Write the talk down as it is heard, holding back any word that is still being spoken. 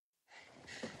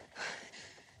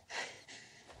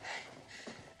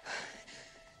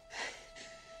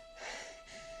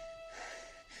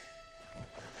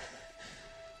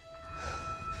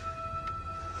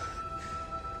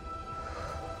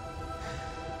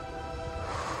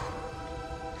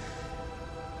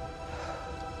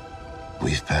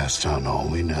We've passed on all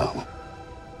we know.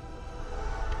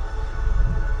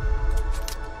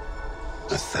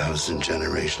 1,000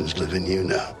 generations live in you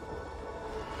now.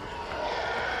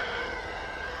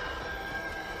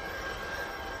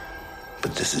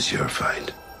 But this is your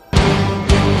fight.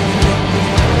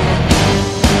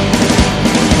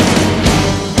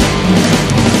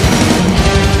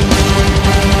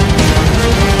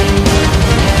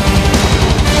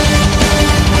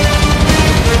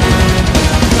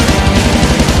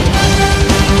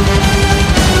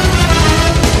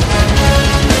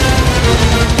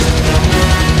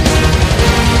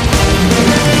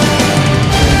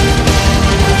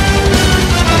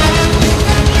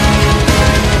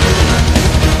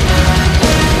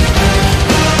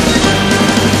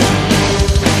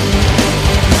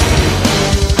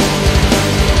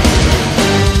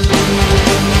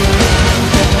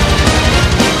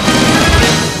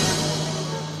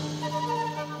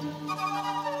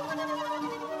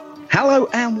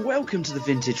 Welcome to the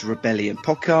Vintage Rebellion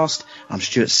podcast. I'm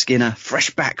Stuart Skinner,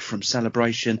 fresh back from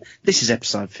Celebration. This is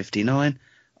episode 59,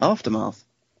 Aftermath.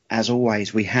 As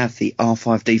always, we have the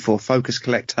R5D4 Focus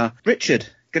Collector, Richard.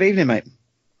 Good evening, mate.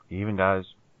 Evening, guys.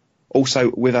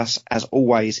 Also with us, as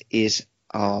always, is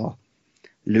our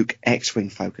Luke X-Wing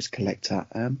Focus Collector.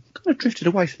 Kind of drifted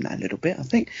away from that a little bit, I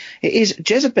think. It is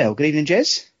Jezebel. Good evening,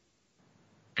 Jez.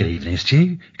 Good evening,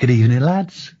 Stu. Good evening,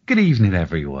 lads. Good evening,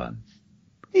 everyone.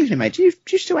 Evening, mate. Do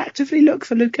you still actively look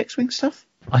for Luke X-Wing stuff?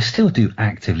 I still do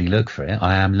actively look for it.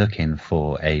 I am looking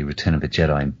for a Return of the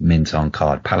Jedi mint on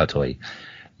card Palatoy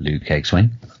Luke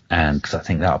X-Wing, and because I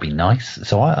think that'll be nice.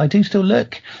 So I do still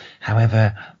look.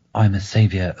 However, I'm a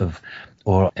saviour of,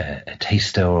 or a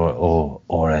taster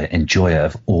or an enjoyer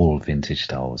of all vintage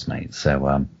Star Wars, mate.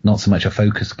 So not so much a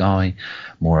focus guy,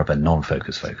 more of a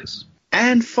non-focus focus.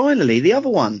 And finally, the other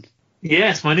one.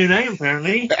 Yes, my new name,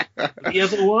 apparently. The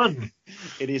other one.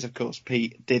 It is, of course,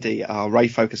 Pete Diddy, our Ray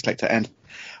Focus Collector. And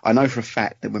I know for a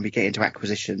fact that when we get into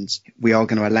acquisitions, we are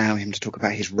going to allow him to talk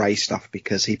about his Ray stuff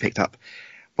because he picked up,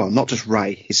 well, not just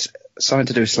Ray, he's starting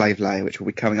to do a Slave Leia, which will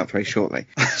be coming up very shortly.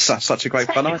 Such a great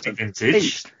fun item.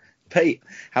 Vintage. Pete,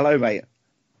 hello, mate.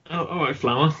 Oh, all right,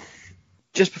 Flower.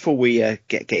 Just before we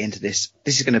get into this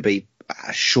is going to be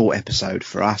a short episode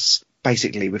for us.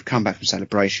 Basically, we've come back from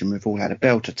Celebration. We've all had a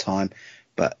belter time,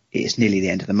 but it's nearly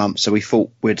the end of the month. So we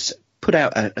thought we'd put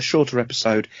out a shorter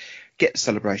episode, get the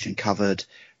Celebration covered,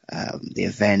 the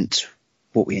event,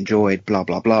 what we enjoyed, blah,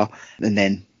 blah, blah. And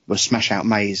then we'll smash out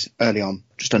May's early on,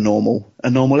 just a normal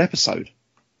episode.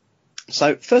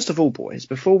 So first of all, boys,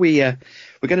 before we're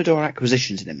going to do our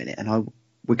acquisitions in a minute, and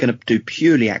we're going to do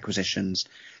purely acquisitions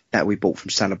that we bought from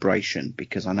Celebration,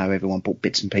 because I know everyone bought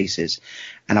bits and pieces,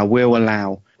 and I will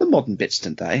allow the modern bits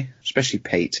today, especially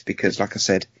Pete, because like I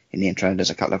said in the intro,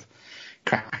 there's a couple of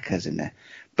crackers in there.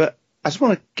 But I just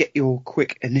want to get your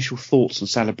quick initial thoughts on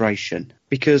Celebration,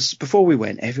 because before we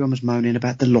went, everyone was moaning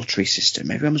about the lottery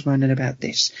system. Everyone was moaning about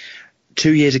this.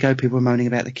 2 years ago, people were moaning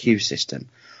about the queue system.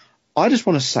 I just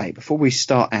want to say, before we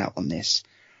start out on this,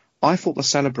 I thought the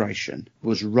Celebration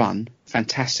was run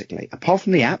fantastically. Apart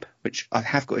from the app, which I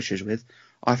have got issues with,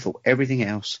 I thought everything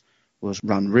else was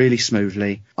run really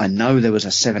smoothly. I know there was a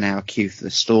 7-hour queue for the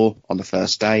store on the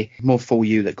first day. More for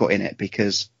you that got in it,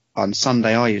 because on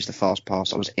Sunday I used the Fast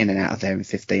Pass. I was in and out of there in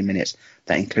 15 minutes.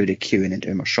 That included queuing and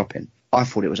doing my shopping. I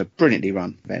thought it was a brilliantly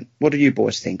run event. What do you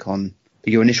boys think on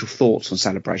your initial thoughts on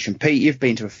Celebration? Pete, you've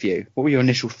been to a few. What were your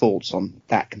initial thoughts on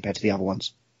that compared to the other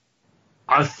ones?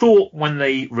 I thought when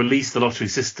they released the lottery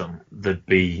system, there'd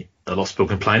be a lot of people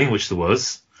complaining, which there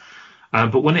was.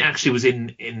 But when it actually was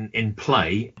in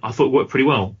play, I thought it worked pretty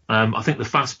well. I think the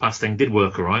Fast Pass thing did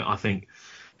work all right. I think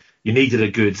you needed a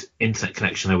good internet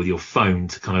connection there with your phone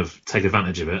to kind of take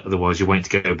advantage of it. Otherwise, you're waiting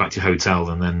to go back to your hotel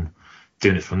and then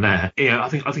doing it from there. Yeah, I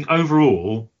think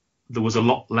overall there was a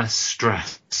lot less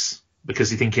stress,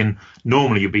 because you're thinking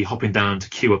normally you'd be hopping down to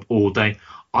queue up all day.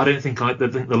 I don't think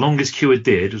the longest queue I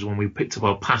did was when we picked up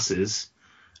our passes,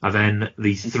 and then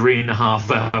the 3.5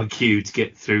 hour queue to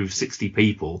get through 60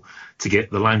 people to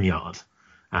get the lanyard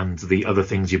and the other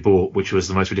things you bought, which was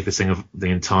the most ridiculous thing of the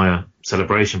entire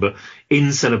Celebration. But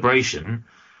in Celebration,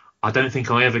 I don't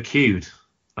think I ever queued.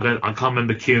 I can't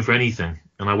remember queuing for anything.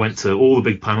 And I went to all the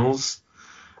big panels.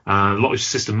 A lot of the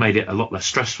system made it a lot less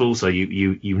stressful, so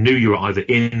you knew you were either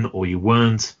in or you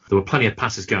weren't. There were plenty of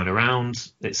passes going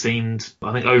around, it seemed.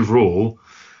 I think overall,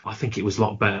 I think it was a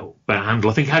lot better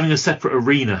handled. I think having a separate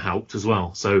arena helped as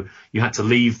well. So you had to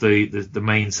leave the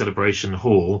main Celebration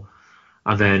hall,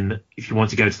 and then if you wanted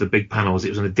to go to the big panels, it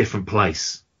was in a different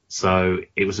place. So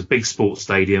it was a big sports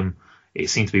stadium.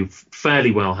 It seemed to be fairly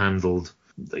well handled.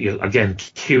 Again,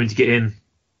 queuing to get in,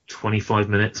 25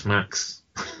 minutes max.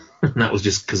 And that was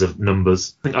just because of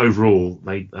numbers. I think overall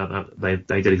they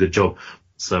did a good job.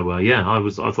 So I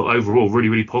thought overall really,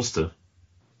 really positive.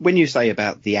 When you say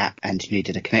about the app and you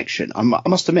needed a connection, I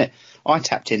must admit, I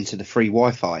tapped into the free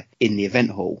Wi-Fi in the event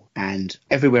hall, and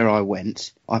everywhere I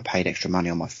went, I paid extra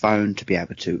money on my phone to be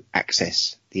able to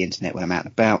access the internet when I'm out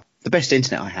and about. The best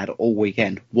internet I had all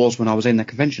weekend was when I was in the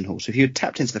convention hall. So if you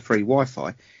tapped into the free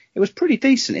Wi-Fi, it was pretty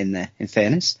decent in there, in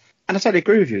fairness. And I totally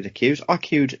agree with you with the queues.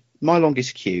 My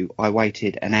longest queue, I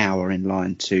waited an hour in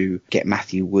line to get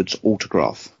Matthew Wood's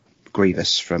autograph,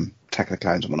 Grievous from Attack of the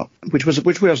Clones and whatnot, which was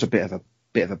a bit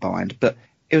of a bind, but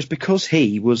it was because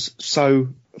he was so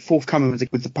forthcoming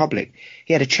with the public.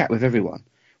 He had a chat with everyone,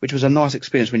 which was a nice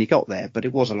experience when you got there, but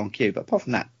it was a long queue. But apart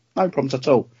from that, no problems at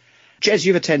all. Jez,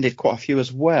 you've attended quite a few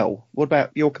as well. What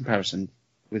about your comparison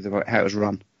with how it was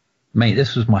run? Mate,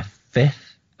 this was my 5th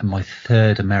and my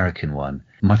 3rd American one.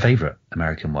 My favourite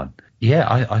American one.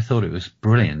 Yeah, I thought it was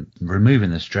brilliant.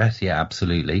 Removing the stress, yeah,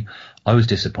 absolutely. I was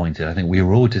disappointed. I think we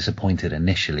were all disappointed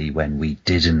initially when we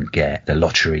didn't get the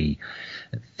lottery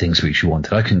things which we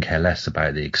wanted. I couldn't care less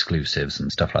about the exclusives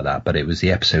and stuff like that, but it was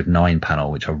the episode 9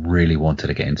 panel which I really wanted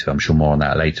to get into. I'm sure more on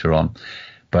that later on.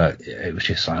 But it was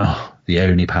just like, the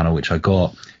only panel which I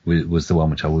got was the one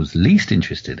which I was least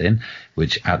interested in,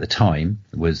 which at the time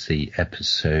was the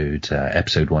episode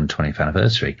 1 20th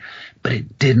anniversary. But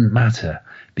it didn't matter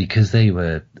because they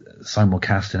were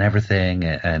simulcast and everything,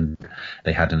 and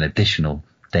they had an additional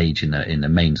stage in the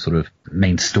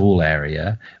main stall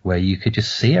area where you could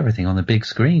just see everything on the big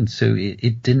screen. So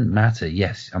it didn't matter.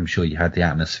 Yes, I'm sure you had the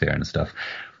atmosphere and stuff.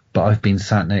 But I've been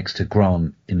sat next to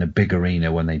Grant in the big arena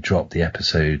when they dropped the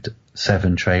episode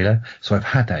 7 trailer. So I've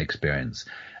had that experience.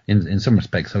 In some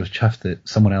respects, I was chuffed that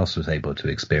someone else was able to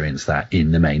experience that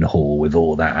in the main hall with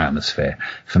all that atmosphere.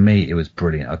 For me, it was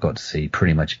brilliant. I got to see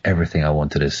pretty much everything I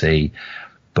wanted to see.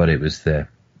 But it was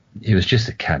just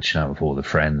a catching up with all the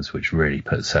friends, which really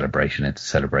put Celebration into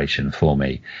Celebration for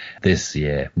me. This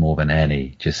year, more than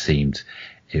any, just seemed...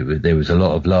 there was a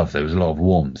lot of love, there was a lot of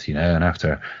warmth, and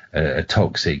after a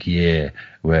toxic year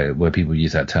where people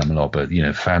use that term a lot, but,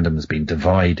 fandom has been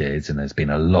divided and there's been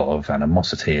a lot of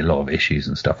animosity, a lot of issues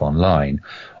and stuff online,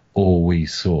 all we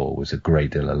saw was a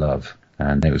great deal of love,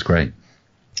 and it was great.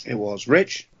 It was.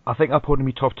 Rich? I think I put in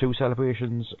my top 2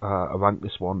 celebrations. I ranked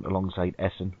this one alongside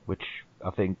Essen, which I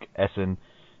think Essen,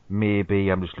 maybe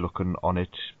I'm just looking on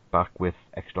it back with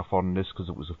extra fondness because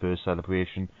it was the first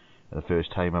celebration and the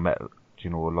first time I met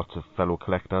lots of fellow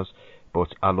collectors, but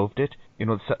I loved it.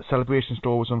 The Celebration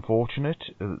store was unfortunate.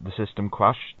 The system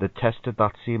crashed. They tested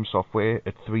that same software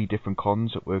at 3 different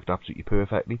cons. It worked absolutely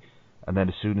perfectly, and then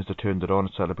as soon as they turned it on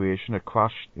at Celebration, it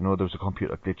crashed. There was a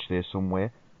computer glitch there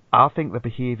somewhere. I think the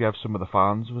behaviour of some of the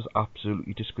fans was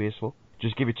absolutely disgraceful.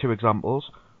 Just give you 2 examples.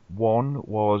 One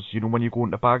was, when you go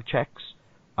into bag checks,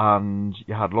 and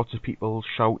you had lots of people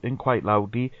shouting quite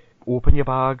loudly, open your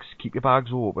bags, keep your bags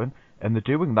open, and they're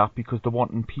doing that because they're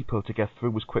wanting people to get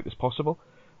through as quick as possible.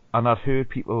 And I'd heard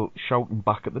people shouting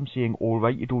back at them saying, all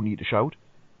right, you don't need to shout.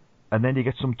 And then you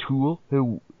get some tool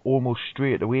who almost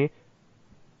straight away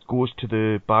goes to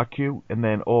the bag queue and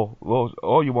then, oh,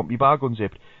 you want me bag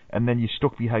unzipped? And then you're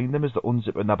stuck behind them as they're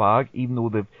unzipping their bag, even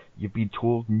though you've been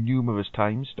told numerous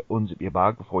times to unzip your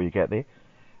bag before you get there.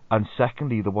 And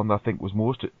secondly, the one that I think was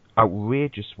most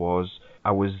outrageous was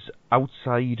I was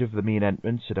outside of the main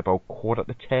entrance at about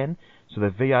 10:15, so the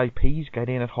VIPs get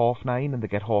in at 9:30 and they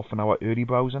get half an hour early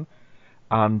browsing,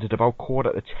 and at about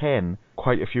 10:15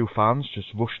 quite a few fans just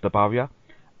rushed the barrier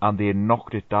and they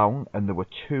knocked it down, and there were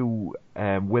 2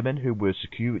 women who were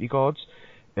security guards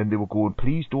and they were going,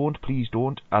 please don't,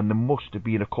 and there must have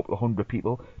been a couple of 100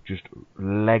 people just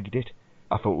legged it.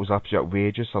 I thought it was absolutely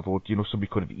outrageous. I thought, somebody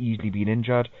could have easily been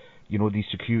injured. These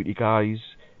security guys,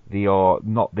 they are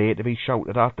not there to be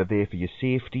shouted at, they're there for your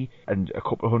safety. And a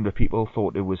couple of 100 people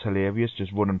thought it was hilarious,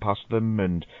 just running past them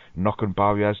and knocking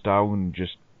barriers down,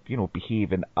 just,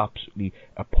 behaving absolutely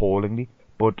appallingly.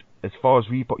 But as far as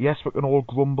yes, we can all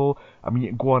grumble. I mean, you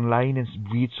can go online and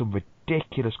read some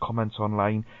ridiculous comments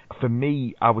online. For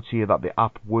me, I would say that the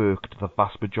app worked the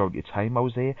vast majority of the time I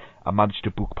was there. I managed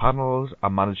to book panels, I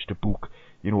managed to book,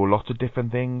 lots of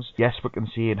different things. Yes, we can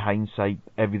say in hindsight,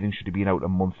 everything should have been out a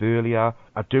month earlier.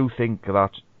 I do think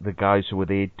that the guys who were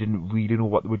there didn't really know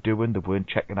what they were doing. They weren't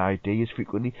checking ID as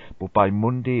frequently. But by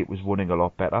Monday, it was running a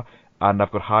lot better. And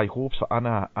I've got high hopes for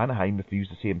Anaheim if they use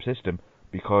the same system.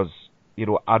 Because,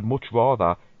 I'd much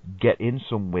rather get in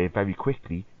somewhere very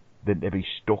quickly than to be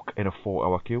stuck in a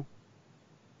 4-hour queue.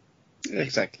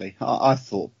 Exactly. I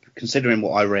thought, considering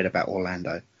what I read about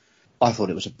Orlando, I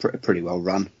thought it was a pretty well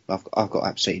run. I've got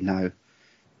absolutely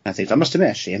I think I must admit,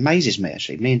 actually, it amazes me.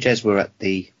 Actually, me and Jez were at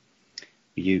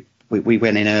we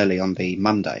went in early on the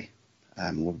Monday.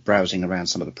 We're browsing around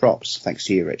some of the props, thanks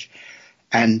to you, Rich.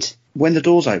 And when the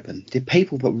doors open, the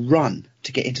people that run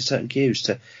to get into certain queues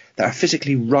that are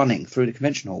physically running through the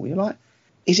convention hall, you're like,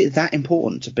 is it that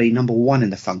important to be number 1 in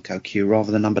the Funko queue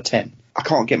rather than number 10? I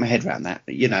can't get my head around that.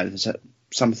 You know, there's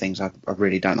some things I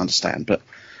really don't understand. But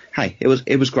hey, it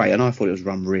was great, and I thought it was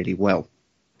run really well.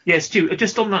 Yeah, Stu,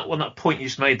 just on that point you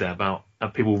just made there about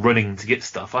people running to get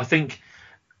stuff, I think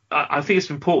it's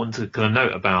important to kind of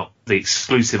note about the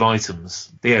exclusive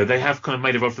items. Yeah, they have kind of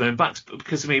made a run for their own backs,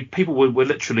 because I mean, people were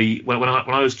literally when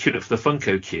I was queuing up for the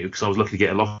Funko queue, because I was looking to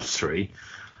get a lottery.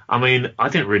 I mean, I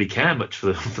didn't really care much for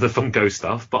the Funko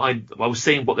stuff, but I was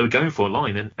seeing what they were going for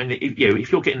online, and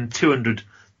if you're getting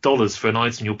 $200 for an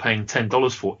item you're paying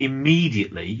 $10 for,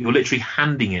 immediately you're literally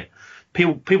handing it.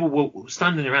 People were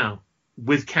standing around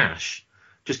with cash,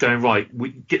 just going, right, we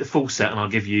get the full set and I'll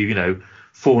give you,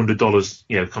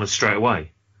 $400, kind of straight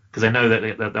away, because they know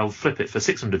that they'll flip it for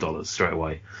 $600 straight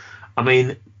away. I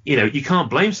mean, you can't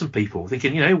blame some people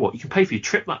thinking, you know what, you can pay for your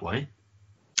trip that way.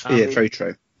 Yeah, very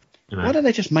true. Why don't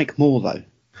they just make more, though?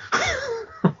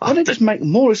 Why don't they just make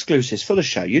more exclusives for the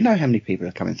show? You know how many people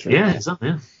are coming through. Yeah, exactly.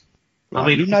 Yeah. Like,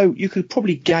 I mean, you could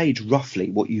probably gauge roughly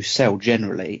what you sell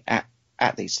generally at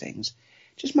these things.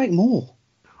 Just make more.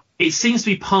 It seems to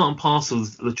be part and parcel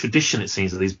of the tradition, it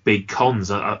seems, of these big cons.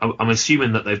 I'm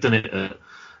assuming that they've done it at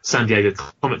San Diego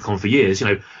Comic Con for years.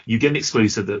 You get an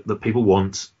exclusive that people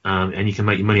want, and you can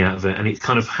make your money out of it. And it's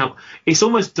kind of it's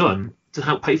almost done to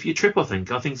help pay for your trip, I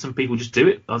think. I think some people just do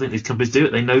it. I think these companies do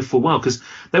it. They know full well, because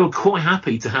they were quite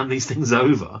happy to hand these things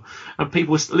over, and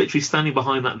people were literally standing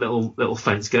behind that little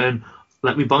fence going,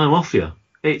 let me buy them off you.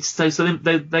 So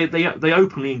they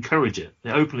openly encourage it.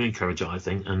 They openly encourage it, I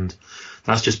think, and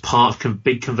that's just part of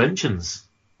big conventions.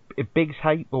 It bigs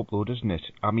hype up, though, doesn't it?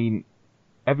 I mean,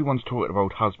 everyone's talking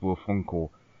about Hasbro Funko,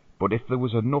 but if there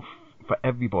was enough for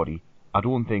everybody, I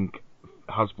don't think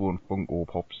Hasbro and Funko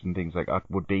Pops and things like that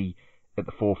would be at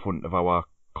the forefront of our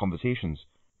conversations.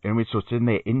 So it's in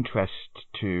their interest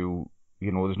to,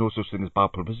 there's no such thing as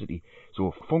bad publicity. So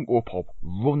if Funko Pop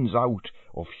runs out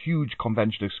of huge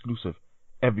convention exclusive,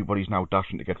 everybody's now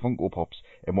dashing to get Funko Pops,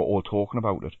 and we're all talking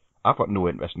about it. I've got no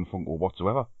interest in Funko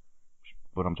whatsoever,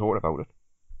 but I'm talking about it.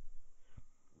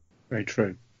 Very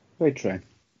true. Very true.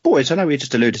 Boys, I know we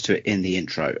just alluded to it in the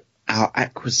intro. Our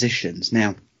acquisitions.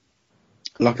 Now,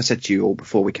 like I said to you all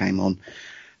before we came on,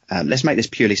 let's make this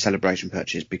purely celebration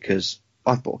purchase, because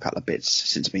I've bought a couple of bits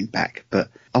since I've been back, but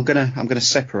I'm gonna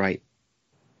separate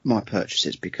my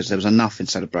purchases, because there was enough in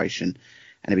celebration,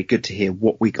 and it'd be good to hear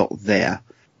what we got there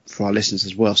for our listeners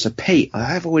as well. So, Pete, I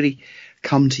have already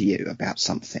come to you about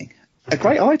something. A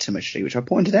great item, actually, which I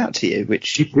pointed out to you,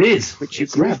 which you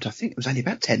grabbed. I think it was only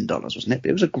about $10, wasn't it? But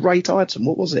it was a great item.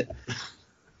 What was it?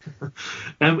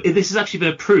 This has actually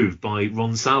been approved by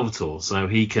Ron Salvatore, so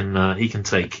he can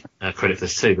take credit for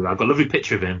this too. But I've got a lovely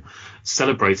picture of him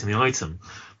celebrating the item.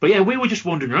 But yeah, we were just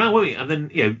wandering around, weren't we? And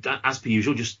then, as per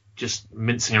usual, just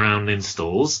mincing around in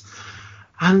stalls.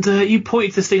 And you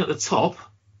pointed to this thing at the top,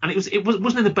 and it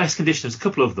wasn't in the best condition. There's a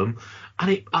couple of them,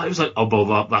 and I was like, oh,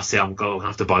 well, that's it. I'm going to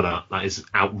have to buy that. That is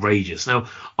outrageous. Now,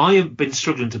 I have been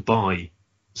struggling to buy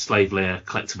Slave Leia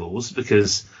collectibles,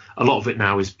 because a lot of it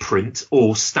now is print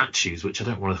or statues, which I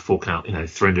don't want to fork out, $300,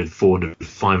 $400,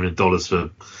 $500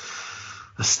 for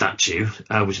a statue,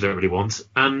 which I don't really want.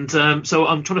 And so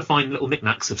I'm trying to find little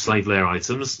knickknacks of Slave Leia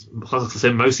items. Like I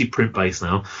said, mostly print-based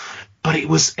now. But it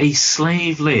was a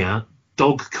Slave Leia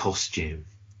dog costume.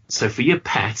 So for your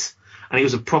pet, and it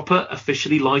was a proper,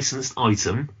 officially licensed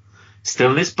item,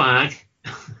 still in its bag,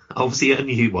 obviously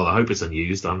unused. Well, I hope it's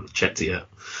unused. I haven't checked it yet.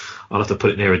 I'll have to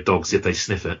put it near a dog, see if they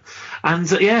sniff it. And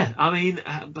I mean,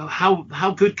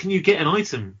 how good can you get an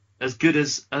item as good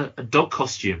as a dog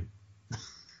costume?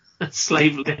 A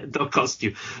slave dog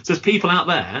costume. So there's people out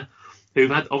there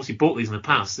who've had obviously bought these in the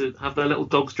past that have their little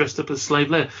dogs dressed up as Slave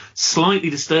Leia. Slightly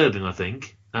disturbing, I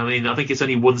think. I mean, I think it's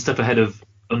only one step ahead of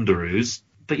Underoos.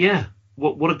 But yeah,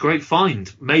 what a great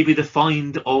find. Maybe the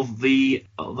find of the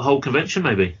whole convention,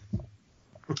 maybe.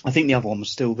 I think the other one was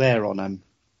still there on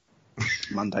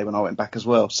Monday when I went back as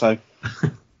well. So,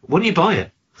 why didn't you buy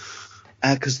it?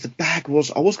 Because the bag I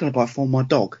was going to buy it for my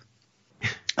dog.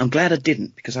 I'm glad I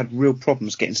didn't, because I had real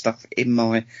problems getting stuff in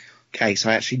my case.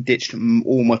 I actually ditched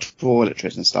all my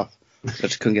toiletries and stuff. So I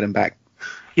just couldn't get them back.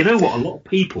 You know what? A lot of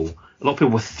people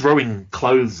were throwing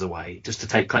clothes away just to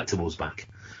take collectibles back.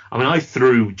 I mean, I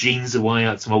threw jeans away. I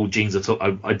had some old jeans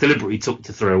I deliberately took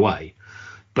to throw away.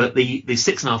 But the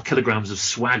 6.5 kilograms of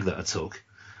swag that I took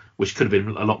which could have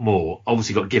been a lot more,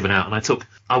 obviously got given out. And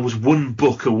I was one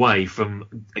book away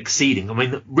from exceeding. I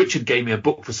mean, Richard gave me a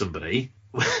book for somebody.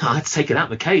 I had to take it out of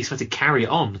the case. I had to carry it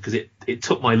on because it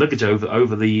took my luggage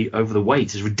over the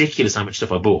weight. It's ridiculous how much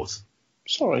stuff I bought.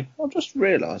 Sorry, I've just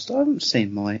realised I haven't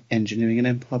seen my Engineering and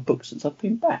Empire book since I've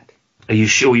been back. Are you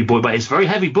sure you bought it? But it's a very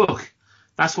heavy book.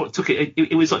 That's what took it.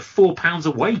 It was like £4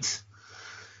 of weight,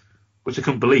 which I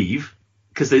couldn't believe,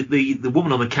 because the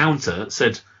woman on the counter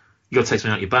said, "You got to take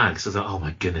something out your bag." So I was like, "Oh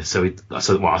my goodness!" So I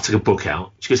said, "Well, I took a book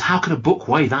out." She goes, "How can a book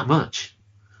weigh that much?"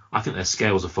 I think their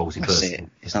scales are faulty. I see it.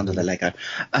 It's under the Lego.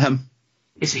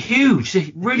 It's huge. It's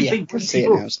a really big, pretty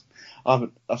book.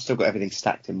 I've still got everything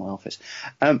stacked in my office.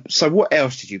 So what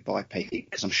else did you buy, Pete?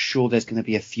 Because I'm sure there's going to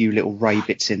be a few little Ray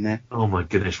bits in there. Oh my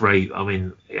goodness, Ray! I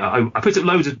mean, I picked up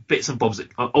loads of bits and bobs,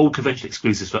 old convention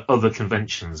exclusives for other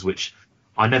conventions, which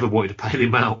I never wanted to pay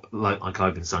them out like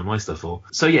I've been selling my stuff for.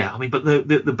 So yeah, I mean, but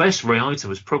the best Ray item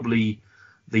was probably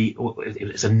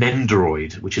it's a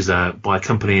Nendoroid, which is by a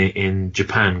company in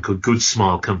Japan called Good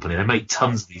Smile Company. They make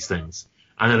tons of these things,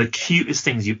 and they're the cutest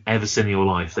things you've ever seen in your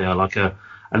life. They are like a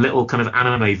little kind of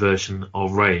anime version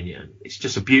of Ray. And it's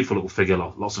just a beautiful little figure,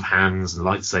 lots of hands and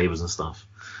lightsabers and stuff.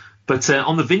 But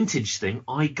on the vintage thing,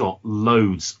 I got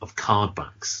loads of card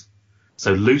backs.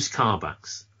 So loose card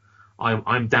backs.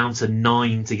 I'm down to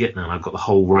 9 to get now, and I've got the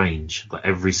whole range. I've got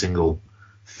every single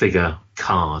figure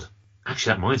card.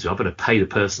 Actually, that reminds me, I better pay the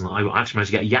person. I actually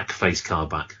managed to get a Yak Face card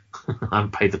back. I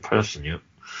haven't paid the person yet.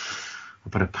 I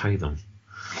better pay them.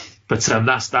 But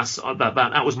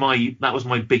that was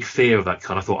my big fear of that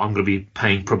card. I thought I'm going to be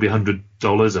paying probably $100,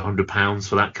 £100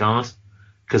 for that card,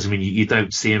 because I mean you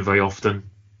don't see them very often,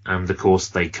 and of course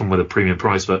they come with a premium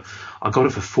price. But I got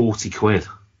it for £40,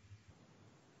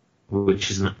 which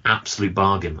is an absolute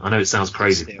bargain. I know it sounds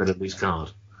crazy for a loose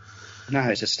card. No,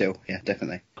 it's a steal. Yeah,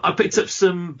 definitely. I picked up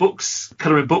some books,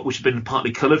 colouring book, which had been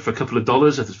partly coloured for a couple of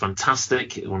dollars. It was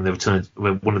fantastic. One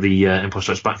of the Empire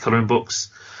Strikes Back colouring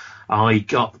books. I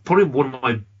got probably one of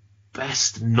my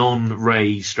best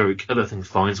non-Ray stroke other things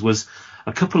finds was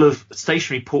a couple of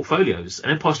stationary portfolios. An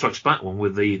Empire Strikes Back one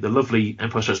with the lovely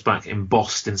Empire Strikes Back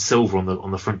embossed in silver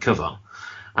on the front cover.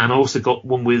 And I also got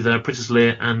one with Princess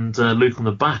Leia and Luke on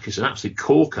the back. It's an absolute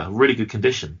corker, really good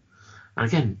condition. And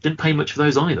again, didn't pay much for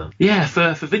those either. Yeah,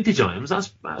 for vintage items,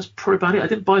 that's probably about it. I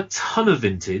didn't buy a ton of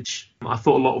vintage. I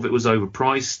thought a lot of it was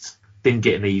overpriced. Didn't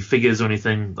get any figures or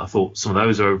anything. I thought some of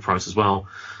those are overpriced as well.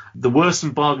 There were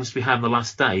some bargains to be had on the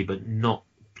last day, but not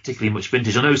particularly much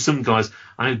vintage. I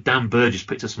know Dan Burgess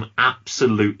picked up some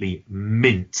absolutely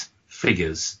mint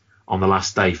figures on the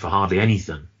last day for hardly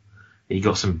anything. He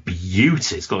got some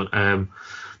beauty. It's got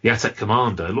the Attack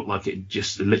Commander. It looked like it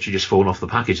literally just fallen off the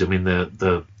package. I mean,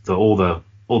 all the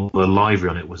livery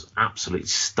on it was absolutely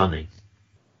stunning.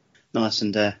 Nice,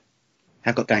 and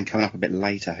I've got Dan coming up a bit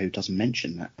later who doesn't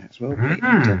mention that as well.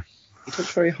 He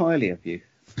talks very highly of you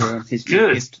for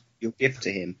your gift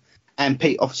to him. And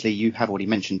Pete, obviously you have already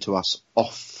mentioned to us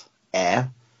off air,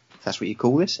 if that's what you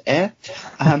call this, air,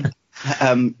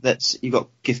 that you got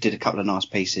gifted a couple of nice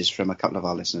pieces from a couple of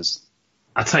our listeners.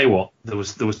 I tell you what, there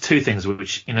was two things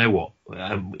which, you know what,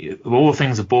 all the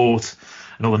things I bought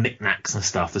and all the knickknacks and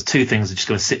stuff, there's two things that are just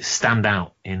going to stand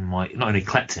out in my, not only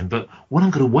collecting, but what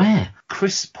I'm going to wear.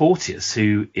 Chris Porteous,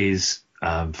 who is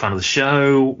fan of the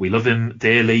show, we love him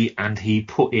dearly, and he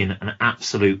put in an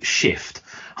absolute shift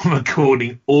on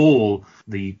recording all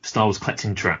the Star Wars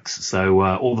collecting tracks. So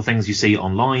all the things you see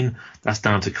online, that's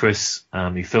down to Chris.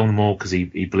 He filmed them all because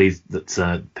he believed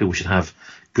that people should have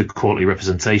good quality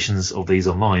representations of these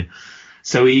online.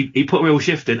 So he put a real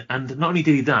shift in, and not only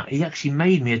did he that, he actually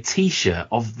made me a T-shirt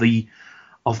of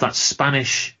that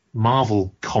Spanish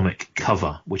Marvel comic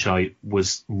cover, which I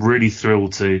was really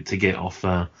thrilled to get off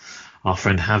our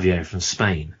friend Javier from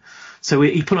Spain. So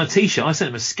he put on a T-shirt, I sent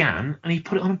him a scan, and he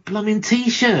put it on a blooming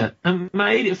T-shirt and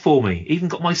made it for me. Even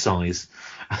got my size,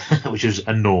 which is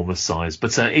enormous size,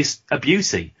 but it's a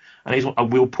beauty. And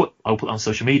I'll put it on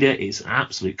social media. It's an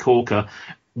absolute corker.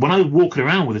 When I'm walking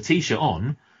around with a T-shirt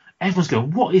on, everyone's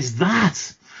going, "What is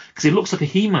that?" Because it looks like a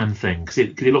He-Man thing. Because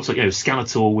it looks like,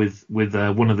 Skeletor with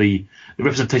one of the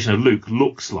representation of Luke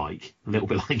looks like a little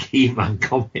bit like He-Man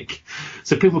comic.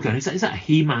 So people are going, is that a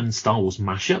He-Man Star Wars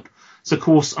mashup? So of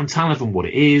course I'm telling them what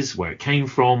it is, where it came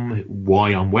from,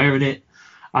 why I'm wearing it.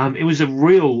 It was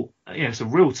it's a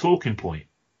real talking point.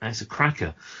 It's a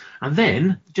cracker. And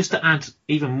then, just to add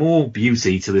even more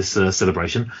beauty to this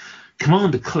celebration,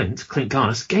 Commander Clint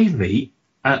Garnis gave me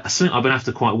something I've been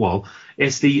after quite a while.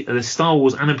 It's the Star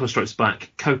Wars and Empire Strikes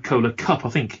Back Coca-Cola cup. I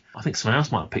think someone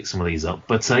else might have picked some of these up.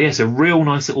 But it's a real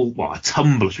nice little, a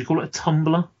tumbler. Should we call it a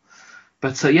tumbler?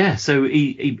 But so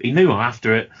he knew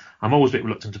after it. I'm always a bit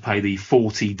reluctant to pay the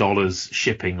 $40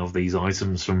 shipping of these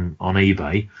items from on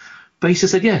eBay. But he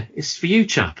just said, yeah, it's for you,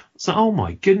 chap. So, oh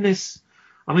my goodness.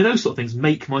 I mean, those sort of things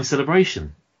make my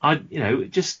celebration.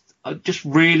 Just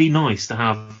really nice to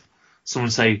have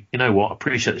someone say, you know what,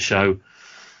 appreciate the show.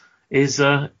 Is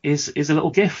a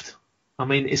little gift. I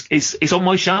mean, it's on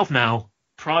my shelf now.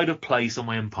 Pride of place on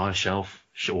my Empire shelf.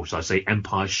 Or should I say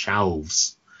Empire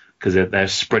shelves? Because they're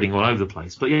spreading all over the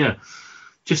place. But yeah,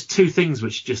 just two things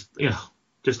which just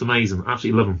amazing.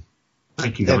 Absolutely love them.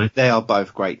 Thank you, guys. They are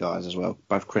both great guys as well.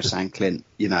 Both Chris and Clint,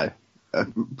 a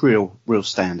real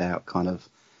standout kind of.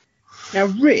 Now,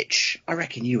 Rich, I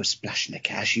reckon you were splashing the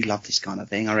cash. You love this kind of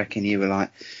thing. I reckon you were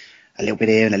like a little bit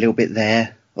here and a little bit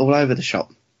there, all over the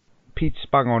shop. Pete's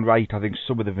bang on right. I think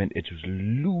some of the vintage was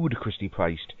ludicrously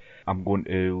priced. I'm going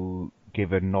to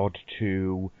give a nod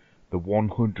to the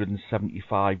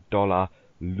 $175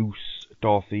 loose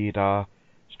Darth Vader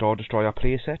Star Destroyer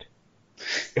playset.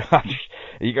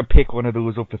 You can pick one of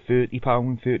those up for £30,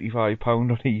 £35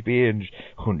 on eBay, and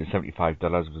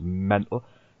 $175 was mental.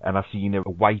 And I've seen a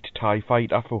white TIE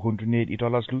fighter for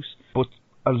 $180 loose. But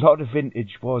a lot of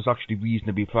vintage was actually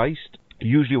reasonably priced.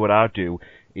 Usually what I do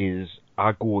is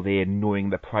I go there knowing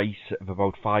the price of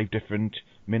about 5 different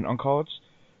mint on cards.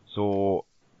 So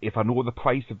if I know the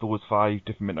price of those 5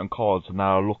 different mint on cards, and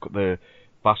I'll look at the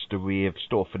vast array of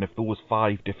stuff, and if those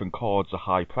 5 different cards are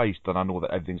high priced, then I know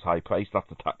that everything's high priced. That's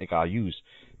the tactic I use.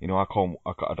 I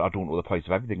don't know the price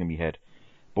of everything in my head.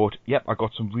 But yep, I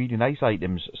got some really nice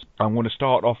items. I'm going to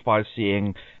start off by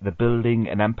saying the Building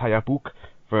an Empire book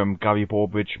from Gary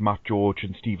Bobridge, Matt George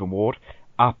and Stephen Ward.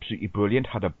 Absolutely brilliant.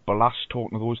 Had a blast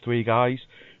talking to those 3 guys.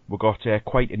 We got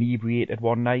quite inebriated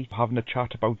one night, having a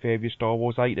chat about various Star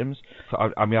Wars items.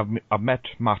 So, I've met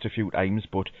Matt a few times,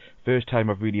 but first time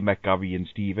I've really met Gary and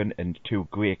Stephen, and 2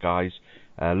 great guys.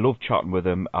 Love chatting with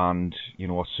them, and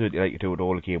I'd certainly like to do it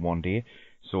all again one day.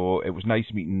 So it was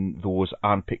nice meeting those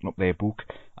and picking up their book.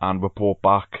 And we brought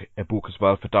back a book as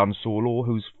well for Dan Solo,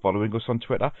 who's following us on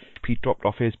Twitter. Pete dropped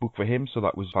off his book for him, so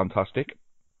that was fantastic.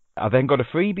 I then got a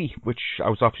freebie, which I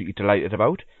was absolutely delighted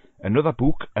about. Another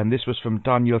book, and this was from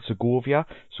Daniel Segovia.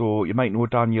 So you might know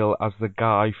Daniel as the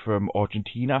guy from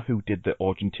Argentina who did the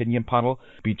Argentinian panel.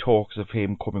 Been talks of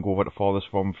him coming over to Farthest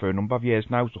From for a number of years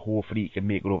now, so hopefully he can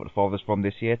make it over to Farthest From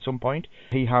this year at some point.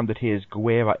 He handed his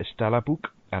Guerra Estella book,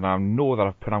 and I know that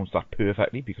I've pronounced that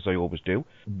perfectly because I always do.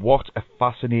 What a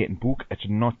fascinating book. It's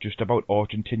not just about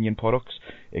Argentinian products.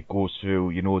 It goes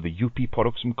through, the Yuppie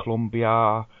products from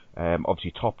Colombia,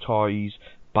 obviously Top Toys,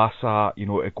 Bassa,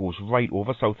 it goes right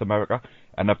over South America,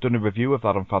 and I've done a review of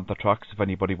that on Fantatrax if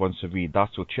anybody wants to read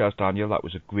that, so cheers Daniel, that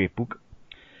was a great book.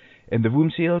 In the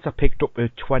room sales, I picked up a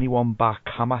 21 back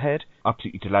Hammerhead,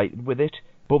 absolutely delighted with it.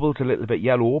 Bubble's a little bit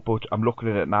yellow, but I'm looking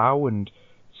at it now and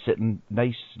sitting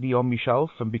nicely on my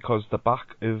shelf, and because the back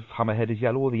of Hammerhead is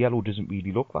yellow, the yellow doesn't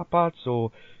really look that bad,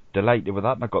 so delighted with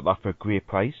that, and I got that for a great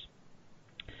price.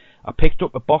 I picked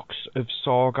up a box of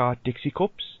Saga Dixie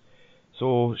Cups.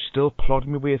 So still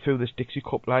plodding my way through this Dixie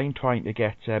Cup line, trying to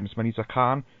get as many as I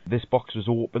can. This box was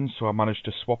open, so I managed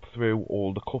to swap through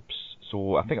all the cups.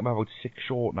 So I think I'm about 6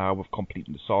 short now of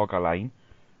completing the Saga line.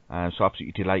 So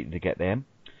absolutely delighted to get them.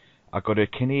 I got a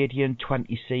Canadian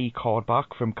 20C card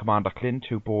back from Commander Clint,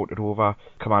 who brought it over.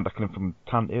 Commander Clint from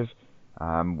Tantive.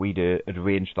 We'd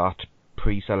arranged that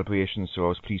pre-celebration, so I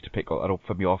was pleased to pick that up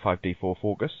for my R5D4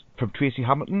 Focus. From Tracy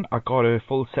Hamilton, I got a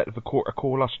full set of the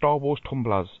Coca-Cola Star Wars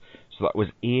tumblers. So that was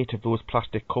 8 of those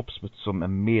plastic cups with some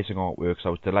amazing artwork, so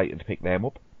I was delighted to pick them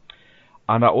up.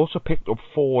 And I also picked up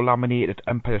 4 laminated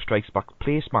Empire Strikes Back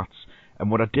placemats,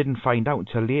 and what I didn't find out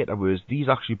until later was these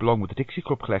actually belong with the Dixie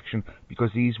Cup collection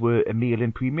because these were a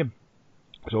mail-in premium.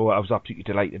 So I was absolutely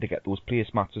delighted to get those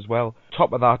placemats as well.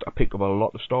 Top of that, I picked up a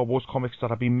lot of Star Wars comics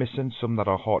that I've been missing, some that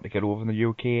are hard to get over in the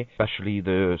UK, especially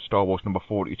the Star Wars number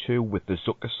 42 with the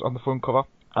Zuckuss on the front cover.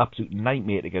 Absolute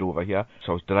nightmare to get over here,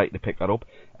 so I was delighted to pick that up.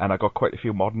 And I got quite a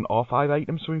few modern R5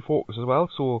 items from Focus as well,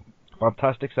 so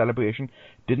fantastic celebration.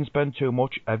 Didn't spend too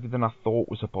much, everything I thought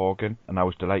was a bargain, and I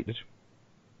was delighted.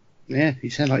 Yeah,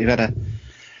 you sound like you've had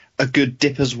a good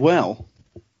dip as well.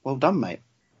 Well done, mate.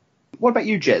 What about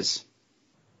you, Jez?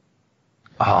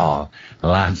 Oh,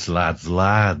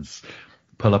 lads.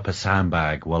 Pull up a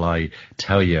sandbag while I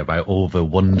tell you about all the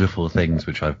wonderful things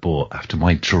which I've bought after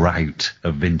my drought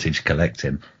of vintage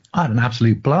collecting. I had an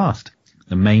absolute blast.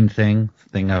 The main thing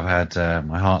I've had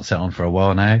my heart set on for a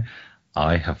while now,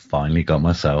 I have finally got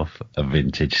myself a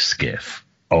vintage skiff.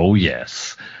 Oh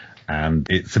yes, and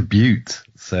it's a beaut.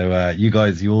 So you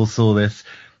guys, you all saw this.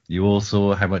 You all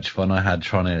saw how much fun I had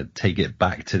trying to take it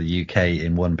back to the UK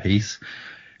in one piece.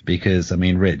 because I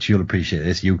mean, Rich, you'll appreciate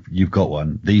this. You've got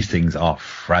one. These things are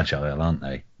fragile, aren't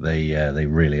they? They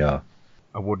really are.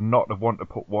 I would not have wanted to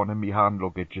put one in my hand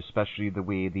luggage, especially the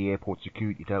way the airport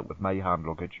security dealt with my hand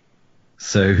luggage.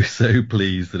 So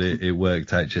pleased that it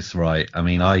worked out just right. I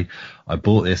mean, I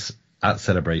bought this at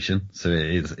Celebration, so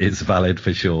it's valid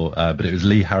for sure. But it was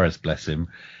Lee Harris, bless him.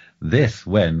 This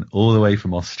went all the way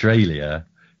from Australia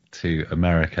to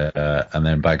America and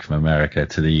then back from America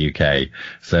to the UK.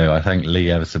 So I thank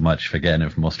Lee ever so much for getting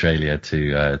it from Australia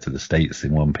to the States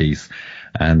in one piece.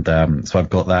 And so I've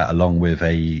got that along with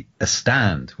a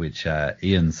stand which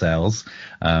Ian sells,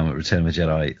 Return of the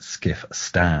Jedi skiff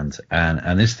stand,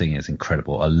 and this thing is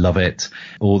incredible. I love it.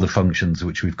 All the functions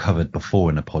which we've covered before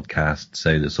in the podcast,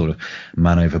 so the sort of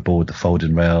man overboard, the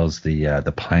folding rails,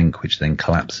 the plank which then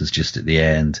collapses just at the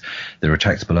end, the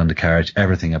retractable undercarriage,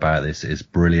 everything about this is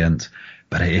brilliant.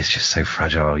 But it is just so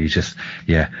fragile.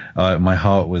 My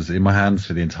heart was in my hands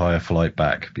for the entire flight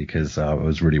back because I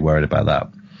was really worried about that.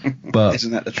 But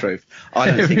isn't that the truth? I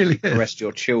don't think you caressed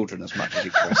your children as much as you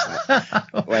caressed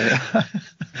that.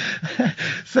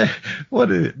 So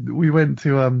we went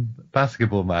to a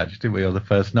basketball match, didn't we, on the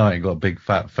first night, and got a big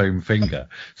fat foam finger.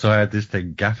 So I had this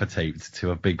thing gaffer taped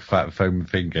to a big fat foam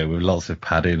finger with lots of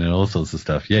padding and all sorts of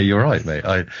stuff. Yeah, you're right, mate.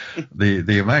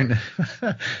 The amount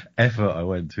of effort I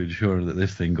went to ensure that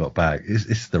this thing got back,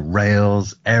 it's the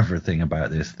rails, everything about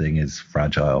this thing is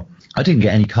fragile. I didn't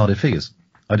get any carded figures.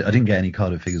 I didn't get any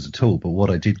carded figures at all, but what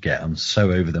I did get, I'm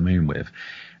so over the moon with.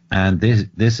 And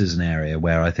this is an area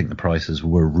where I think the prices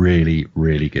were really,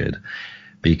 really good,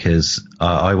 because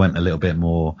I went a little bit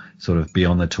more sort of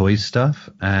beyond the toys stuff.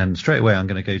 And straight away, I'm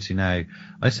going to go to now,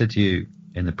 I said to you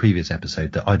in the previous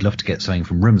episode that I'd love to get something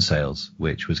from Room Sales,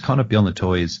 which was kind of beyond the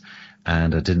toys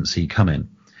and I didn't see coming.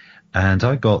 And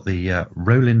I got the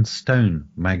Rolling Stone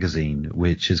magazine,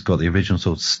 which has got the original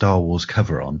sort of Star Wars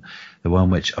cover on, the one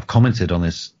which I've commented on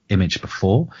this image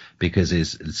before, because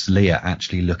it's Leia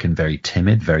actually looking very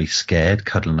timid, very scared,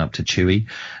 cuddling up to Chewie,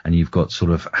 and you've got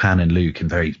sort of Han and Luke in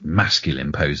very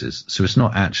masculine poses. So it's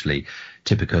not actually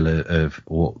typical of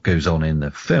what goes on in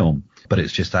the film, but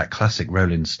it's just that classic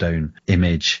Rolling Stone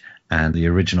image and the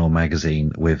original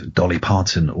magazine with Dolly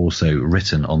Parton also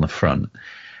written on the front.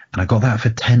 And I got that for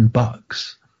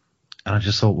 $10. And I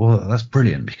just thought, well, that's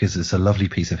brilliant, because it's a lovely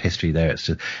piece of history there. It's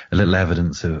just a little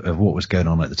evidence of what was going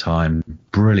on at the time.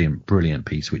 Brilliant, brilliant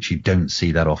piece, which you don't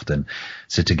see that often.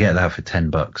 So to get that for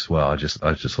 $10, well, I just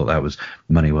thought that was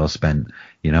money well spent.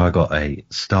 You know, I got a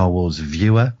Star Wars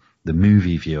viewer, the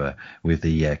movie viewer, with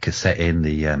the cassette in,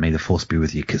 the May the Force Be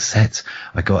With You cassette.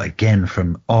 I got again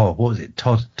from, what was it?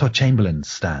 Todd Chamberlain's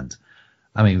stand.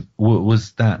 I mean,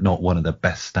 was that not one of the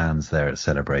best stands there at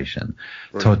Celebration?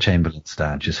 Right. Todd Chamberlain's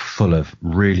stand, just full of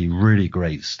really, really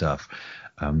great stuff.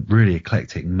 Really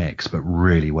eclectic mix, but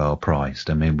really well priced.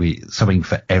 I mean, something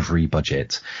for every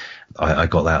budget. I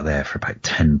got that there for about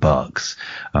 $10.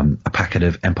 A packet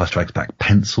of Empire Strikes Back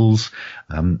pencils,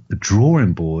 a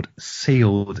drawing board,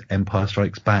 sealed Empire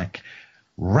Strikes Back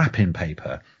wrapping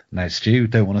paper. Now, Stu,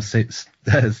 don't want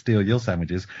to steal your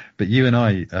sandwiches, but you and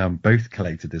I both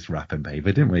collected this wrapping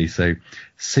paper, didn't we? So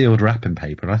sealed wrapping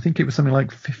paper, and I think it was something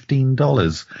like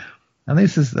 $15. And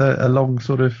this is a long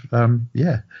sort of,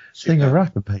 thing of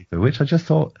wrapping paper, which I just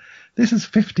thought, this is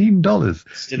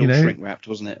 $15. Still all shrink wrapped,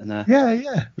 wasn't it? And,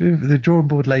 yeah, with the drawing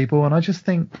board label, and I just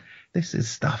think this is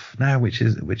stuff now which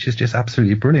is just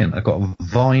absolutely brilliant. I've got a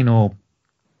vinyl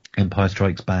Empire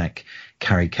Strikes Back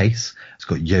carry case. It's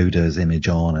got Yoda's image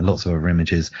on and lots of other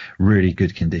images, really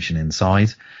good condition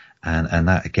inside, and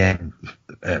that again,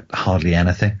 hardly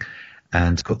anything.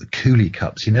 And it's got the Coolie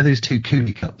cups, you know, those two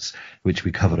Coolie cups which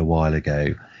we covered a while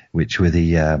ago, which were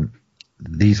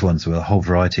these ones were a whole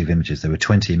variety of images. There were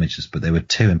 20 images, but there were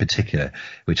two in particular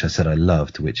which I said I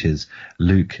loved, which is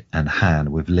Luke and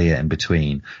Han with Leia in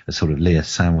between, a sort of Leia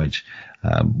sandwich,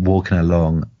 walking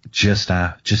along just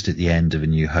at the end of A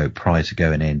New Hope, prior to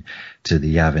going in to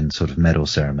the Yavin sort of medal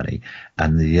ceremony.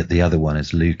 And the other one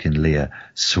is Luke and Leia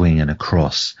swinging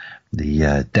across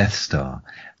the Death Star.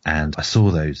 And I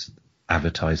saw those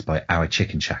advertised by Our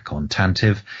Chicken Shack on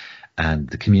Tantive, and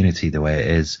the community, the way it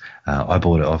is, I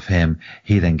bought it off him.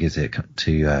 He then gives it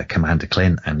to Commander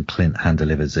Clint, and Clint hand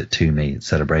delivers it to me at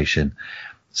Celebration.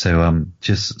 So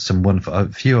just some a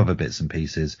few other bits and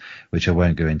pieces which I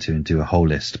won't go into and do a whole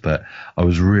list, but I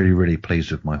was really, really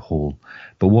pleased with my haul.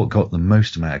 But what got the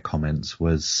most amount of comments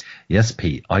was, yes,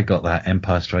 Pete, I got that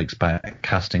Empire Strikes Back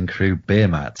casting crew beer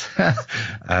mat.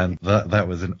 And that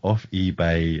was an off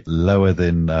eBay, lower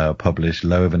than published,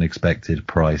 lower than expected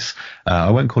price.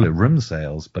 I won't call it room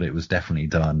sales, but it was definitely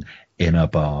done in a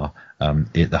bar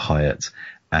at the Hyatt.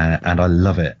 and I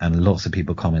love it. And lots of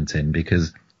people commenting,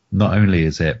 because not only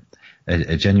is it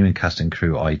a genuine cast and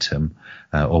crew item,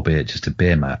 albeit just a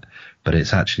beer mat, but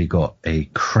it's actually got a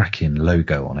cracking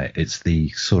logo on it. It's the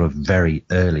sort of very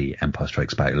early Empire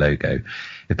Strikes Back logo.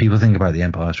 If people think about the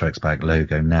Empire Strikes Back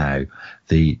logo now,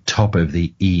 the top of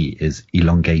the E is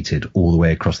elongated all the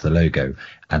way across the logo,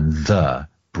 and the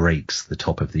breaks the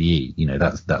top of the E. You know,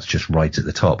 that's just right at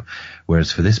the top.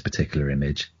 Whereas for this particular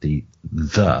image, the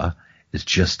is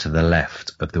just to the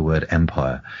left of the word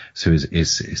Empire. So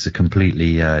it's a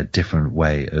completely different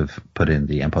way of putting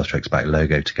the Empire Strikes Back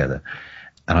logo together.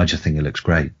 And I just think it looks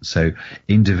great. So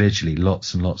individually,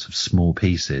 lots and lots of small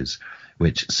pieces,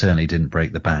 which certainly didn't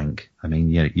break the bank. I mean,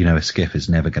 you know, a skiff is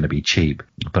never going to be cheap,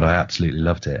 but I absolutely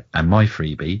loved it. And my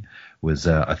freebie was,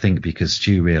 I think, because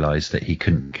Stu realised that he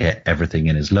couldn't get everything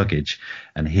in his luggage,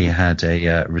 and he had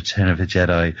a Return of the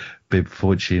Jedi Bib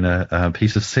Fortuna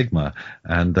piece of Sigma,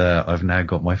 and I've now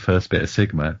got my first bit of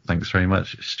Sigma. Thanks very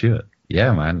much, Stuart.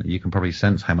 Yeah, man, you can probably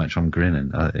sense how much I'm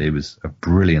grinning. It was a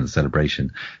brilliant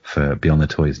celebration for Beyond the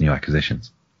Toys new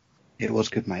acquisitions. It was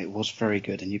good, mate. It was very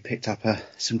good, and you picked up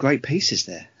some great pieces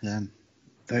there.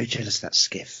 Very jealous of that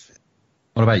skiff.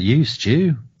 What about you,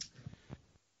 Stu?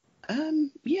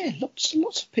 Yeah, lots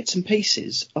of bits and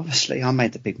pieces. Obviously, I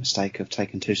made the big mistake of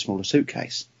taking too small a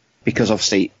suitcase, because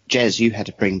obviously, Jez, you had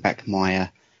to bring back my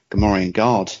Gamorrean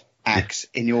Guard axe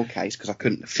in your case, because I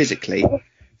couldn't physically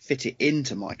fit it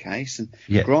into my case, and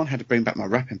Grant had to bring back my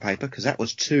wrapping paper because that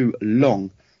was too long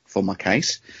for my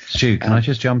case. Stu, can I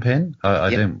just jump in?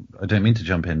 I don't mean to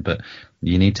jump in, but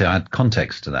you need to add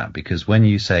context to that, because when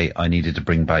you say I needed to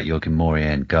bring back your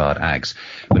Gamorrean Guard axe,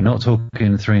 we're not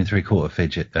talking 3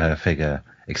 3/4 figure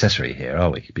accessory here, are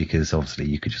we? Because obviously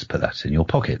you could just put that in your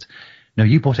pocket. No,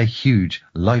 you bought a huge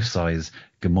life-size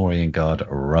Gamorrean Guard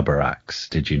rubber axe,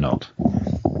 did you not?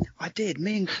 I did.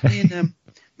 Me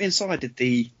and Si did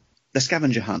the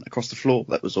scavenger hunt across the floor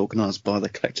that was organised by the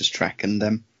collector's track,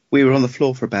 and we were on the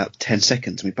floor for about 10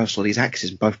 seconds, and we both saw these axes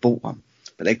and both bought one.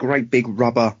 But they're great big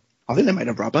rubber. I think they're made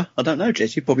of rubber. I don't know,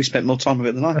 Jess. You probably spent more time with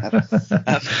it than I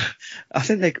have. I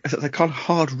think they're kind of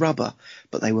hard rubber,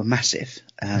 but they were massive.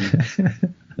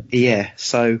 Yeah,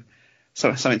 so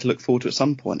something to look forward to at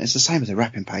some point. It's the same as the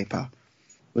wrapping paper.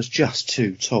 It was just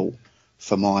too tall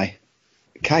for my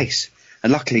case.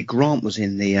 And luckily, Grant was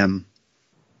in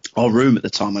our room at the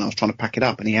time when I was trying to pack it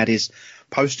up, and he had his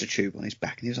poster tube on his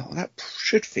back, and he was like, that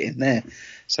should fit in there.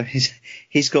 So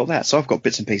he's got that. So I've got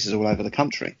bits and pieces all over the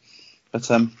country. But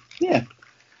yeah,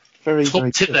 very top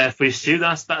very tip good. there for you, Stu.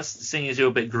 That's seeing as you're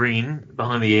a bit green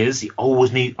behind the ears. You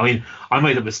always need. I mean, I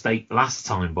made a mistake last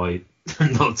time by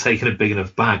not taking a big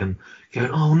enough bag and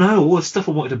going, oh no, all the stuff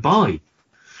I wanted to buy.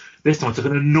 This time I took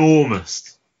an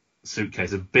enormous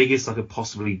suitcase, the biggest I could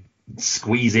possibly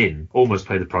squeeze in. Almost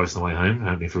paid the price on the way home,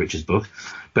 hoping for Richard's book.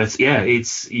 But yeah,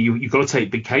 it's you've got to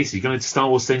take big cases. You're going to Star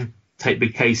Wars thing, take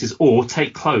big cases, or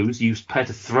take clothes you prepare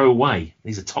to throw away.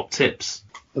 These are top tips.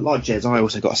 But like Jez, I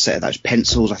also got a set of those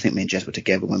pencils. I think me and Jez were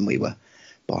together when we were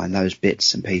buying those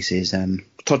bits and pieces.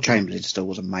 Todd Chamberlain's store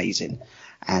was amazing.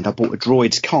 And I bought a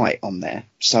droid's kite on there.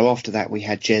 So after that, we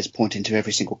had Jez pointing to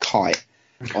every single kite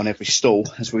on every stall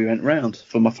as we went round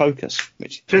for my focus.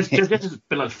 Which Jez is a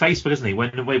bit like Facebook, isn't he?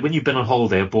 When you've been on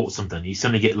holiday or bought something, you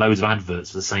suddenly get loads of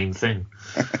adverts for the same thing.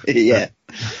 Yeah.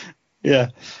 Yeah.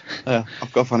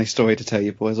 I've got a funny story to tell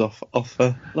you boys off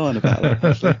line about that,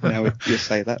 actually. Now you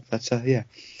say that. But yeah.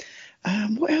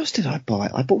 What else did I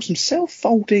buy? I bought some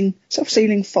self-sealing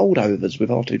foldovers with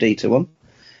R2-D2 on.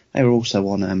 They were also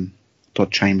on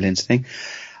Todd Chamberlain's thing.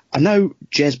 I know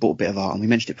Jez bought a bit of art, and we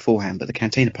mentioned it beforehand, but the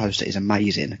Cantina poster is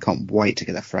amazing. I can't wait to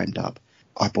get that framed up.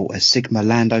 I bought a Sigma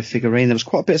Lando figurine. There was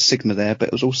quite a bit of Sigma there, but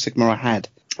it was all Sigma I had.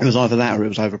 It was either that or it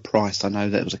was overpriced. I know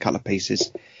that there was a couple of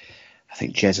pieces. I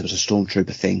think Jez, there was a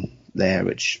Stormtrooper thing there,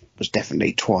 which was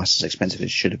definitely twice as expensive as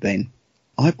it should have been.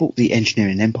 I bought the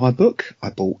Engineering Empire book.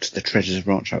 I bought the Treasures of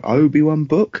Rancho Obi-Wan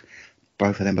book.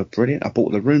 Both of them are brilliant. I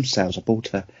bought the Room Sales. I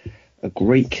bought a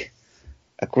Greek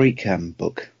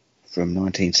book from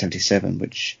 1977,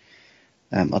 which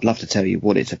I'd love to tell you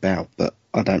what it's about, but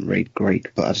I don't read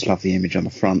Greek, but I just love the image on the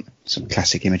front. Some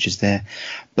classic images there.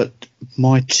 But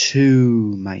my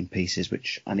two main pieces,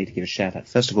 which I need to give a shout out.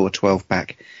 First of all, a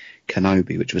 12-pack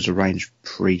Kenobi, which was arranged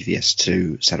previous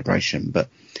to Celebration, but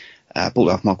bought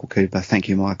it off Michael Cooper. Thank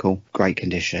you, Michael. Great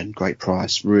condition, great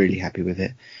price, really happy with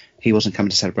it. He wasn't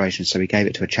coming to Celebration, so he gave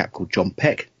it to a chap called John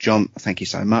Peck. John, thank you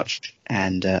so much.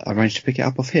 And I arranged to pick it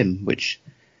up off him, which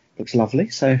looks lovely.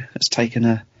 So it's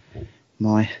taken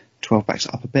my 12 packs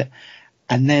up a bit.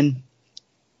 And then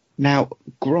now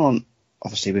Grant,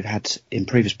 obviously we've had in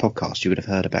previous podcasts, you would have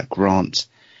heard about Grant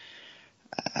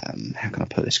how can I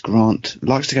put this? Grant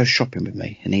likes to go shopping with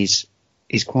me, and he's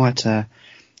quite.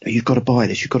 You've got to buy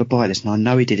this. You've got to buy this. And I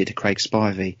know he did it to Craig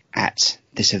Spivey at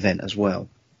this event as well.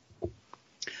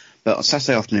 But on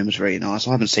Saturday afternoon was really nice.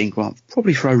 I haven't seen Grant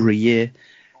probably for over a year,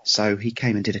 so he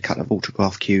came and did a couple of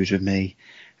autograph queues with me,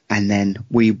 and then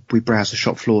we browsed the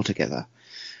shop floor together.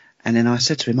 And then I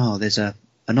said to him, "Oh, there's a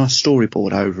nice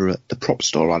storyboard over at the prop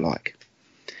store I like."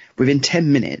 Within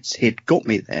 10 minutes, he'd got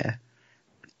me there,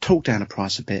 talked down the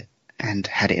price a bit, and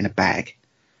had it in a bag.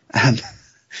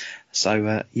 So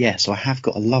I have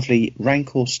got a lovely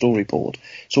Rancor storyboard.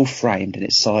 It's all framed and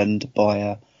it's signed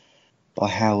by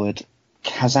Howard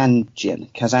Kazanjian.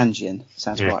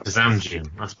 Sounds right. Kazanjian.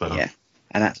 That's better. Yeah,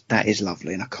 and that is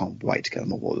lovely, and I can't wait to get on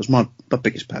my wall. It was my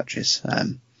biggest purchase,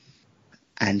 and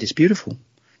it's beautiful.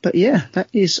 But yeah, that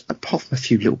is, apart from a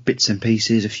few little bits and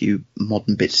pieces, a few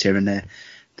modern bits here and there,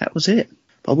 that was it.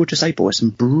 But I would just say, boys, some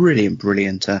brilliant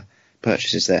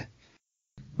purchases there.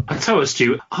 I tell you,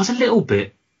 Stu, I was a little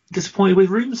bit disappointed with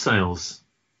room sales.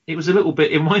 It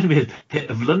reminded me a bit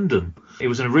of London. It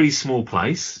was in a really small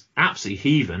place, absolutely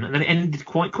heaving, and then it ended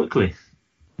quite quickly.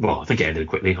 Well, I think it ended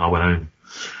quickly. I went home.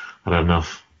 I'd had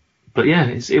enough. But yeah,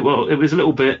 it was a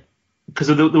little bit, because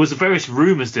there was various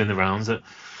rumours doing the rounds that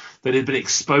had been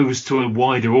exposed to a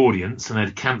wider audience and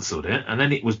they'd cancelled it, and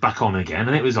then it was back on again,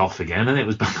 and it was off again, and it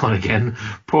was back on again.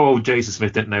 Poor old Jason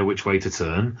Smith didn't know which way to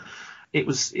turn. It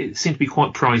seemed to be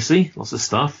quite pricey, lots of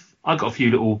stuff. I got a few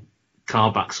little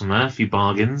card backs from there, a few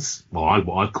bargains. Well,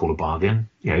 what I'd call a bargain.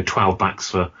 12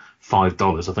 backs for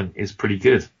 $5, I think, is pretty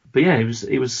good. But yeah, it was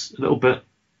a little bit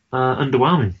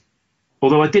underwhelming.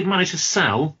 Although I did manage to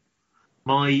sell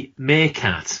my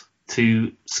Meerkat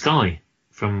to Sky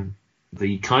from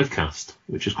the Kivecast,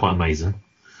 which is quite amazing,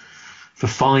 for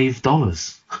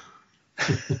 $5.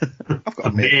 I've got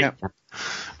a Meerkat.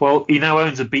 Well, he now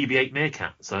owns a BB-8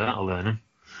 Meerkat, so that'll learn him.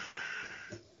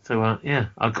 So,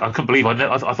 I couldn't believe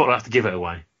I thought I'd have to give it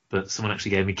away, but someone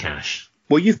actually gave me cash.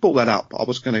 Well, you've brought that up. I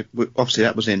was going to, obviously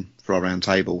that was in for our round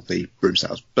table, the room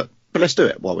sales, but let's do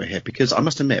it while we're here, because I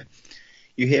must admit,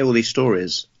 you hear all these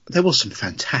stories, there was some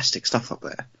fantastic stuff up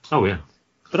there. Oh, yeah.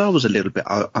 But I was a little bit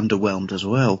underwhelmed as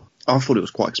well. I thought it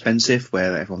was quite expensive,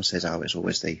 where everyone says, oh, it's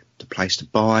always the place to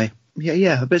buy.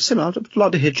 Yeah, a bit similar. I'd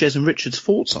like to hear Jez and Richard's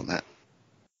thoughts on that.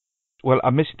 Well,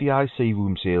 I missed the IC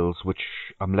room sales, which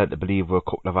I'm led to believe were a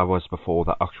couple of hours before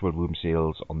the actual room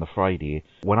sales on the Friday.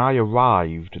 When I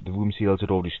arrived, the room sales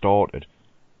had already started,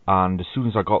 and as soon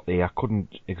as I got there, I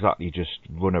couldn't exactly just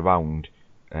run around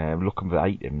looking for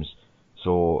items.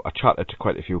 So I chatted to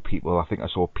quite a few people. I think I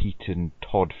saw Pete and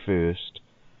Todd first,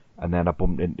 and then I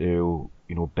bumped into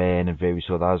Ben and various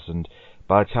others. And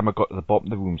by the time I got to the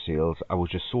bottom of the room sales, I was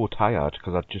just so tired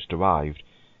because I'd just arrived.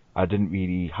 I didn't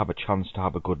really have a chance to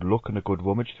have a good look and a good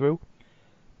rummage through.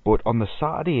 But on the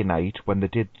Saturday night, when they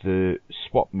did the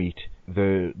swap meet,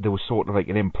 there was sort of like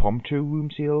an impromptu room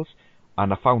sales,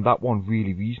 and I found that one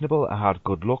really reasonable. I had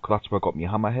good luck. That's where I got my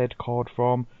Hammerhead card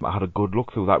from. I had a good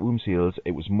look through that room sales.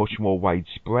 It was much more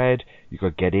widespread. You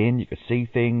could get in, you could see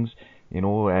things.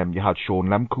 You had Sean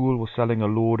Lemcool was selling a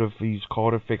load of these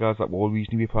Cardiff figures that were all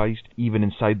reasonably priced. Even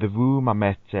inside the room, I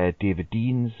met David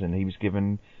Deans, and he was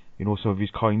giving some of his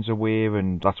coins away,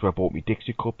 and that's where I bought me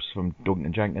Dixie cups from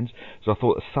Duncan Jenkins. So I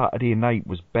thought the Saturday night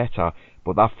was better,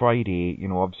 but that Friday,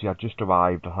 obviously I just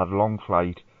arrived, I had a long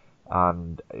flight,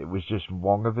 and it was just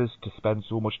wrong of us to spend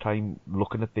so much time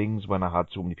looking at things when I had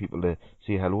so many people to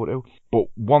say hello to. But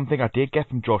one thing I did get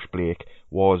from Josh Blake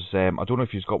was, I don't know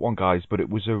if you've got one, guys, but it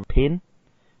was a pin,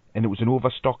 and it was an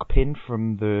overstock pin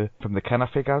from the Kenner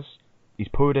figures. He's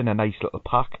put it in a nice little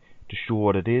pack to show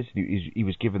what it is. He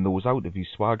was giving those out of his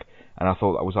swag, and I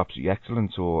thought that was absolutely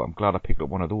excellent, so I'm glad I picked up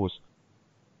one of those.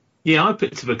 Yeah, I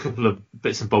picked up a couple of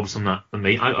bits and bobs on that for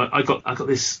me. I got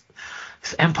this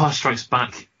Empire Strikes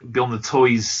Back Beyond the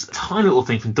Toys tiny little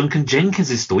thing from Duncan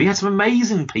Jenkins' store. He had some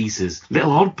amazing pieces,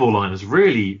 little oddball items,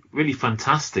 really, really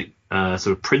fantastic sort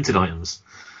of printed items.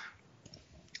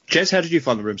 Jez, how did you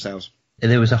find the room sales?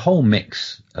 There was a whole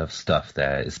mix of stuff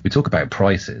there. We talk about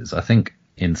prices. I think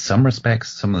in some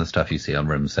respects, some of the stuff you see on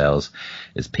room sales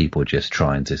is people just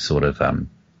trying to sort of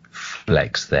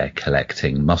flex their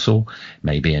collecting muscle,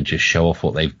 maybe, and just show off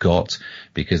what they've got,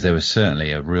 because there was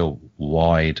certainly a real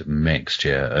wide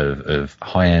mixture of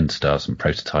high-end stuff and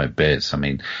prototype bits. I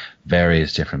mean,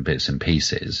 various different bits and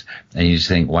pieces, and you just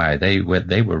think, wow, were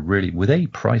they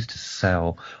priced to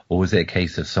sell, or was it a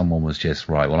case of someone was just,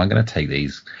 right, well, I'm going to take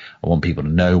these, I want people to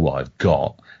know what I've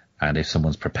got, and if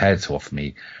someone's prepared to offer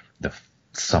me the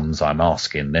sums I'm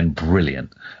asking, then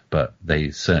brilliant. But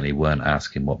they certainly weren't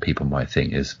asking what people might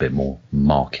think is a bit more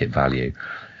market value.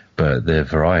 But the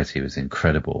variety was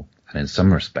incredible. And in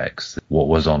some respects, what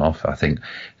was on offer, I think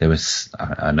there was,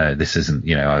 I know this isn't,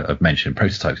 I've mentioned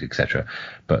prototypes, etc.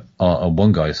 But on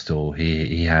one guy's stall,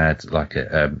 he had like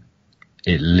at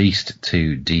least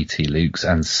 2 DT Lukes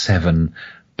and 7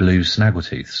 blue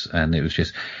Snaggletooths. And it was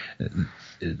just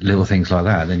little things like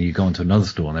that. And then you go into another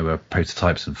store and there were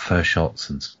prototypes and first shots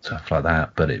and stuff like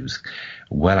that. But it was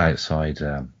well outside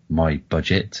my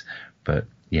budget. But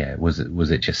yeah, was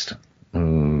it just, I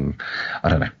don't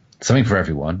know. Something for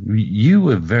everyone. You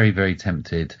were very, very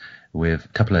tempted with a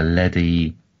couple of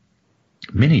LED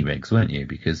mini rigs, weren't you?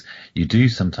 Because you do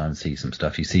sometimes see some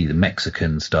stuff. You see the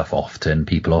Mexican stuff often.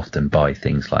 People often buy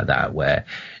things like that where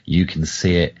you can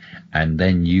see it and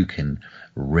then you can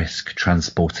risk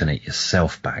transporting it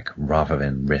yourself back rather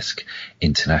than risk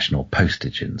international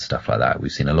postage and stuff like that.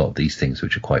 We've seen a lot of these things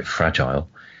which are quite fragile.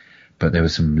 But there were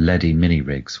some LED mini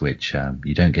rigs which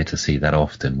you don't get to see that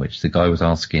often, which the guy was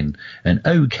asking an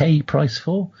okay price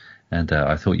for, and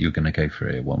I thought you were going to go for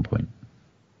it at one point.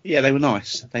 Yeah, they were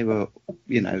nice. They were,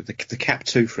 the Cap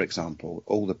 2, for example,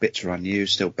 all the bits are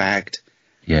unused, still bagged.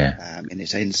 Yeah. In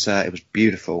its insert, it was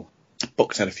beautiful.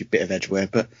 Box had a few bit of edgeware,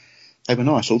 but they were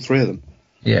nice, all 3 of them.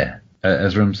 Yeah.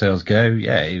 As room sales go,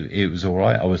 yeah, it was all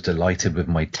right. I was delighted with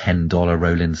my $10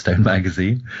 Rolling Stone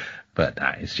magazine, but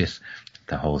it's just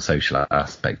the whole social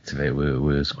aspect of it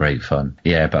was great fun.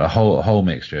 Yeah, but a whole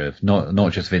mixture of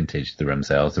not just vintage, the room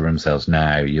sales. The room sales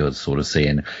now, you're sort of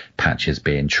seeing patches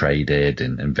being traded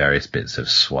and various bits of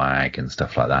swag and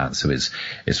stuff like that. So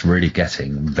it's really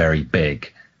getting very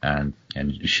big. And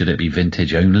should it be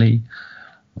vintage only?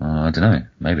 I don't know,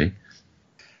 maybe.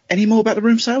 Any more about the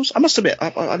room sales? I must admit,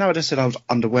 I know I just said I was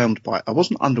underwhelmed by it. I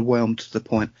wasn't underwhelmed to the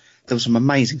point. There was some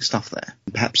amazing stuff there.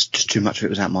 Perhaps just too much of it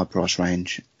was out my price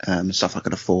range. Stuff I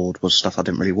could afford was stuff I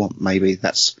didn't really want. Maybe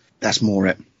that's more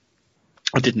it.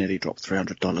 I did nearly drop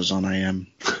 $300 on a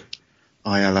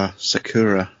Ayala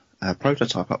Sakura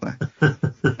prototype up there.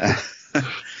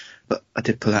 But I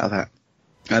did pull out of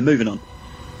that. Moving on.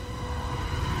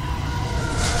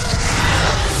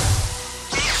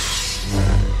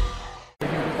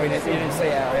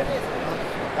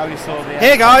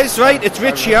 Hey guys, right, it's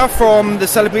Rich here from the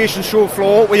Celebration show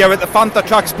floor. We are at the Fanta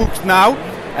Tracks booth now.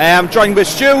 I'm joined with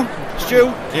Stu.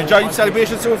 Stu, you enjoying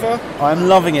Celebration so far? I'm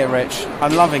loving it, Rich.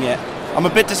 I'm loving it. I'm a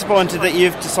bit disappointed that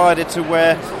you've decided to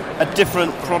wear a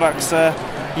different product's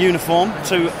uniform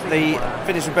to the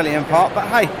Vintage Rebellion part, but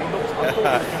hey.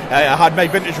 I had my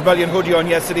Vintage Rebellion hoodie on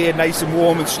yesterday, nice and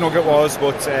warm and snug it was,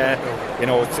 but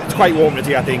it's quite warm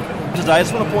today, I think. Today, I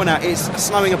just want to point out, it's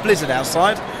snowing a blizzard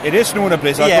outside. It is snowing a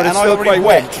blizzard, yeah, but it's still quite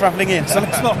wet travelling in, so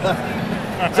it's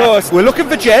not... So we're looking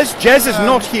for Jez. Jez is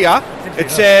not here.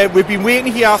 It's we've been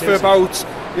waiting here for about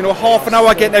half an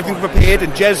hour getting everything prepared,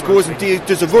 and Jez goes and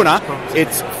does a runner.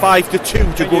 It's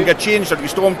 1:55 to go and get changed into the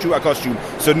Stormtrooper costume.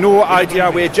 So no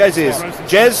idea where Jez is.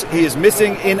 Jez, he is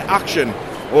missing in action.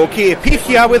 Okay, Pete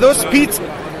here with us. Pete,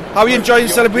 how are you enjoying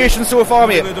the celebration so far,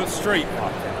 mate?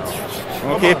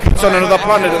 Okay, Pete's on another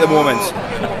planet at the moment.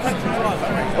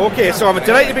 Okay, so I'm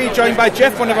delighted to be joined by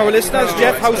Jeff, one of our listeners.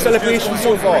 Jeff, how's celebration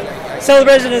so far?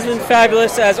 Celebration has been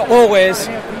fabulous as always.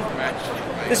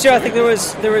 This year I think there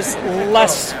was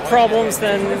less problems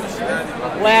than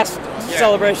last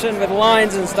celebration with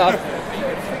lines and stuff,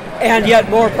 and yet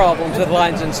more problems with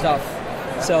lines and stuff.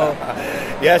 So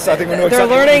yes, I think we know they're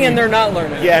exactly learning and they're not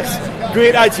learning. Yes,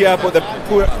 great idea, but they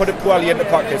put it poorly into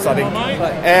practice, I think.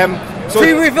 So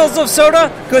free refills of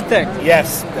soda, good thing.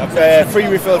 Yes, free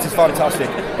refills is fantastic.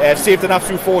 Saved an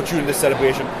absolute fortune in this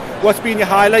celebration. What's been your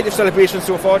highlight of celebration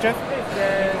so far, Jeff?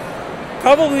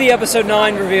 Probably the episode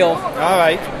 9 reveal. All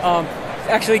right.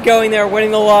 Actually going there,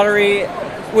 winning the lottery,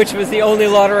 which was the only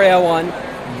lottery I won.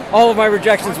 All of my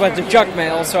rejections went to junk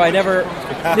mail, so I never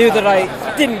knew that I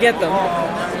didn't get them.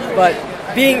 But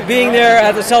being there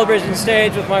at the celebration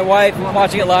stage with my wife,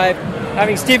 watching it live,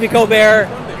 having Stephen Colbert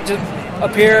to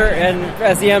appear and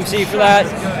as the MC for that,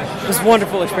 was a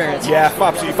wonderful experience. Yeah,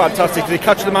 absolutely fantastic. Did you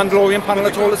catch the Mandalorian panel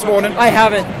at all this morning? I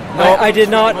haven't. No. I did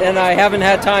not, and I haven't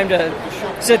had time to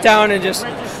sit down and just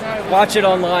watch it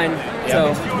online.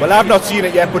 Yeah. So. Well, I've not seen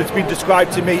it yet, but it's been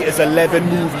described to me as 11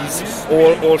 movies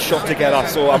all shot together,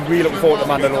 so I'm really looking forward to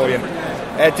Mandalorian.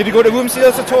 Did you go to room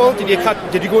sales at all? Did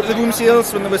you go to the room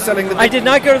sales when they were selling the... I did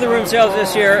not go to the room sales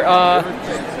this year,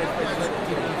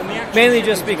 mainly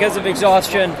just because of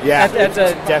exhaustion. Yeah,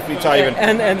 definitely tiring.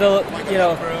 And the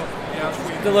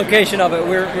the location of it.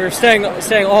 We're staying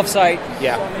off site.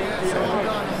 Yeah.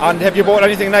 And have you bought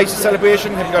anything nice for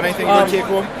celebration? Have you got anything you want to take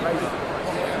home?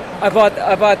 I bought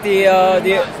the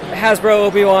Hasbro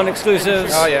Obi-Wan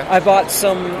exclusives. Oh yeah. I bought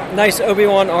some nice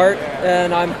Obi-Wan art,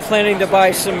 and I'm planning to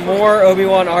buy some more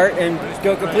Obi-Wan art and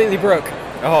go completely broke.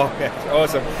 Oh, okay.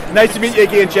 Awesome. Nice to meet you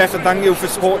again, Jeff, and thank you for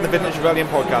supporting the Vintage Rebellion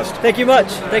podcast. Thank you much.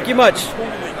 Thank you much.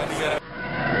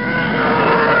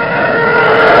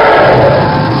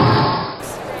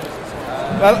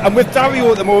 Well, I'm with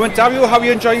Dario at the moment. Dario, how are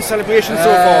you enjoying Celebration so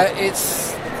far?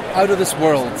 It's out of this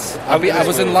world. I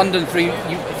was in London 3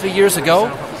 years ago,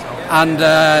 and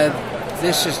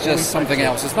this is just something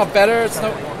else. It's not better,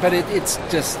 but it's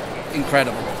just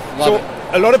incredible. Love it.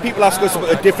 A lot of people ask us about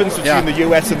the difference between the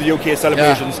US and the UK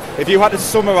celebrations. Yeah. If you had to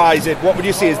summarise it, what would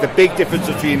you say is the big difference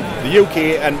between the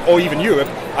UK or even Europe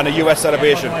and a US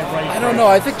celebration? I don't know.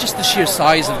 I think just the sheer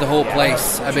size of the whole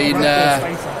place. I mean,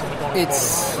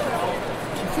 it's...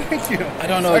 I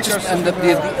don't know. And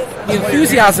the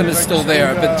enthusiasm is still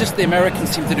there, but just the Americans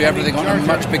seem to do everything on a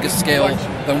much bigger scale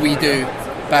than we do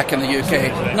back in the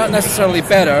UK. Not necessarily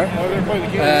better.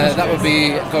 That would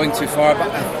be going too far,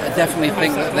 but I definitely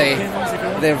think that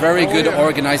they're very good at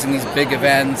organising these big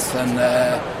events, and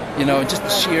just the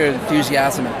sheer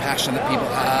enthusiasm and passion that people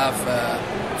have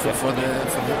for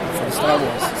the Star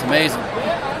Wars. It's amazing.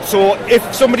 So, if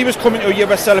somebody was coming to a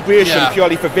US celebration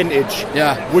purely for vintage,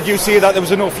 would you say that there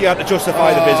was enough you had to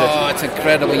justify the visit? Oh, it's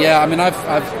incredible. Yeah, I mean,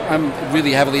 I'm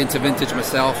really heavily into vintage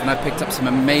myself, and I picked up some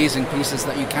amazing pieces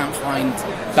that you can't find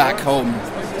back home.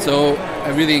 So, I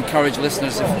really encourage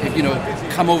listeners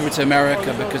if come over to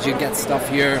America, because you get stuff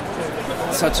here,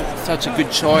 such a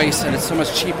good choice, and it's so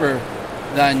much cheaper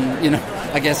than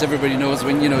I guess everybody knows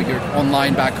when you're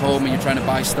online back home and you're trying to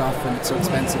buy stuff and it's so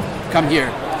expensive. Come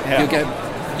here,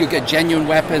 you'll get genuine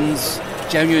weapons,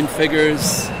 genuine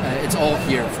figures. It's all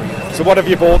here for you. So what have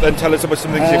you bought, and tell us about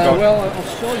some things you've got? Well, I'll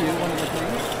show you one of the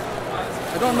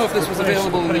things. I don't know if this was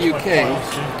available in the UK.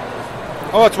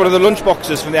 Oh, it's one of the lunch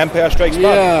boxes from the Empire Strikes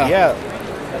Back. Yeah.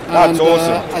 That's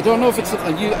awesome. I don't know if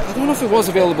I don't know if it was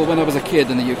available when I was a kid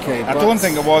in the UK. I don't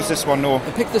think it was this one. No.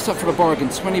 I picked this up for a bargain,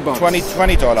 $20. $20.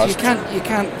 So you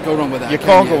can't go wrong with that. You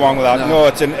can't go wrong with that. No,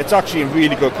 it's actually in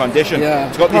really good condition. Yeah.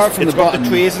 It's got the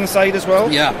trays inside as well.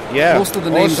 Yeah. Most of the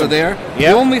names are there.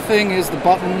 Yeah. The only thing is the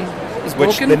button is broken.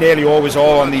 Which they nearly always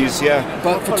are on these. Yeah.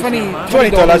 But for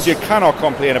 $20, you cannot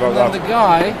complain about that. And the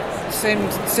guy,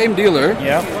 same dealer.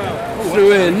 Yeah.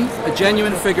 Threw in a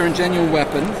genuine figure and genuine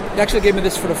weapon. He actually gave me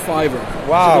this for a $5.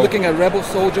 Wow. So we're looking at Rebel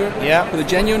Soldier with a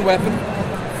genuine weapon,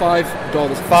 $5.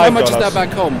 How much is that back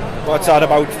home? What's that,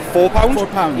 about £4?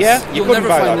 £4. Yeah, You'll never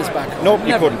find this back home. No,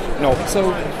 you couldn't. No.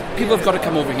 So people have got to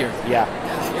come over here. Yeah.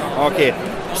 Okay.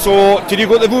 So did you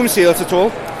go to the room sales at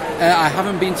all? I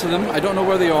haven't been to them. I don't know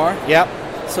where they are. Yeah.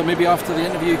 So maybe after the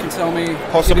interview you can tell me.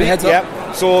 Possibly. Heads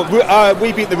up. So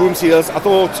we beat the room sales. I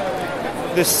thought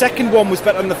the second one was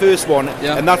better than the first one,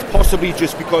 and that's possibly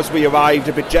just because we arrived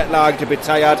a bit jet lagged, a bit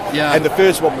tired, and the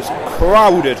first one was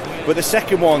crowded, but the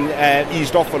second one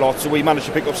eased off a lot, so we managed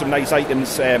to pick up some nice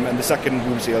items in the second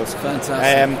room sales.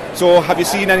 Fantastic. So have you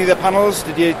seen any of the panels?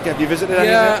 Have you visited any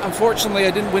of them? Yeah, unfortunately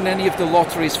I didn't win any of the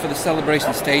lotteries for the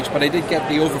celebration stage, but I did get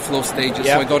the overflow stages,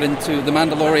 so I got into the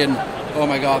Mandalorian. Oh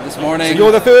my God, this morning. So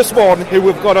you're the first one who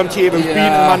we've got on TV who's been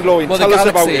in Mandalorian. Well, Tell us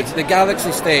about it. The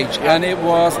Galaxy stage, and it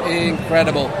was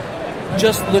incredible.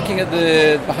 Just looking at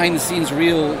the behind the scenes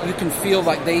reel, you can feel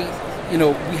like we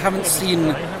haven't seen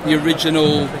the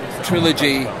original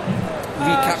trilogy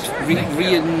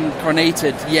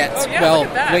reincarnated yet. Well,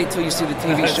 wait till you see the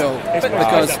TV show,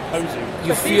 because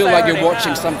you feel like you're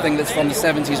watching something that's from the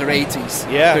 70s or 80s.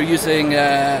 Yeah. They're using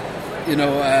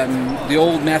the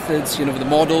old methods, with the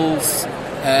models.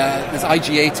 There's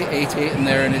IG-88 in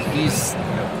there, and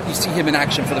you see him in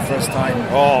action for the first time.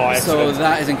 Oh, excellent. So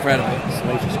that is incredible.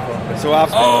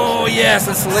 Oh, yes,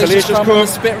 a salacious crumb and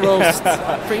spit roast.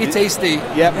 Pretty tasty.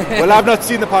 Yeah. Well, I've not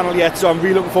seen the panel yet, so I'm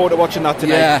really looking forward to watching that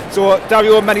tonight. Yeah. So,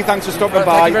 Dario, many thanks for stopping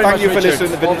by. Thank you for Richard. listening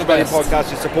to the Vintage Rebellion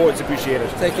podcast. Your support is appreciated.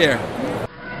 Take care.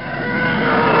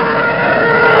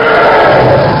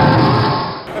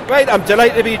 Right, I'm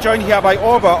delighted to be joined here by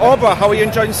Orba. Orba, how are you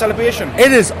enjoying the celebration?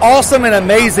 It is awesome and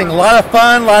amazing. A lot of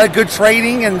fun, a lot of good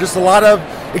trading, and just a lot of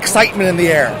excitement in the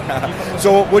air.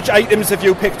 So, which items have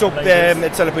you picked up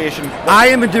at Celebration? I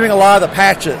have been doing a lot of the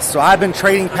patches. So I've been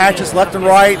trading patches left and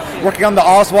right, working on the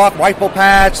Oswalk Rifle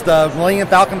patch, the Millennium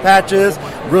Falcon patches,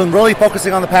 really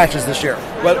focusing on the patches this year.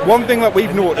 Well, one thing that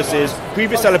we've noticed is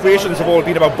previous celebrations have all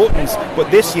been about buttons, but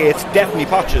this year it's definitely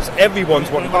patches. Everyone's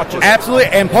wanting patches. Absolutely,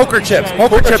 and poker chips.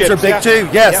 Poker chips are big too,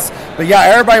 yes. Yeah. But yeah,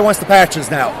 everybody wants the patches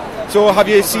now. So have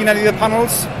you seen any of the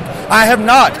panels? I have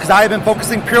not, because I have been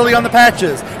focusing purely on the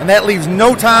patches, and that leaves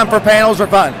no time for panels or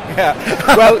fun. Yeah.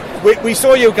 Well, We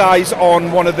saw you guys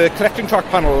on one of the collecting track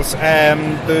panels,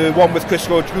 the one with Chris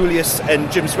Rodriguez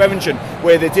and Jim Swearingen,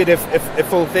 where they did a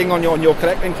full thing on your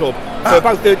collecting club for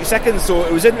about 30 seconds. So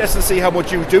it was interesting to see how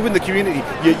much you do in the community.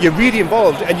 You're really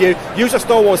involved, and you use your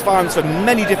Star Wars fans from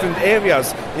many different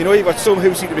areas. You know, you've got some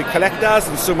who seem to be collectors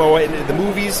and some are into the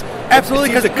movies. Absolutely,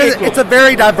 because it's a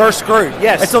very diverse group.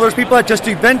 Yes. And so there's people that just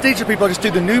do vintage, there's people that just do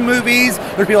the new movies,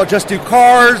 there's people that just do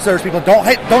cars, there's people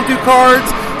that don't do cards.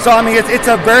 So, I mean, it's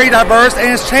a very diverse,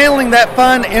 and it's channeling that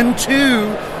fun into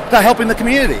helping the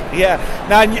community. Yeah.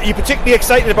 Now, you're particularly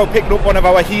excited about picking up one of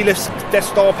our Helix Death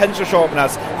Star pencil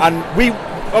sharpeners, and we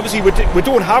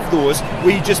don't have those.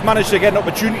 We just managed to get an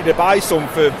opportunity to buy some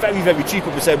for very, very cheap,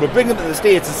 and we said we'll bring them to the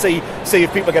States and see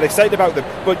if people get excited about them.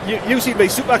 But you seem to be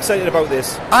super excited about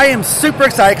this. I am super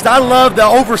excited because I love the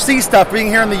overseas stuff being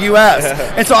here in the U.S.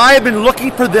 And so I have been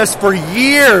looking for this for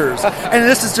years, and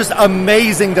this is just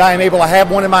amazing that I am able to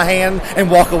have one in my hand and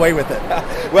walk away with it.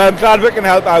 Well, I'm glad we can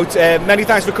help out. Many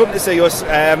thanks for coming to see us,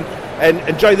 and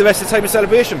enjoy the rest of the time of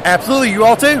celebration. Absolutely, you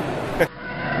all too.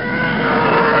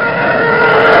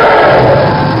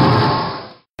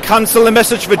 Cancel the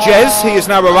message for Jez. He has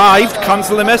now arrived.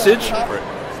 Cancel the message.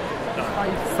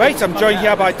 Right, I'm joined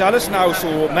here by Dallas now.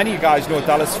 So many of you guys know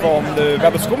Dallas from the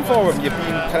Rebel Scum Forum. You've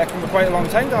been collecting for quite a long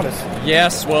time, Dallas.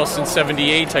 Yes, well, since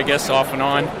 '78, I guess, off and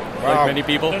on, like many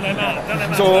people.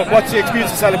 So what's your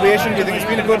experience of celebration? Do you think it's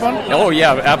been a good one? Oh,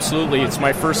 yeah, absolutely. It's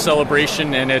my first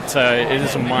celebration, and it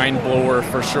is a mind-blower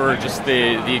for sure. Just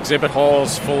the exhibit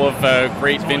halls full of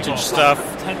great vintage stuff,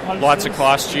 lots of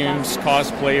costumes,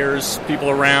 cosplayers,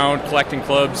 people around, collecting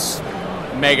clubs.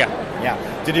 Mega.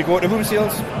 Yeah. Did you go to room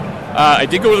sales? I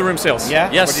did go to the room sales. Yeah?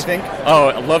 Yes. What do you think? Oh,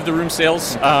 I love the room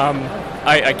sales.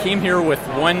 I came here with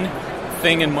one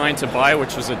thing in mind to buy,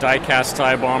 which was a die-cast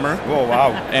TIE bomber. Oh,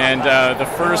 wow. And the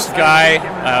first guy,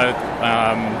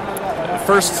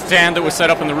 first stand that was set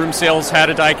up in the room sales had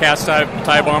a die-cast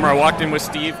TIE bomber. I walked in with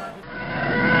Steve.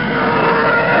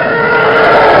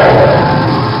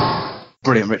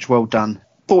 Brilliant, Rich. Well done.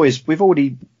 Boys, we were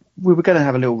going to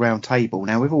have a little round table.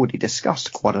 Now, we've already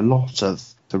discussed quite a lot of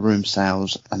the room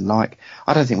sales and I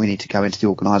don't think we need to go into the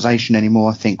organisation anymore.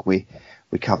 I think we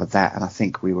covered that, and I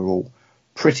think we were all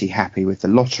pretty happy with the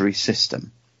lottery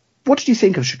system. What did you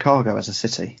think of Chicago as a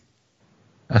city?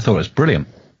 I thought it was brilliant.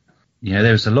 You know,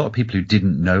 there was a lot of people who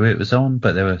didn't know it was on,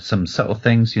 but there were some subtle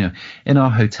things. You know, in our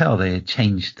hotel, they had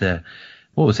changed the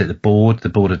board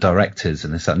of directors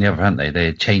and this, that and the other, hadn't they? They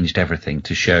had changed everything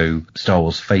to show Star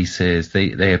Wars faces.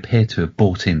 They appear to have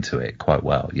bought into it quite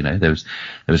well. You know, there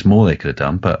was more they could have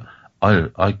done, but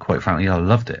I quite frankly, I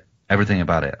loved it. Everything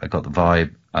about it. I got the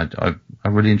vibe. I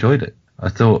really enjoyed it. I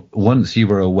thought once you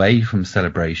were away from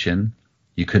Celebration,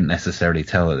 you couldn't necessarily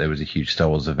tell that there was a huge Star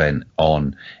Wars event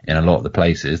on in a lot of the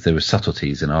places. There were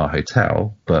subtleties in our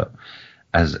hotel, but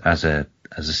as a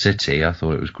city, I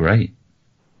thought it was great.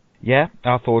 Yeah,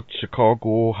 I thought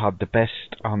Chicago had the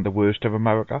best and the worst of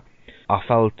America. I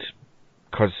felt,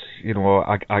 because, you know,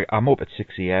 I'm up at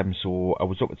 6 a.m, so I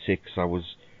was up at 6, I was,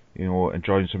 you know,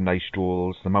 enjoying some nice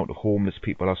strolls. The amount of homeless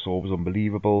people I saw was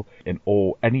unbelievable.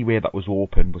 Anywhere that was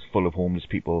open was full of homeless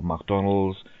people.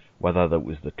 McDonald's, whether that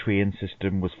was the train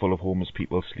system, was full of homeless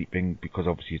people sleeping because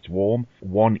obviously it's warm.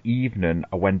 One evening,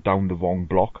 I went down the wrong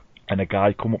block, and a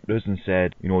guy come up to us and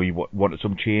said, you know, he wanted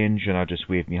some change, and I just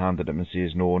waved my hand at him and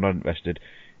says, no, not interested.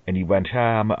 And he went,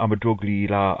 I'm a drug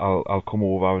dealer, I'll come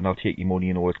over and I'll take your money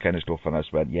and all this kind of stuff. And I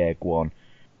just went, yeah, go on.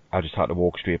 I just had to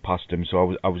walk straight past him,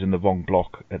 so I was in the wrong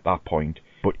block at that point.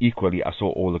 But equally, I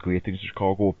saw all the great things in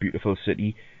Chicago. Beautiful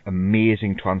city,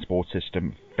 amazing transport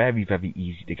system, very, very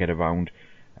easy to get around.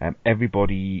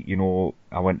 Everybody, you know,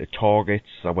 I went to Targets,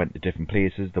 I went to different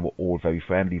places, they were all very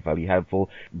friendly, very helpful,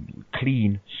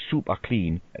 clean, super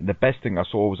clean. And the best thing I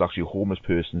saw was actually a homeless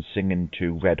person singing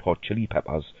to Red Hot Chili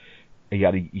Peppers. He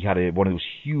had one of those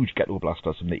huge ghetto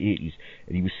blasters from the 80s,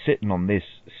 and he was sitting on this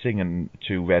singing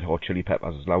to Red Hot Chili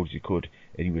Peppers as loud as he could,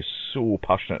 and he was so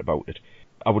passionate about it.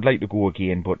 I would like to go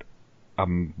again, but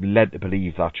I'm led to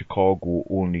believe that Chicago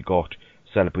only got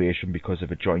Celebration because of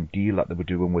a joint deal that they were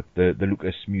doing with the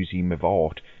Lucas Museum of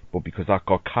Art, but because that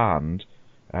got canned,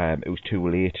 it was too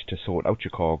late to sort out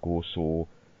Chicago, so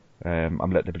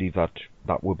I'm led to believe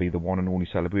that will be the one and only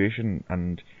Celebration,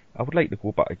 and I would like to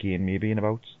go back again maybe in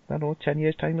about, I don't know, 10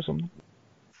 years time or something.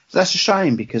 So that's a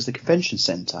shame, because the convention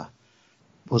centre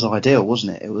was ideal,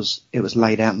 wasn't it? It was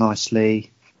laid out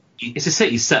nicely. It's a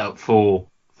city set up for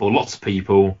lots of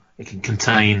people. It can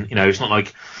contain, you know, it's not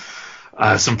like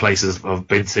Some places I've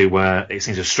been to where it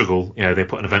seems to struggle. They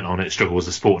put an event on, it struggles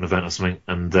a sporting event or something,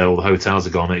 and all the hotels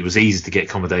are gone. It was easy to get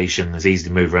accommodation, it was easy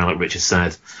to move around, like Richard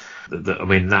said.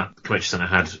 That convention centre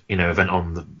had, event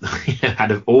on,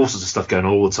 had all sorts of stuff going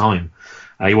all the time.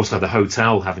 You also had the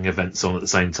hotel having events on at the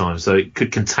same time, so it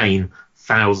could contain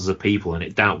thousands of people, and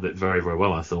it dealt with it very, very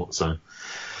well, I thought, so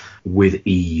with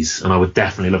ease. And I would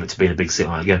definitely love it to be in a big city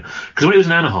like that again. Because when it was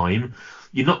in Anaheim,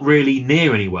 you're not really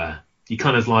near anywhere. You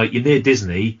kind of you're near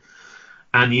Disney,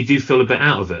 and you do feel a bit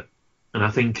out of it. And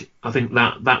I think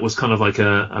that was kind of like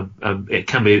it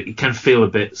can feel a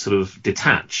bit sort of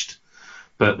detached.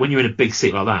 But when you're in a big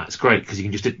city like that, it's great because you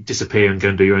can just disappear and go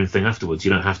and do your own thing afterwards.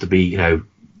 You don't have to be,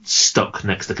 stuck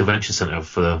next to the convention centre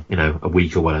for, a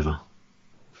week or whatever.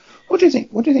 What do you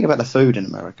think? What do you think about the food in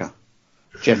America,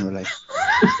 generally?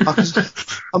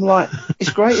 I'm like, it's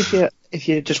great if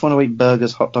you just want to eat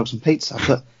burgers, hot dogs, and pizza,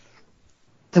 but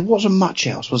there wasn't much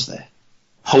else, was there?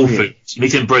 Whole Foods. You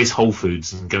need to embrace Whole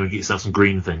Foods and go and get yourself some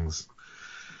green things.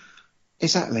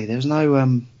 Exactly. There was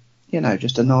no,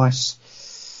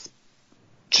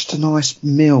 just a nice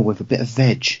meal with a bit of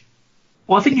veg.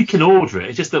 Well, I think you can order it.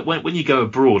 It's just that when you go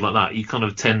abroad like that, you kind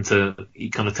of tend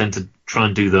to try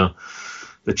and do the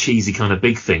cheesy kind of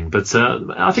big thing. But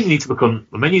I think you need to look on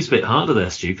the menu's a bit harder there,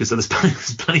 Stu, because there's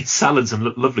plenty of salads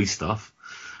and lovely stuff.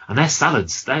 And their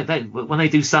salads, they when they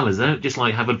do salads, they don't just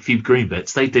have a few green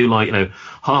bits. They do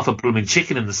half a blooming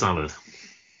chicken in the salad.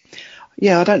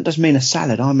 Yeah, I don't just mean a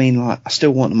salad. I mean I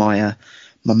still want my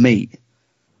meat.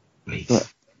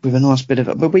 But with a nice bit of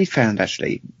it. But we found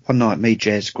actually one night, me,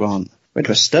 Jez, Grant, went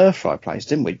to a stir fry place,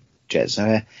 didn't we, Jez?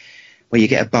 Where you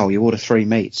get a bowl, you order 3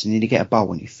 meats, and then you get a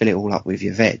bowl and you fill it all up with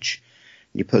your veg.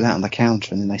 And you put that on the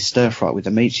counter, and then they stir fry it with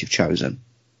the meats you've chosen,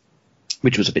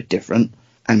 which was a bit different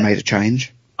and made a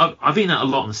change. I've eaten that a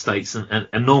lot in the States,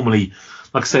 and normally,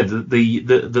 like I said,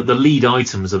 the lead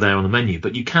items are there on the menu,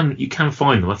 but you can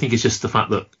find them. I think it's just the fact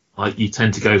that you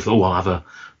tend to go for, I'll have a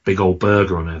big old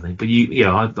burger and everything. But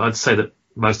I'd say that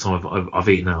most of the time I've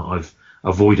eaten out, I've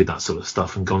avoided that sort of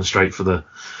stuff and gone straight for the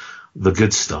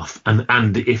good stuff.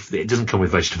 And if it doesn't come with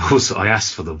vegetables, I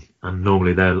ask for them, and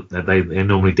normally they're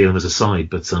normally dealing as a side.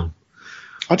 But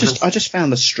I just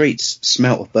found the streets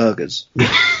smelt of burgers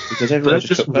because everyone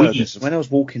just took burgers. When I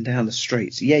was walking down the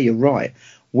streets, yeah, you're right,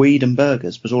 weed and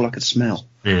burgers was all I could smell.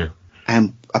 Yeah.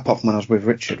 And apart from when I was with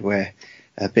Richard, where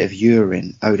a bit of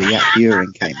Odiak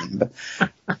urine came in, but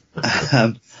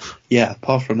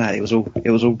apart from that, it was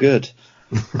all good.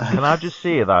 Can I just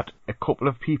say that a couple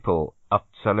of people at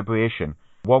Celebration,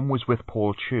 one was with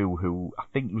Paul Chu, who I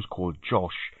think he was called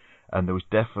Josh, and there was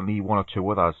definitely one or two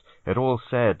others, had all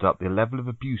said that the level of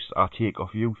abuse I take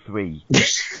off you three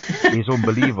is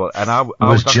unbelievable. And I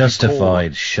was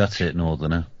justified. Shut it,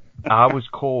 Northerner. I was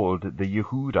called the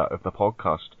Yehuda of the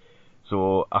podcast.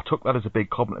 So I took that as a big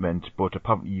compliment, but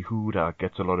apparently Yehuda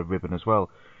gets a lot of ribbon as well.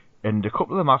 And a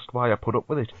couple of them asked why I put up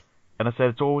with it. And I said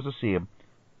it's always the same.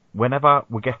 Whenever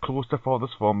we get close to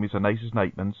Father's From, he's the nicest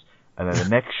nightmans. And then the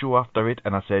next show after it,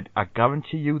 and I said, I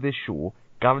guarantee you this show,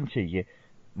 guarantee you,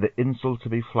 the insults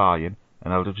will be flying.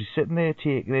 And I'll just be sitting there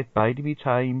taking it, biding me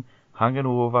time, hanging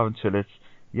over until it's,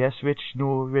 yes, Rich,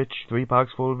 no, Rich, 3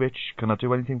 bags full, Rich, can I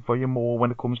do anything for you more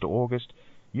when it comes to August?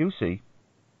 You see.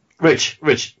 Rich,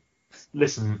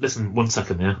 listen 1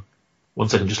 second, yeah? 1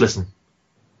 second, just listen.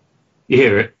 You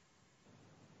hear it?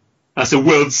 That's the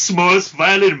world's smallest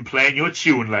violin playing your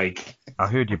tune, like. I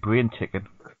heard your brain ticking.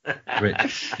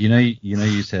 Rich,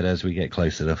 you said as we get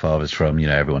closer to Father's From,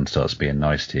 everyone starts being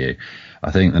nice to you. I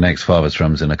think the next Father's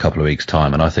From's in a couple of weeks'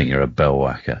 time, and I think you're a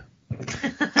bellwhacker.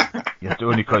 It's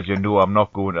only because you know I'm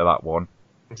not going to that one.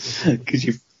 Because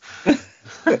you.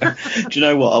 Do you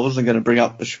know what? I wasn't going to bring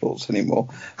up the shorts anymore,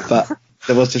 but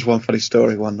there was just one funny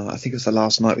story one night. I think it was the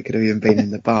last night we could have even been in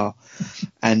the bar,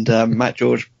 and Matt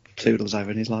George toodles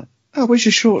over and he's like, "Oh, where's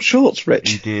your shorts,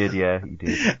 Rich?" He did, yeah, he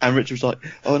did. And Rich was like,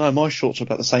 "Oh no, my shorts are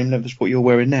about the same length as what you're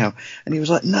wearing now." And he was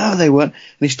like, "No, they weren't."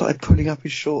 And he started pulling up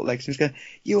his short legs. And he was going,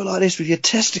 "You were like this with your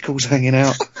testicles hanging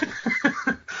out."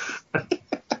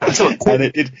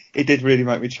 And it did really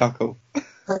make me chuckle.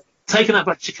 Taking that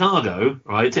back to Chicago,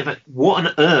 right? What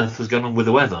on earth was going on with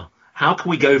the weather? How can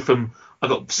we go from I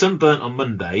got sunburnt on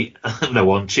Monday,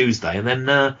 on Tuesday, and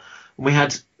then we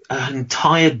had an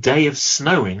entire day of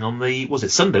snowing on was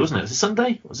it Sunday, wasn't it? Was it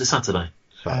Sunday? Or was it Saturday?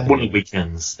 One of the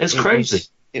weekends. It's crazy.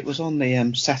 It was on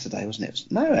the Saturday, wasn't it?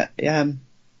 No,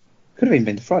 could have even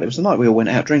been the Friday. It was the night we all went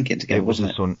out drinking together,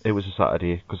 wasn't it? It was a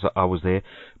Saturday, because I was there.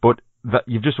 But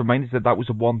you've just reminded me that was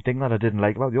the one thing that I didn't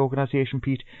like about the organisation,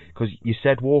 Pete, because you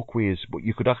said walkways, but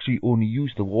you could actually only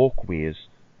use the walkways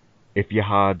if you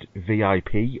had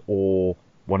VIP or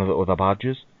one of the other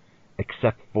badges.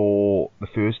 except for the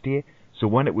first day. So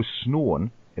when it was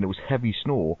snowing, and it was heavy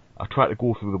snow, I tried to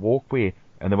go through the walkway,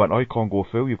 and they went, "Oh, you can't go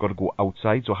through, you've got to go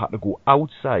outside." So I had to go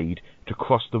outside to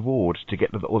cross the road to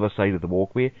get to the other side of the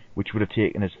walkway, which would have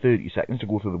taken us 30 seconds to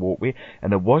go through the walkway.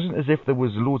 And it wasn't as if there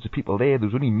was loads of people there. There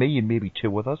was only me and maybe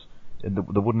 2 others, and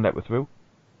they wouldn't let me through.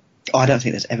 I don't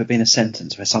think there's ever been a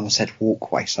sentence where someone said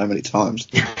walkway so many times.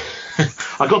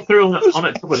 I got through on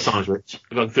it a couple of times, Rich.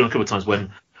 I got through a couple of times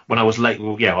when I was late.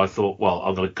 Well, yeah, I thought, well,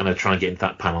 I'm going to try and get into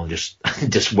that panel, and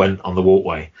just went on the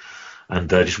walkway and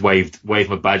just waved my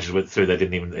badges, went through. They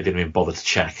didn't even bother to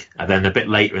check. And then a bit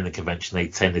later in the convention, they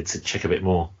tended to check a bit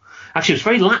more. Actually, it was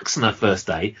very lax on that first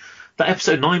day. That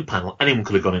episode 9 panel, anyone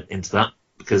could have gone into that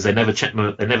because they never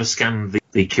scanned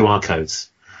the QR codes.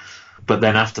 But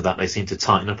then after that, they seemed to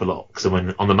tighten up a lot, because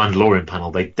when on the Mandalorian panel,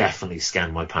 they definitely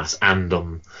scanned my pass, and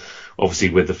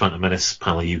obviously with the Phantom Menace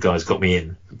panel, you guys got me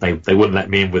in. They wouldn't let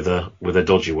me in with a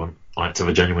dodgy one. I had to have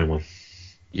a genuine one.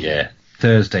 Yeah,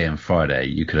 Thursday and Friday,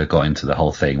 you could have got into the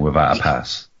whole thing without a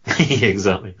pass. Yeah,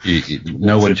 exactly.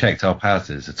 No one checked our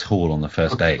passes at all on the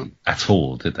first day, at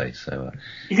all, did they? So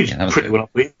you could just print one off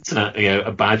the internet,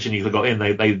 a badge, and you got in.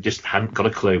 They just hadn't got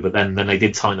a clue, but then they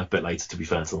did tighten up a bit later, to be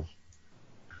fair to them.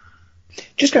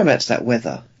 Just going back to that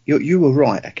weather, you were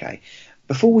right, okay.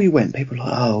 Before we went, people were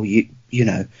like, oh, you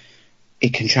know,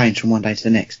 it can change from one day to the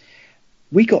next.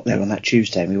 We got there on that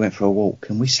Tuesday and we went for a walk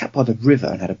and we sat by the river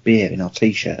and had a beer in our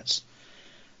T-shirts.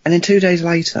 And then 2 days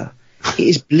later, it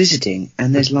is blizzarding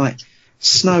and there's like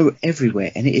snow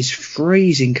everywhere and it is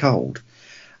freezing cold.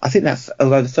 I think that,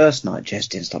 although the first night Jez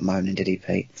didn't stop moaning, did he,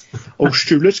 Pete? Oh,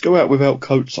 Stu, let's go out without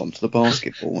coats on to the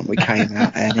basketball. And we came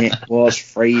out and it was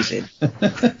freezing.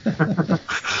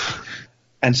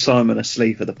 And Simon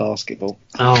asleep at the basketball.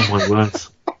 Oh, my word.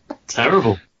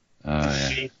 Terrible. Oh,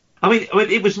 yeah. I mean,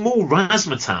 it was more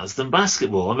razzmatazz than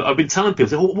basketball. I've been telling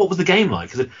people, what was the game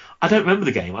like? Because I don't remember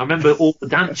the game. I remember all the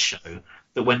dance show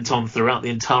that went on throughout the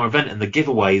entire event and the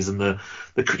giveaways and the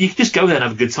you could just go there and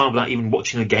have a good time without even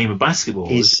watching a game of basketball.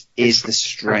 Is the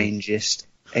strangest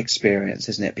experience,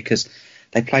 isn't it? Because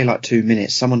they play like 2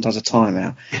 minutes, someone does a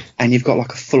timeout, and you've got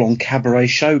like a full-on cabaret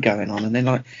show going on, and then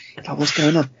like what's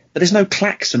going on? But there's no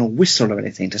klaxon or whistle or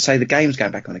anything to say the game's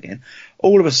going back on again.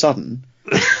 All of a sudden,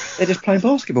 they're just playing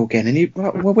basketball again, and you're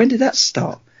like, well, when did that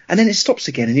start? And then it stops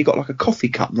again, and you've got like a coffee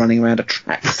cup running around a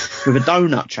track with a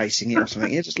donut chasing it or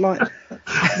something. You're just like,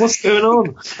 what's going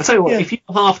on? I tell you what, if you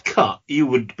were half cut, you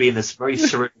would be in this very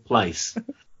surreal place.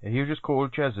 Yeah, you just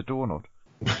called Jez a donut.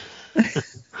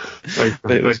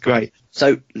 But it was great.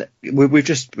 So we've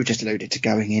just alluded to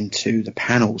going into the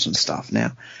panels and stuff.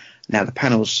 Now the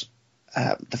panels.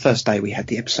 The first day we had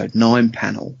the episode 9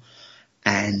 panel,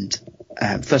 and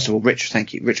first of all,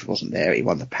 thank you. Richard wasn't there. He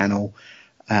won the panel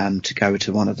to go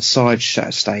to one of the side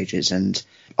stages, and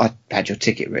I had your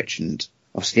ticket, Rich, and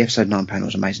obviously the episode 9 panel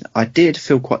was amazing. I did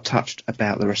feel quite touched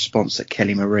about the response that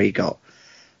Kelly Marie got,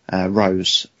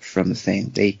 Rose, from the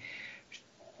thing.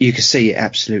 You could see it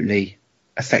absolutely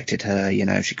affected her. You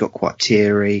know, she got quite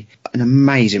teary. An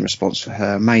amazing response for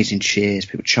her, amazing cheers,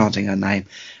 people chanting her name,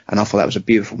 and I thought that was a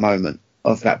beautiful moment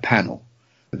of that panel.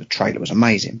 The trailer was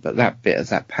amazing, but that bit of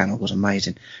that panel was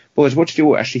amazing. Boys, what did you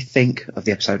all actually think of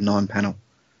the episode 9 panel?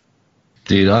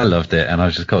 Dude, I loved it, and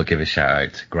I've just got to give a shout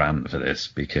out to Grant for this,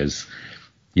 because,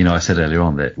 you know, I said earlier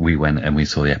on that we went and we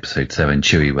saw the episode 7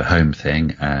 Chewie We're Home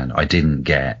thing, and I didn't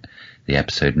get the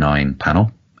episode 9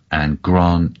 panel, and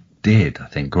Grant did. I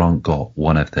think Grant got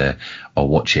one of I'll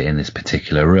watch it in this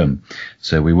particular room.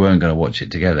 So we weren't going to watch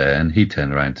it together, and he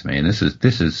turned around to me, and this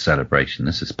is Celebration,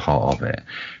 this is part of it.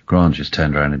 Grant just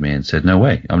turned around to me and said, no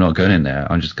way, I'm not going in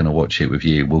there, I'm just going to watch it with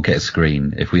you. We'll get a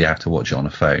screen if we have to watch it on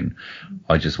a phone.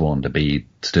 I just want to be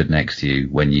stood next to you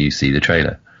when you see the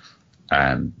trailer.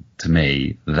 And to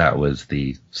me, that was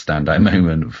the standout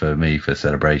moment for me for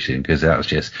Celebration, because that was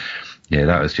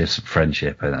just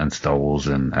friendship and Star Wars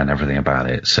and everything about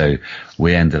it. So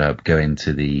we ended up going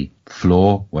to the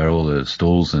floor where all the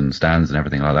stalls and stands and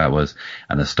everything like that was,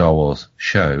 and the Star Wars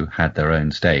show had their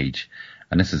own stage.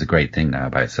 And this is a great thing now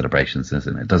about Celebrations,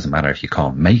 isn't it? It doesn't matter if you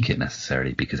can't make it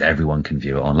necessarily, because everyone can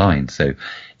view it online. So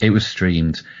it was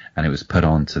streamed and it was put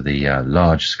onto the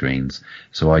large screens.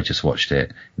 So I just watched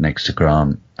it next to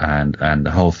Grant, and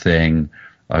the whole thing,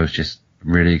 I was just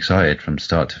really excited from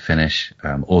start to finish.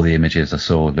 All the images I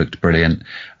saw looked brilliant.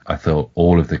 I thought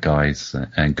all of the guys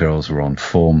and girls were on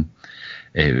form.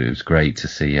 It was great to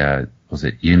see, was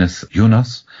it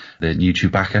Jonas, the new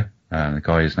Chewbacca? The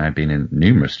guy who's now been in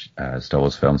numerous Star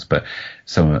Wars films, but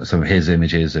some of his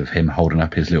images of him holding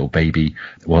up his little baby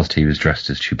whilst he was dressed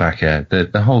as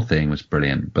Chewbacca, the whole thing was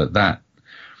brilliant. But that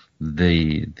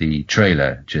the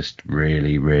trailer just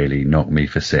really, really knocked me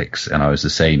for six, and I was the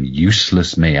same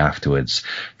useless me afterwards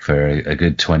for a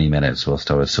good 20 minutes whilst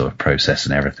I was sort of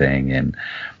processing everything, and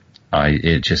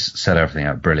it just set everything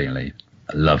out brilliantly.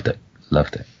 I loved it.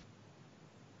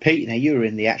 Pete, now you were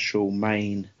in the actual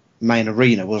main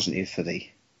arena, wasn't you, for the...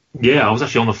 Yeah, I was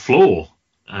actually on the floor,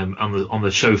 on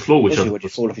the show floor. Would you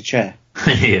fall off your chair?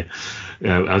 Yeah,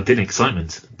 I did in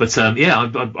excitement. But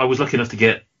I was lucky enough to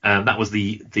get... that was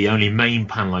the only main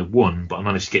panel I won, but I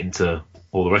managed to get into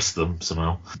all the rest of them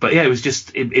somehow. But yeah, it was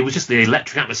just the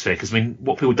electric atmosphere, because I mean,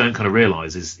 what people don't kind of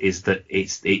realise is that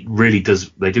it really does,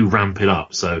 they do ramp it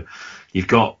up. So you've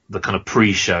got the kind of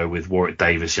pre-show with Warwick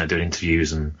Davis, doing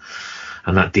interviews, and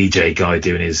that DJ guy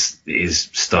doing his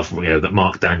stuff, that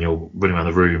Mark Daniel running around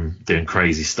the room doing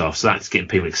crazy stuff. So that's getting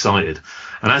people excited.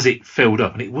 And as it filled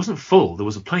up, and it wasn't full, there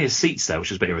was plenty of seats there, which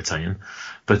was a bit irritating.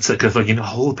 But because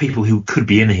all the people who could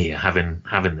be in here having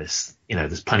this,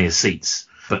 there's plenty of seats.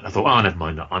 But I thought, never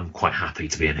mind, I'm quite happy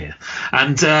to be in here.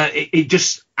 And it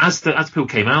just, as people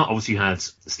came out, obviously you had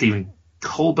Stephen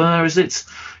Colbert, is it,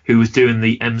 who was doing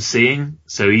the emceeing.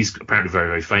 So he's apparently very,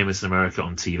 very famous in America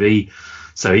on TV.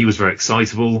 So he was very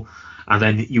excitable. And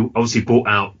then you obviously brought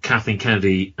out Kathleen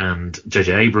Kennedy and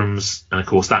J.J. Abrams. And, of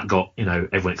course, that got,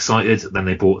 everyone excited. Then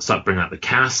they started bringing out the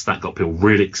cast. That got people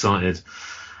really excited.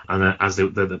 And then as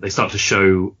they started to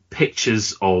show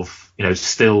pictures of,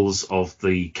 stills of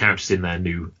the characters in their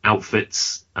new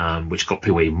outfits, which got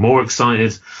people even more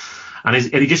excited. And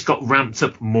it just got ramped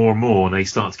up more and more. And they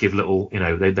started to give little,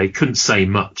 they couldn't say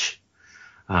much.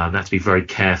 They had to be very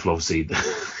careful, obviously.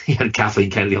 He had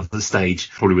Kathleen Kennedy on the stage,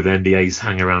 probably with NDAs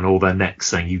hanging around all their necks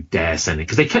saying, you dare send it.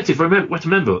 Because they kept it,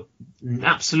 remember,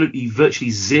 absolutely virtually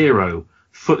zero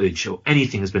footage or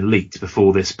anything has been leaked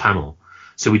before this panel.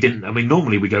 So we didn't,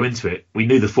 normally we go into it, we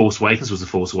knew The Force Awakens was The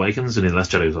Force Awakens and in The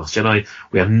Last Jedi was Last Jedi.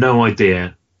 We had no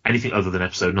idea anything other than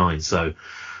Episode 9. So,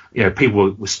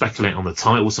 people were speculating on the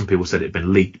title. Some people said it had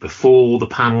been leaked before the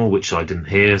panel, which I didn't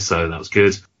hear, so that was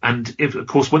good. And, of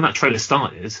course, when that trailer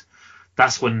started,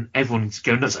 that's when everyone's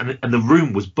going nuts, and the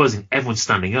room was buzzing. Everyone's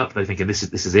standing up. They're thinking, this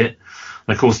is it.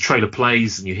 And, of course, trailer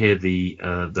plays, and you hear the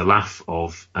laugh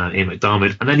of Ian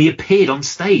McDiarmid, and then he appeared on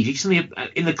stage. He suddenly,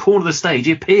 in the corner of the stage,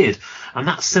 he appeared, and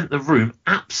that sent the room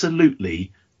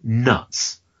absolutely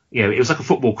nuts. It was like a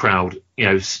football crowd,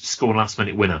 scoring a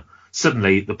last-minute winner.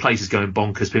 Suddenly, the place is going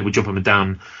bonkers. People jump up and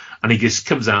down, and he just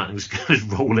comes out and just goes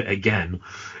roll it again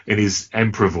in his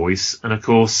Emperor voice. And, of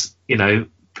course,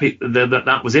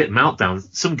 that was it, meltdown.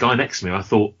 Some guy next to me I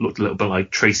thought looked a little bit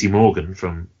like Tracy Morgan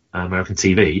from American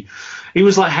TV. He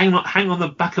was like hang on the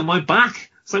back of my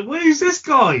back. It's like, where is this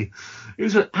guy? It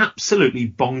was absolutely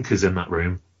bonkers in that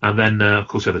room. And then of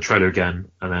course we had the trailer again,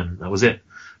 and then that was it.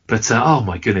 But oh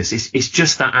my goodness, it's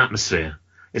just that atmosphere.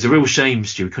 It's a real shame,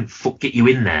 Stu, we couldn't get you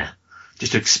in there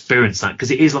just to experience that,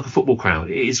 because it is like a football crowd.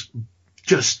 It is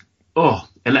just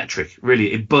electric.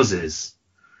 Really, it buzzes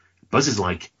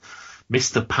like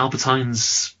Mr.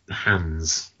 Palpatine's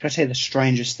hands. Can I tell you the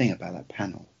strangest thing about that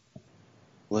panel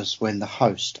was when the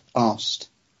host asked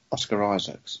Oscar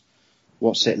Isaacs,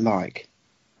 what's it like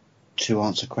to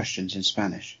answer questions in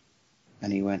Spanish?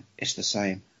 And he went, it's the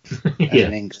same as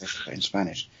in English, but in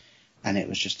Spanish. And it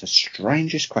was just the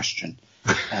strangest question.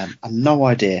 I have no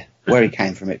idea where he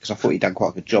came from it, because I thought he'd done quite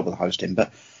a good job of hosting,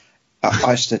 but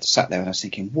I sat there and I was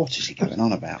thinking, what is he going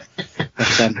on about?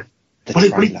 But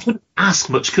he couldn't ask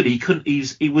much, could he?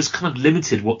 He was kind of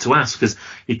limited what to ask, because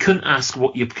he couldn't ask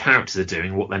what your characters are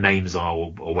doing, what their names are,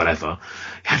 or whatever.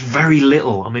 He had very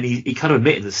little. He kind of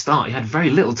admitted at the start he had very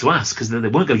little to ask, because they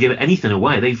weren't going to give anything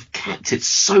away. They've kept it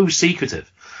so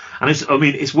secretive. And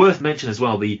it's worth mentioning as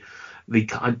well the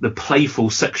playful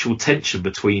sexual tension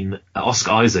between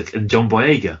Oscar Isaac and John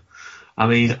Boyega. I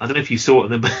don't know if you saw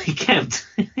it, but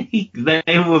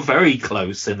they were very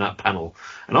close in that panel.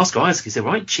 And Oscar Isaac is a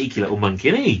right cheeky little monkey,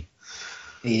 isn't he?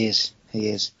 He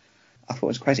is. I thought it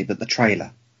was crazy, but the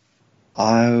trailer.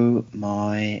 Oh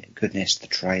my goodness, the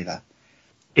trailer.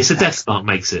 It's a Death Star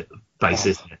makes it base,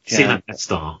 isn't it? Yeah. Seeing that Death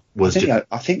Star was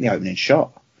I think the opening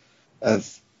shot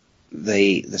of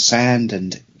the sand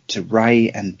and to Rey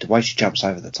and the way she jumps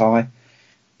over the tie,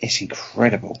 it's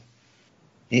incredible.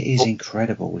 It is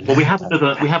incredible. Well, we have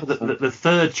the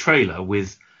third trailer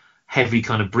with heavy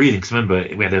kind of breathing. Because remember,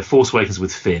 we had Force Awakens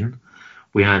with Finn.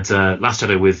 We had Last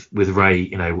Jedi with Rey,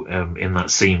 in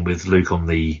that scene with Luke on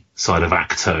the side of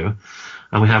Acto,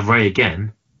 and we have Rey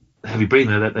again, heavy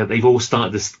breathing. They've all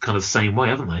started this kind of same way,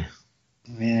 haven't they?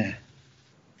 Yeah.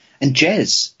 And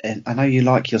Jez, and I know you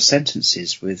like your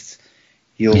sentences with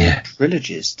your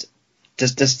trilogies.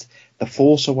 Does The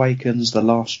Force Awakens, The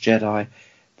Last Jedi,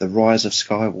 The Rise of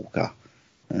Skywalker,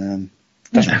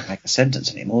 Doesn't make a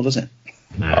sentence anymore, does it?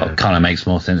 Well, it kind of makes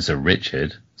more sense to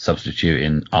Richard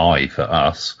substituting I for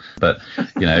us, but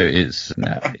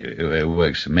it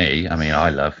works for me. I mean,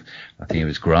 I think it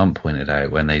was Grant pointed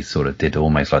out when they sort of did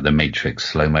almost like the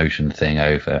Matrix slow motion thing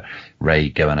over Ray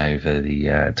going over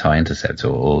the TIE Interceptor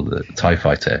or the TIE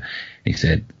Fighter. He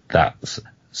said, that's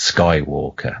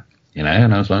Skywalker,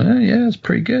 and I was like, oh, yeah, it's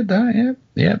pretty good, that,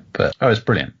 yeah, but it's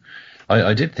brilliant.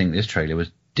 I did think this trailer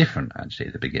was different actually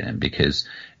at the beginning, because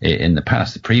in the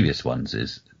past, the previous ones,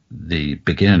 is the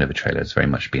beginning of a trailer has very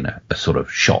much been a sort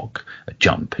of shock, a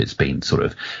jump. It's been sort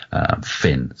of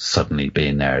Finn suddenly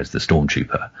being there as the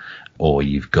stormtrooper, or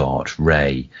you've got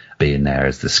Rey being there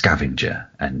as the scavenger,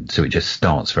 and so it just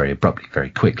starts very abruptly, very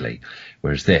quickly.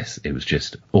 Whereas this, it was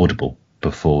just audible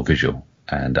before visual,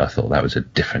 and I thought that was a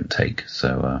different take.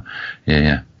 So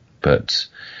yeah. But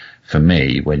for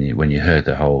me, when you heard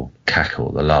the whole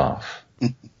cackle, the laugh,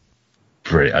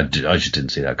 I just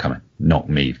didn't see that coming. Knocked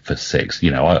me for 6.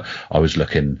 I was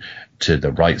looking to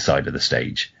the right side of the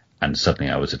stage, and suddenly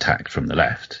I was attacked from the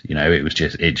left.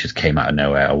 It just came out of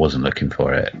nowhere. I wasn't looking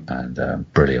for it,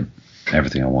 and brilliant,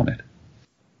 everything I wanted.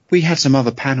 We had some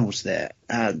other panels there.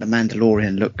 The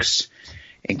Mandalorian looks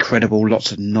incredible.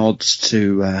 Lots of nods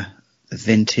to the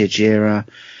vintage era.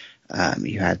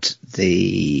 You had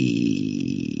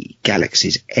the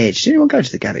Galaxy's Edge. Did anyone go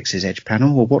to the Galaxy's Edge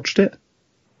panel or watched it?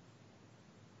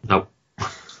 No.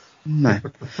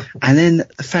 And then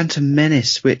the Phantom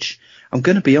Menace, which I'm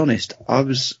going to be honest, I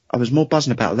was more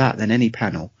buzzing about that than any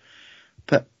panel,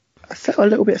 but I felt a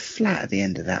little bit flat at the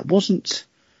end of that.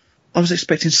 I was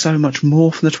expecting so much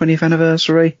more from the 20th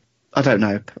anniversary. I don't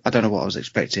know what I was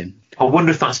expecting. I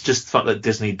wonder if that's just the fact that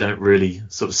Disney don't really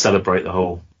sort of celebrate the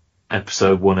whole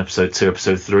episode 1, episode 2,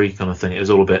 episode 3 kind of thing. It was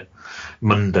all a bit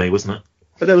Monday, wasn't it?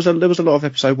 But there was a lot of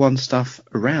episode 1 stuff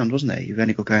around, wasn't there? You've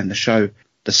only got to go in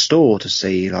the store to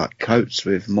see like coats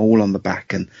with Maul on the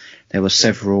back, and there were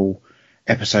several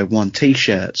episode 1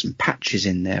 t-shirts and patches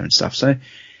in there and stuff. So it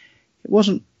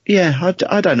wasn't. Yeah,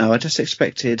 I don't know. I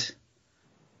expected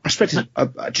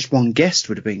just one guest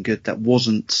would have been good that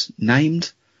wasn't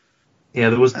named. Yeah,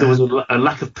 there was a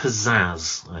lack of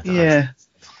pizzazz, I thought. Yeah,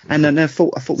 and then I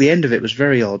thought the end of it was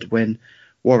very odd when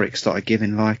Warwick started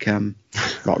giving like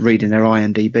reading their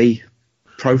IMDb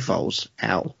profiles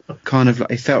out. Kind of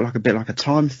like, it felt like a bit like a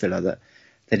time filler that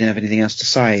they didn't have anything else to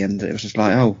say, and it was just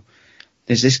like, oh,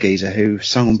 there's this geezer who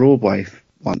sung on Broadway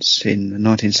once in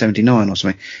 1979 or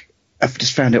something. I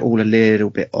just found it all a little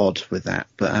bit odd with that,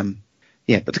 but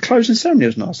but the closing ceremony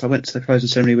was nice. I went to the closing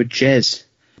ceremony with Jez.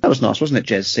 That was nice, wasn't it,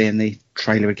 Jez, seeing the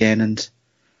trailer again? And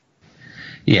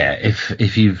yeah,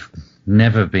 if you've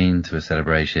never been to a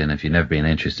celebration, if you've never been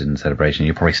interested in celebration,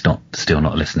 you're probably still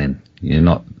not listening. You're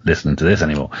not listening to this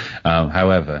anymore.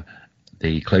 However,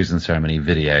 the closing ceremony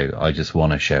video, I just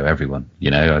want to show everyone.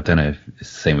 I don't know if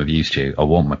it's the same with you, Stu. I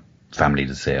want my family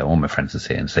to see it. I want my friends to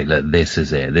see it and say, look, this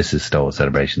is it. This is Star Wars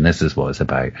Celebration. This is what it's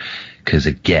about. Because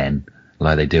again,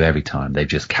 like they do every time, they've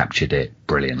just captured it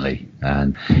brilliantly.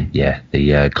 And yeah,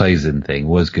 the closing thing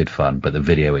was good fun, but the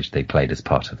video which they played as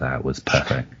part of that was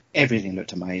perfect. Everything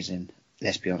looked amazing.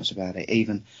 Let's be honest about it.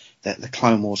 Even the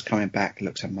Clone Wars coming back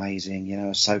looks amazing.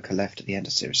 Ahsoka left at the end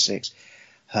of Series 6.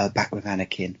 Her back with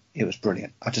Anakin. It was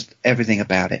brilliant. Everything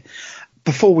about it.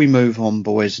 Before we move on,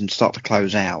 boys, and start to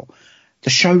close out,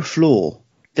 the show floor,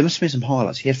 there must have been some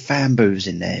highlights. You had fan booths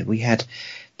in there.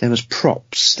 There was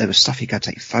props. There was stuff you could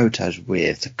take photos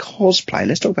with. The cosplay.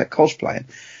 Let's talk about cosplaying.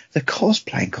 The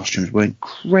cosplaying costumes were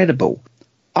incredible.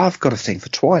 I've got a thing for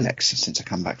Twi'leks since I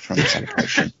come back from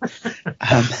Celebration.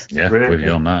 With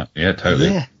you on that. Yeah,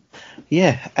 totally.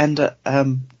 Yeah, and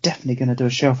definitely going to do a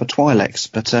show for Twi'leks.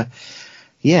 But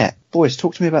boys,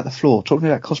 talk to me about the floor. Talk to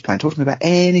me about cosplaying. Talk to me about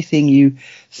anything you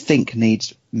think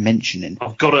needs mentioning.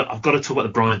 I've got to talk about the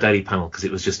Brian Daly panel because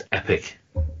it was just epic.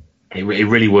 It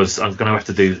really was. I'm going to have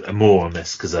to do more on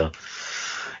this because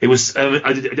it was.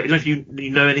 I don't know if you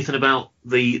know anything about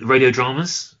the radio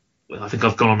dramas. I think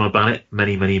I've gone on about it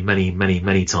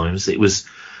many times. It was.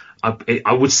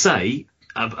 I would say,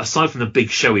 aside from the big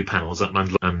showy panels at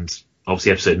Mandalorian and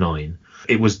obviously Episode 9,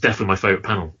 it was definitely my favourite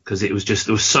panel because it was just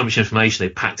there was so much information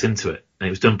they packed into it, and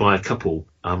it was done by a couple.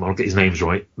 I'll get his names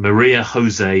right: Maria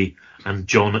Jose and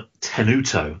John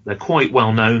Tenuto. They're quite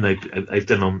well known. They've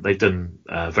done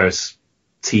various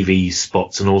TV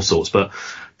spots and all sorts, but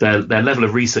their level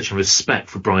of research and respect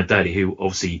for Brian Daly, who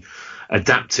obviously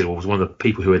adapted or was one of the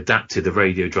people who adapted the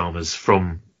radio dramas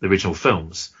from the original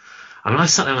films. And when I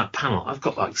sat down on that panel, I've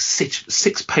got like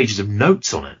six pages of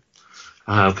notes on it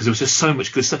because there was just so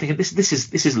much good stuff. Thinking this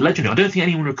is legendary. I don't think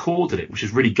anyone recorded it, which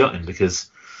is really gutting because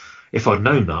if I'd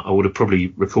known that, I would have probably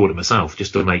recorded myself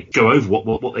just to go over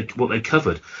what they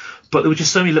covered. But there were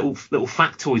just so many little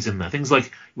factoids in there, things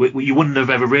like you wouldn't have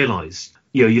ever realised.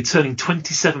 You know, you're turning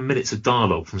 27 minutes of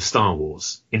dialogue from Star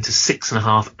Wars into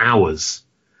 6.5 hours.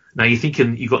 Now you're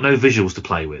thinking you've got no visuals to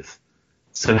play with,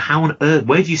 so how on earth?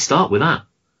 Where do you start with that?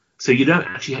 So you don't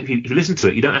actually, if you listen to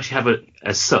it, you don't actually have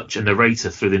as such a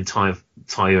narrator through the entire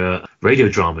radio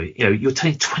drama. You know, you're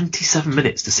turning 27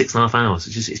 minutes to 6.5 hours.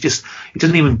 It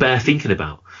doesn't even bear thinking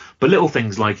about. But little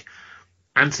things like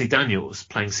Anthony Daniels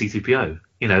playing C-3PO,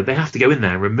 you know, they have to go in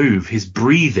there and remove his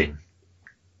breathing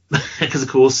because, of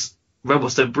course,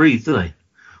 robots don't breathe, do they?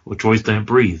 Or droids don't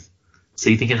breathe. So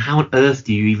you're thinking, how on earth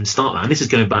do you even start that? And this is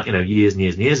going back, you know, years and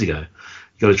years and years ago.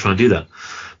 You've got to try and do that.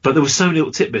 But there were so many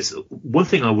little tidbits. One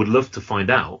thing I would love to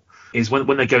find out is when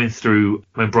they're going through,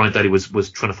 when Brian Daley was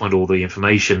trying to find all the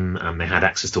information and they had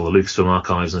access to all the Lucasfilm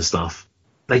archives and stuff,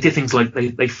 they did things like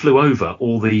they flew over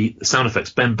all the sound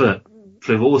effects. Ben Burt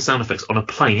flew over all the sound effects on a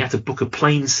plane. He had to book a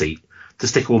plane seat to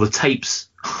stick all the tapes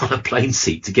on a plane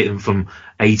seat to get them from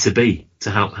A to B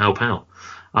to help out.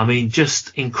 I mean,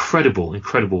 just incredible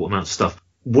amount of stuff.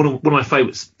 One of my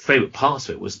favourite parts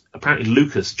of it was apparently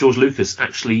George Lucas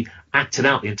actually acted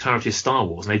out the entirety of Star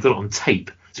Wars, and they got it on tape.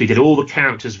 So he did all the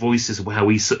characters' voices of how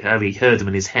he heard them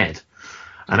in his head,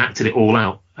 and acted it all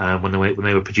out when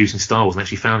they were producing Star Wars, and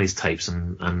actually found his tapes,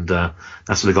 and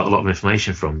that's where they got a lot of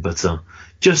information from. But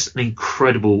just an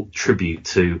incredible tribute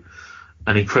to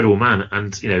an incredible man,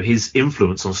 and you know his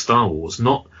influence on Star Wars,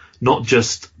 not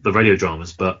just the radio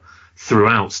dramas, but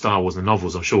throughout Star Wars and the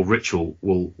novels. I'm sure Rich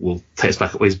will take us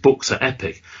back. His books are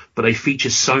epic, but they feature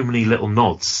so many little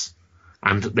nods,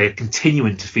 and they're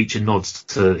continuing to feature nods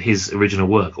to his original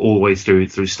work all the way through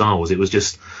Star Wars. It was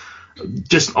just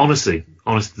honestly,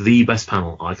 the best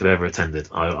panel I could have ever attended.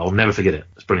 I'll never forget it.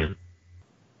 It's brilliant.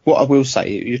 What I will say,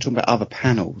 you're talking about other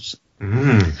panels.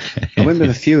 I remember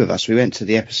a few of us, we went to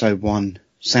the episode 1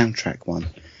 soundtrack one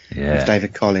with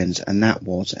David Collins, and that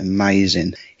was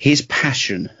amazing. His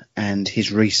passion and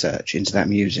his research into that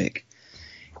music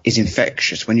is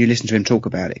infectious when you listen to him talk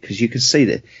about it, because you can see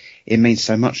that it means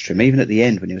so much to him. Even at the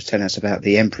end, when he was telling us about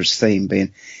the Emperor's theme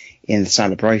being in the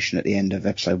celebration at the end of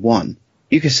episode 1,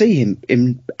 you can see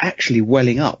him actually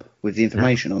welling up with the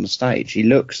information on the stage. He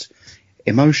looks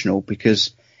emotional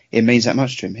because it means that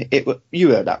much to him.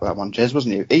 You heard that one, Jez,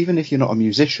 wasn't you? Even if you're not a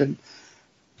musician,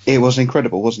 it was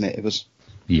incredible, wasn't it? It was.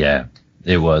 Yeah,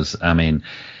 it was. I mean,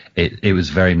 it was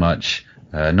very much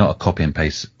not a copy and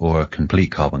paste or a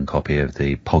complete carbon copy of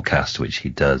the podcast which he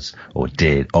does or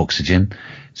did, Oxygen.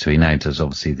 So he now does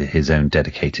obviously his own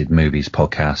dedicated movies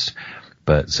podcast.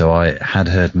 But so I had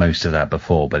heard most of that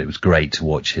before, but it was great to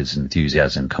watch his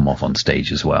enthusiasm come off on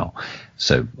stage as well.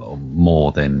 So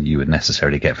more than you would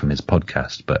necessarily get from his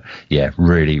podcast. But yeah,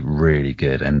 really, really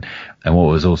good. And what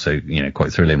was also,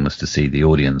 quite thrilling was to see the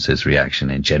audience's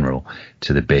reaction in general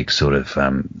to the big sort of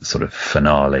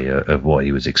finale of what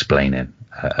he was explaining,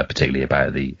 particularly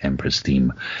about the Emperor's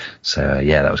theme. So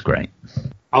yeah, that was great.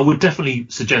 I would definitely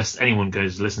suggest anyone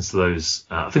goes and listens to those.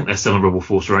 I think they're still on Rebel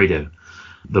Force Radio.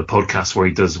 The podcast where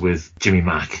he does with Jimmy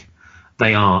Mack,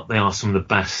 they are some of the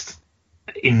best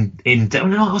in depth.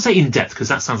 No, I'll say in depth because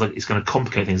that sounds like it's going to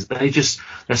complicate things.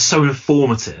 They're so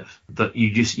informative that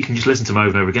you can just listen to them over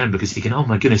and over again, because you can, oh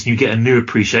my goodness, you get a new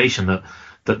appreciation that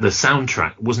the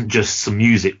soundtrack wasn't just some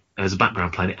music as a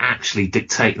background playing. It actually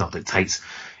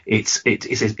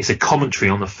it's a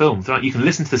commentary on the film. You can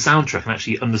listen to the soundtrack and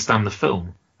actually understand the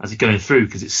film as it's going through,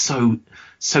 because it's so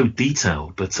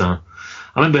detailed. But I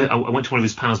remember I went to one of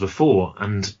his panels before,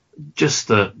 and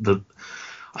just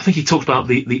I think he talked about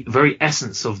the very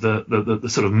essence of the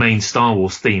sort of main Star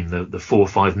Wars theme, the 4 or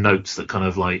 5 notes that kind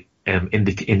of like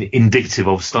indicative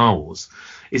of Star Wars,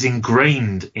 is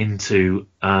ingrained into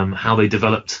how they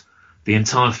developed the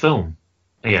entire film.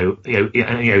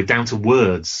 Down to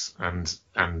words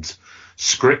and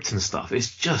script and stuff.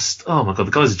 It's just, oh my god,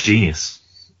 the guy's a genius.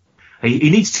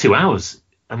 He needs 2 hours.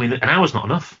 I mean, an hour's not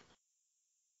enough.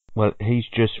 Well, he's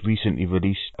just recently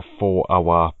released a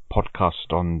 4-hour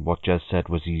podcast on what Jez said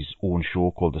was his own show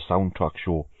called The Soundtrack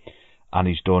Show. And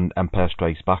he's done Empire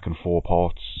Strikes Back in 4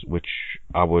 parts, which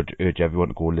I would urge everyone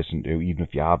to go listen to, even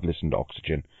if you have listened to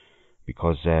Oxygen,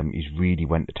 because he's really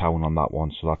went to town on that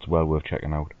one, so that's well worth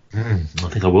checking out. I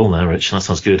think I will now, Rich. That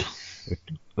sounds good.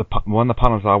 One of the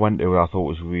panels I went to I thought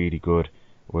was really good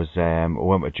was I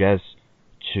went with Jez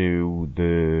to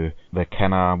the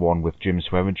Kenner one with Jim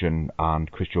Swearingen and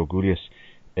Chris Georgoulias,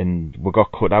 and we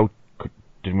got cut out,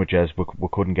 didn't we, Jez? We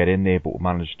couldn't get in there, but we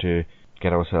managed to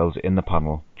get ourselves in the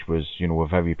panel, which was, we're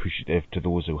very appreciative to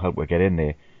those who helped us get in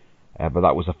there. But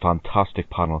that was a fantastic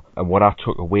panel, and what I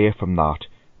took away from that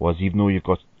was, even though you've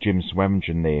got Jim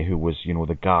Swearingen there, who was,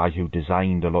 the guy who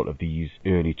designed a lot of these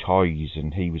early toys,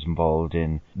 and he was involved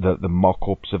in the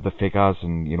mock-ups of the figures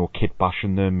and, kit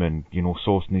bashing them and,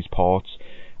 sourcing these parts.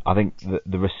 I think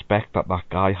the respect that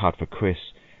guy had for Chris,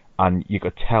 and you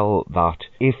could tell that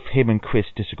if him and Chris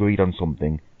disagreed on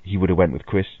something, he would have went with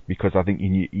Chris, because I think he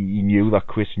knew that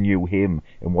Chris knew him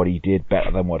and what he did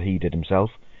better than what he did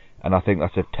himself. And I think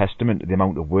that's a testament to the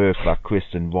amount of work that Chris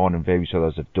and Ron and various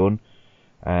others have done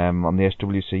on the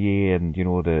SWCA, and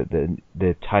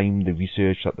the time, the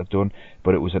research that they've done.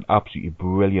 But it was an absolutely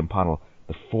brilliant panel.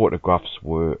 The photographs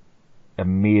were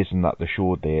amazing that they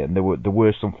showed there, and there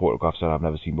were some photographs that I've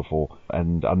never seen before.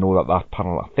 And I know that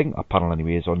panel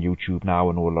anyway is on YouTube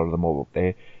now. I know a lot of them are up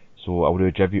there. So I would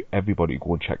urge everybody to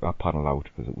go and check that panel out,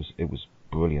 because it was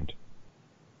brilliant.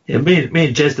 Yeah, me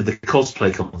and Jez did the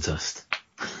cosplay contest,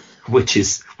 which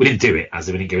is, we didn't do it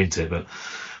as we didn't go into it, but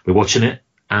we're watching it,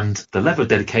 and the level of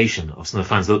dedication of some of the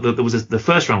fans. The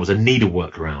first round was a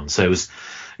needlework round, so it was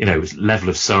level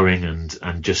of sewing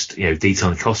and just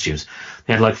detailing costumes.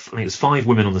 They had I think it was 5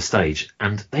 women on the stage,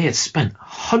 and they had spent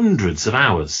hundreds of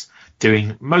hours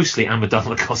doing mostly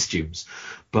Amidala costumes.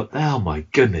 But oh my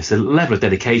goodness, the level of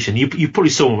dedication. You probably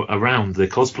saw around the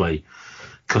cosplay,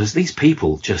 because these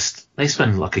people they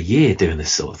spend like a year doing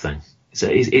this sort of thing. So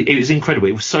it was incredible.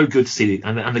 It was so good to see,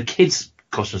 and the kids'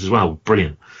 costumes as well,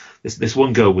 brilliant. This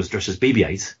one girl was dressed as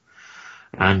BB-8,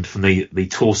 and from the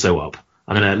torso up,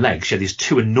 and then her legs, she had these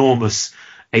 2 enormous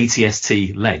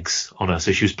ATST legs on her,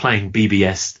 so she was playing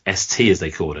BBS-ST as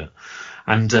they called it.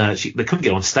 And they couldn't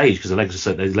get on stage because the legs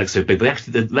were so big, but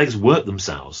the legs worked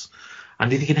themselves.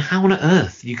 And you're thinking, how on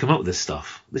earth do you come up with this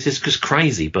stuff? This is just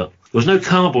crazy. But there was no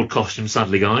cardboard costumes,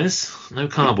 sadly, guys. No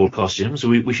cardboard costumes.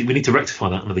 We need to rectify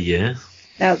that another year.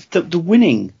 Now, the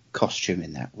winning costume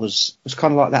in that was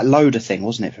kind of like that loader thing,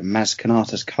 wasn't it, from Maz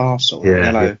Kanata's Castle? Yeah,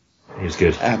 Yellow. It was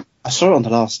good. I saw it on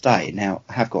the last day. Now,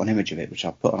 I have got an image of it, which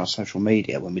I'll put on our social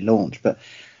media when we launch. But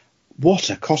what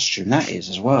a costume that is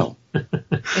as well.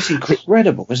 It's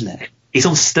incredible, isn't it? He's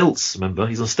on stilts, remember?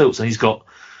 He's on stilts, and he's got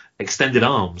extended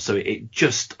arms, so he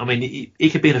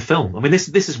could be in a film. I mean,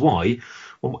 this is why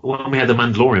when we had the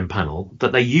Mandalorian panel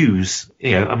that they use,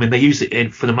 they used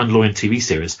it for the Mandalorian TV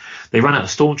series. They ran out of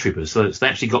stormtroopers, so they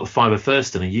actually got the fibre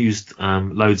first, and they used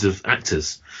loads of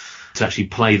actors to actually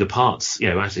play the parts, play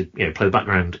the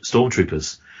background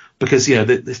stormtroopers, because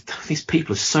these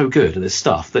people are so good at this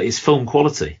stuff that it's film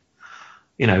quality.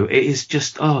 It is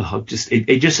just,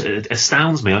 it just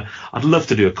astounds me. I'd love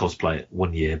to do a cosplay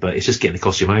one year, but it's just getting the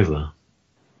costume over there.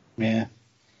 Yeah.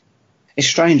 It's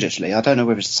strange, actually. I don't know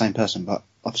whether it's the same person, but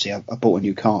obviously I bought a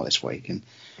new car this week, and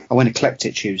I went and collected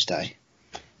it Tuesday,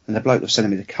 and the bloke that was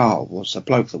selling me the car was a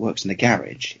bloke that works in the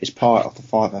garage, is part of the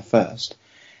 501st,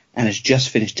 and has just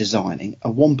finished designing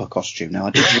a Wampa costume. Now, I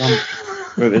didn't wonder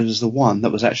whether it was the one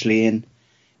that was actually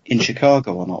in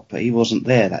Chicago or not, but he wasn't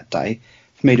there that day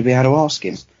for me to be able to ask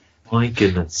him. My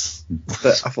goodness.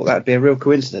 But I thought that would be a real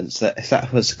coincidence that if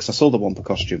that was, because I saw the Wampa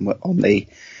costume on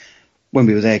when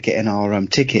we were there getting our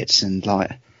tickets, and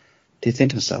did think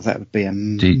to myself that would be a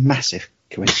massive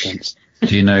coincidence.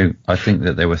 Do you know, I think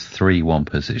that there were 3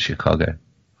 Wampas at Chicago.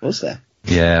 Was there?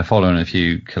 Yeah, following a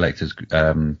few collectors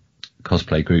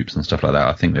cosplay groups and stuff like that.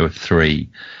 I think there were 3.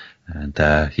 And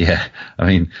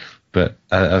but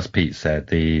as Pete said,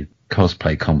 the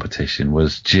cosplay competition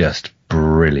was just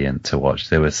brilliant to watch.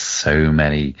 There were so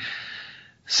many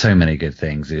good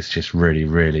things. It's just really,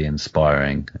 really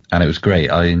inspiring, and it was great.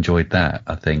 I enjoyed that.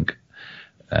 I think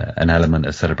an element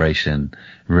of celebration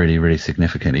really, really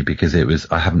significantly, because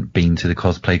I haven't been to the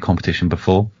cosplay competition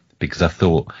before, because I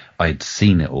thought I'd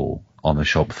seen it all on the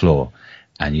shop floor,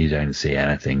 and you don't see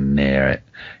anything near it,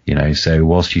 so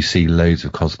whilst you see loads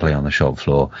of cosplay on the shop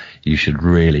floor, you should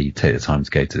really take the time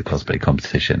to go to the cosplay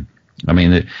competition. I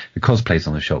mean, the cosplays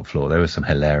on the shop floor, there were some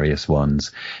hilarious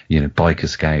ones. Biker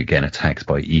Scout getting attacked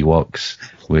by Ewoks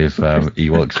with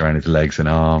Ewoks around his legs and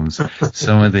arms.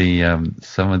 Some of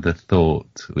the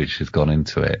thought which has gone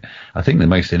into it. I think the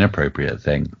most inappropriate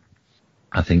thing,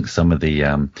 I think some of the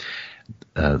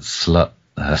slut.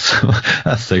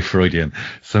 That's so Freudian.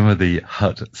 Some of the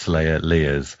Hut Slayer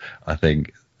Leahs, I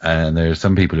think. And there are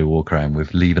some people who walk around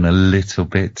with leaving a little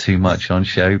bit too much on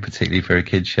show, particularly for a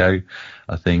kid's show.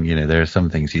 I think, there are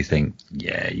some things you think,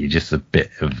 you're just a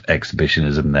bit of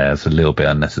exhibitionism there. It's a little bit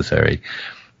unnecessary.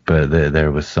 But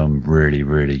there was some really,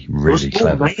 really, really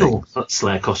clever things.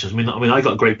 Slayer costumes. I mean, I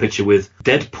got a great picture with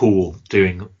Deadpool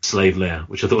doing Slave Leia,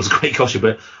 which I thought was a great costume,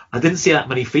 but I didn't see that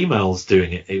many females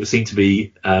doing it. It seemed to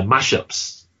be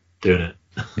mashups doing it.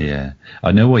 Yeah,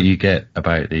 I know what you get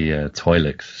about the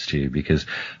Twi'leks, Stu, because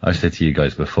I've said to you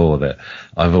guys before that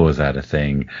I've always had a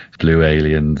thing, blue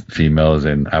alien females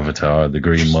in Avatar, the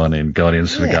green one in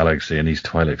Guardians of the Galaxy, and these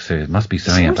Twi'leks. So it must be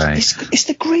something about it's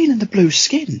the green and the blue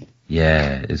skin.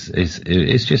 Yeah,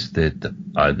 it's just the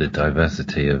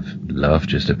diversity of love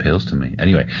just appeals to me.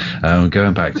 Anyway,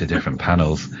 going back to different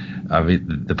panels. I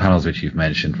mean, the panels which you've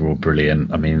mentioned were all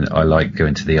brilliant. I mean, I like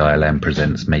going to the ILM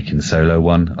Presents Making Solo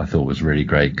one. I thought it was really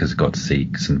great because I got to see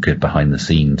some good behind the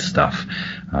scenes stuff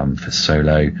for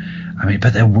Solo. I mean,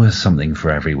 but there was something for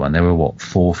everyone. There were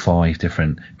 4 or 5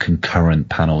 different concurrent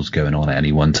panels going on at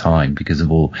any one time because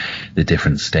of all the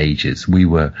different stages. We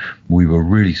were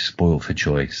really spoiled for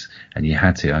choice, and you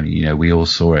had to. I mean, you know, we all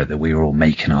saw it that we were all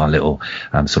making our little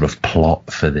sort of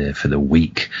plot for the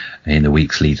week in the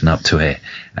weeks leading up to it,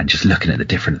 and just looking at the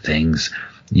different things.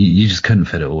 You just couldn't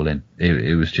fit it all in.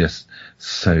 It was just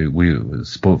so we were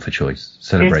spoiled for choice.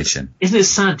 Celebration. Isn't it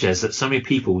sad, Jez, that so many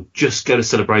people just go to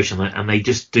Celebration and they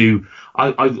just do?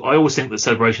 I always think that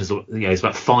Celebrations, is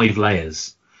about 5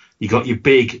 layers. You got your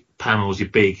big panels, your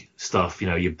big stuff,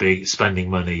 your big spending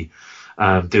money,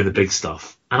 doing the big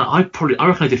stuff. And I reckon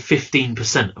I did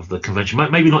 15% of the convention,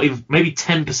 maybe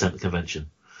 10% of the convention.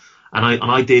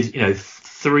 And I did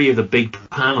 3 of the big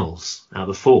panels out of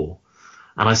the 4.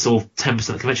 And I saw 10% of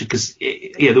the convention because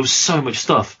there was so much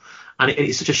stuff, and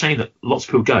it's such a shame that lots of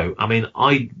people go. I mean,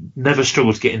 I never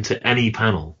struggled to get into any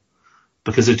panel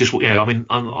because it's just I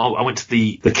went to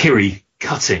the Kiri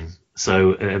cutting.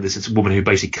 So this is a woman who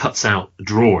basically cuts out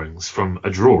drawings from a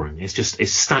drawing.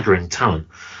 It's staggering talent.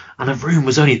 And the room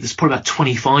there's probably about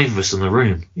 25 of us in the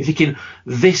room. You're thinking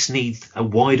this needs a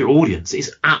wider audience.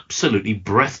 It's absolutely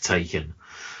breathtaking.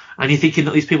 And you're thinking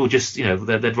that these people just,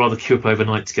 they'd rather queue up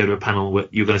overnight to go to a panel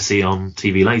that you're going to see on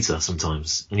TV later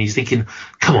sometimes. And you're thinking,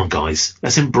 come on, guys,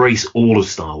 let's embrace all of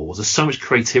Star Wars. There's so much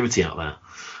creativity out there.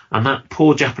 And that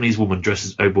poor Japanese woman dressed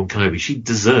as Obi-Wan Kenobi, she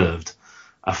deserved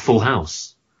a full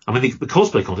house. I mean, the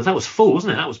cosplay contest, that was full,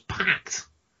 wasn't it? That was packed.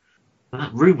 And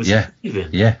that room was heaving.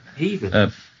 Yeah. Heaving.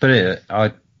 But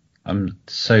I'm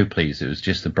so pleased. It was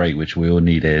just the break which we all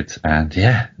needed. And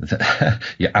yeah,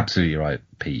 you're absolutely right,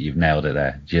 Pete. You've nailed it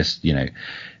there. Just,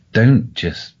 don't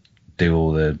just do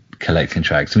all the collecting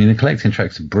tracks. I mean, the collecting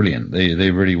tracks are brilliant. They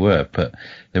really were, but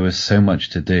there was so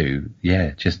much to do.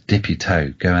 Yeah, just dip your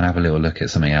toe, go and have a little look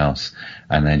at something else,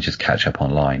 and then just catch up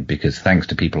online, because thanks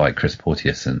to people like Chris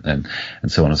Porteous and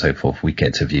so on and so forth, we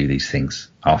get to view these things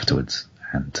afterwards.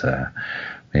 And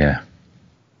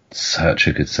such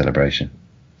a good celebration.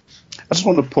 I just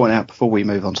want to point out before we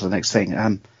move on to the next thing,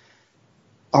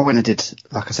 I went and did,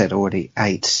 like I said already,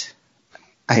 8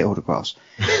 autographs.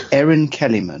 Erin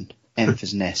Kellyman,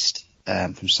 Enfys Nest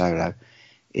from Solo,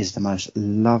 is the most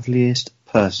loveliest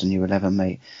person you will ever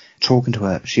meet. Talking to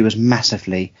her, she was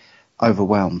massively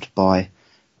overwhelmed by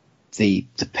the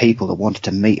people that wanted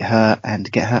to meet her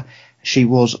and get her. She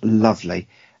was lovely.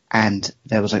 And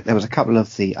there was a couple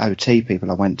of the OT people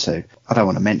I went to. I don't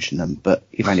want to mention them, but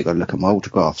you've only got to look at my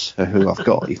autographs for who I've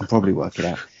got. You can probably work it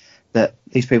out. That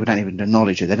these people don't even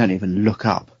acknowledge you. They don't even look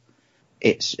up.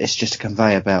 It's just a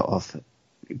conveyor belt of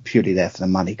purely there for the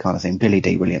money kind of thing. Billy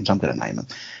D. Williams, I'm going to name them.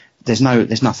 There's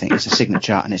nothing. It's a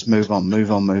signature, and it's move on.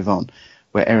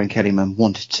 Where Erin Kellyman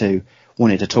wanted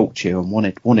to talk to you and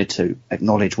wanted to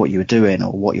acknowledge what you were doing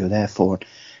or what you were there for.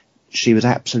 She was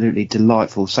absolutely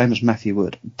delightful, same as Matthew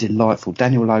Wood, delightful.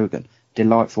 Daniel Logan,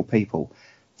 delightful people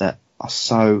that are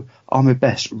so... Ahmed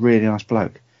Best, really nice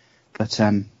bloke. But,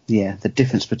 the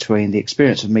difference between the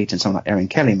experience of meeting someone like Erin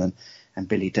Kellyman and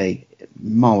Billy D,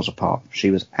 miles apart. She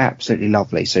was absolutely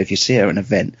lovely. So if you see her at an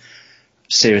event,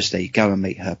 seriously, go and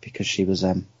meet her, because she was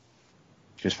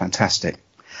fantastic.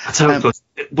 I tell you,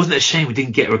 wasn't it a shame we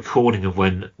didn't get a recording of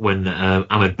when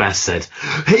Ahmed Best said,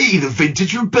 "Hey, the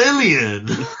Vintage Rebellion,"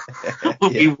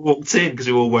 when we walked in, because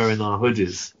we were all wearing our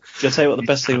hoodies. Shall I tell you what the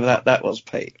best thing about that was,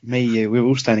 Pete? Me, you, we were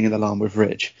all standing in the line with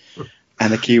Rich,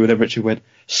 and the queue, and then Richard went,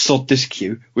 "Sod this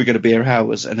queue, we're going to be here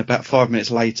hours," and about 5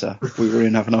 minutes later, we were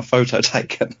in having our photo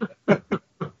taken.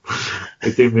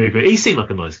 It did move it. He seemed like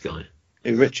a nice guy.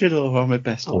 Richard or Ahmed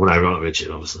Best? Oh, no, right,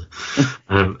 Richard, obviously.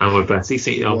 Ahmed Best, he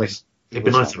seemed... It'd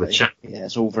be nice to have a chat. Yeah,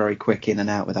 it's all very quick in and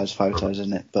out with those photos,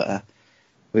 isn't it? But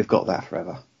we've got that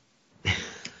forever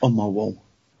on my wall.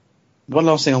 One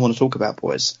last thing I want to talk about,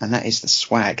 boys, and that is the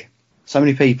swag. So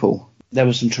many people. There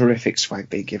was some terrific swag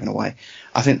being given away.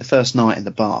 I think the first night in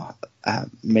the bar,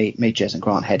 me, Jez and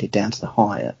Grant headed down to the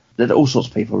Hyatt. All sorts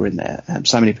of people were in there.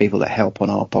 So many people that help on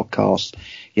our podcast.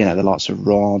 The likes of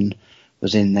Ron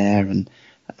was in there, and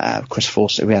Chris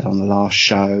Fawcett we had on the last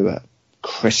show.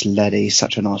 Chris Leddy,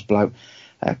 such a nice bloke.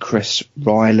 Chris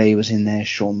Riley was in there,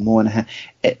 Sean Moynihan.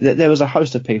 There was a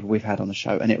host of people we've had on the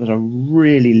show, and it was a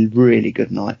really, really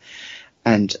good night.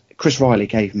 And Chris Riley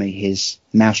gave me his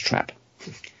mousetrap,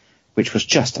 which was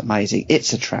just amazing.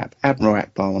 It's a trap, Admiral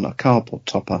Akbar on a cardboard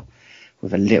topper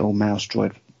with a little mouse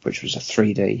droid, which was a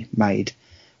 3D made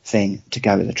thing to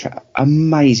go with the trap.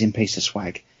 Amazing piece of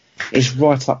swag. It's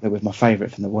right up there with my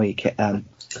favourite from the week.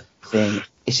 Thing.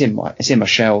 It's in my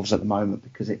shelves at the moment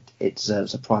because it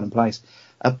deserves a pride and place.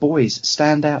 Boys,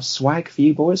 standout swag for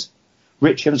you boys?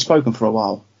 Rich, you haven't spoken for a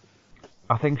while.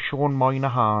 I think Sean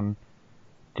Moynihan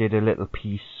did a little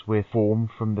piece with foam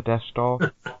from the Death Star,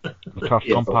 the Trash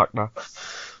Compactor.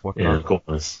 Yeah, of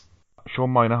course.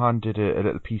 Sean Moynihan did a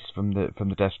little piece from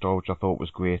the Death Star, which I thought was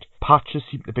great. Patches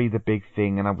seem to be the big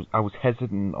thing, and I was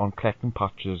hesitant on collecting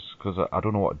patches because I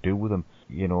don't know what to do with them.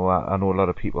 You know, I know a lot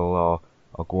of people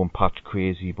are going patch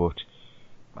crazy, but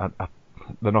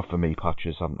they're not for me,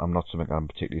 patches. I'm not something I'm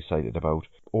particularly excited about.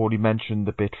 Already mentioned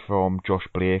the bit from Josh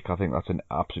Blake. I think that's an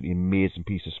absolutely amazing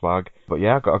piece of swag. But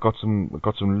yeah, I got some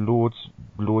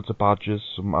loads of badges,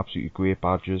 some absolutely great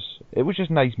badges. It was just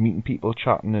nice meeting people,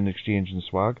 chatting and exchanging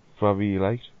swag. So I really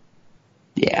liked.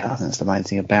 Yeah, I think that's the main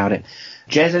thing about it.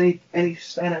 Jez, any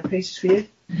standout pieces for you?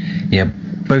 Yeah,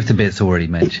 both the bits already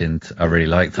mentioned I really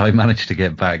liked. I managed to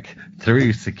get back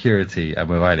through security and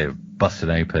without it busted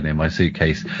open in my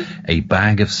suitcase a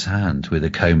bag of sand with a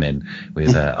comb in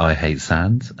with I hate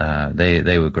sand.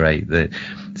 They were great.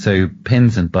 So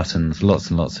pins and buttons, lots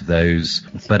and lots of those.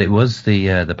 But it was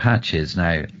the patches.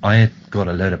 Now, I had got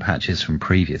a load of patches from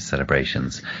previous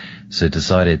celebrations, so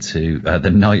decided to,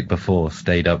 the night before,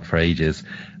 stayed up for ages,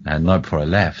 and the night before I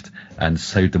left, and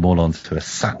sewed them all onto a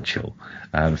satchel.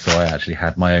 So I actually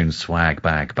had my own swag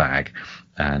bag,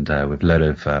 and with a load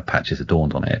of patches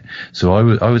adorned on it. So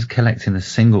I was collecting the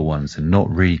single ones and not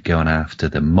really going after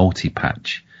the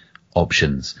multi-patch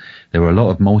options. There were a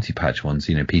lot of multi-patch ones,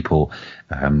 you know, people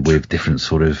with different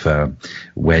sort of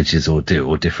wedges or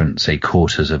different, say,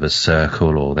 quarters of a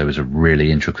circle, or there was a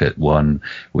really intricate one,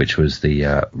 which was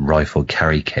the rifle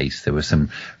carry case. There were some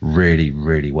really,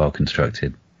 really well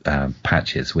constructed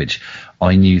patches, which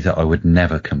I knew that I would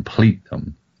never complete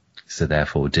them. So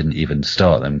therefore didn't even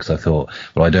start them because I thought,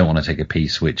 well, I don't want to take a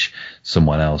piece which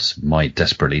someone else might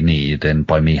desperately need, and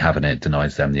by me having it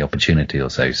denies them the opportunity or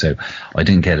so. So I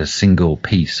didn't get a single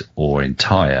piece or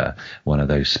entire one of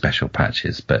those special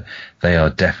patches, but they are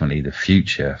definitely the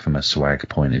future from a swag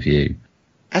point of view.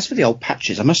 As for the old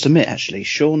patches, I must admit, actually,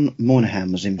 Sean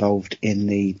Moynihan was involved in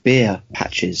the beer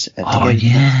patches at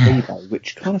Rebo,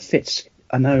 which kind of fits.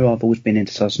 I know I've always been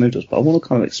into size noodles, but I want to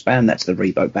kind of expand that to the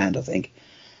Rebo band, I think.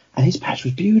 And his patch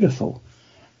was beautiful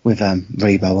with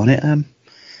Rebo on it.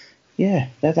 Yeah,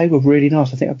 they were really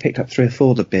nice. I think I picked up 3 or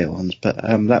 4 of the beer ones, but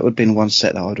that would have been one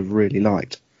set that I would have really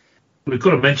liked. We've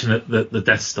got to mention that the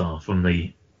Death Star from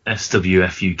the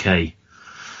SWF UK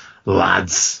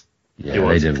lads. Yeah,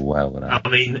 they did well with that. I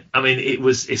mean,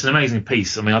 it's an amazing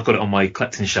piece. I mean, I've got it on my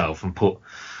collecting shelf and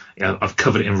I've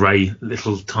covered it in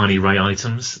little tiny Ray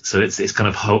items, so it's kind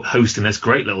of hosting this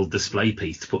great little display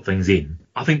piece to put things in.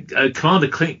 I think Commander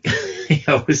Clint, he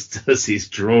always does his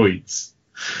droids.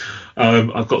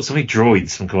 I've got so many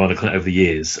droids from Commander Clint over the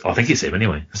years. I think it's him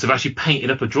anyway. So they've actually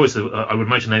painted up a droid. So I would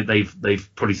imagine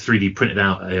they've probably 3D printed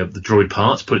out the droid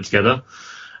parts, put it together,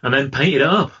 and then painted it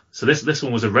up. So this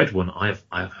one was a red one. I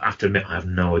have to admit I have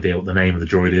no idea what the name of the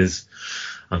droid is.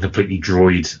 I'm completely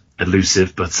droid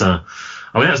elusive, but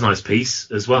I mean, that's a nice piece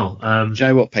as well. Do you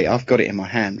know what, Pete? I've got it in my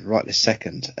hand right this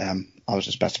second. I was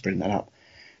just about to bring that up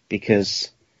because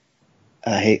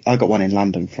I got one in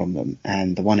London from them,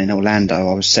 and the one in Orlando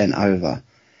I was sent over.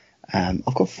 I've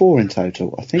got 4 in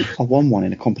total. I think I won one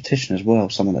in a competition as well.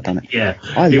 Someone that done it. Yeah,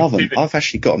 I love them. I've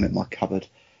actually got them in my cupboard,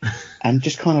 and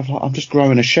just kind of like I'm just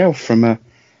growing a shelf from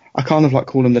I kind of like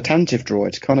call them the Tantive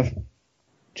droids, kind of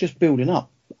just building up.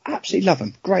 Absolutely love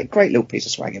them. Great little piece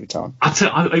of swag every time.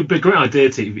 It'd be a great idea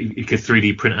if you could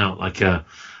 3D print out like a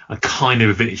kind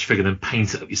of a vintage figure, then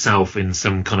paint it up yourself in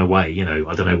some kind of way. You know,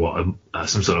 I don't know what,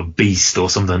 some sort of beast or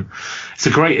something.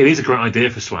 It is a great idea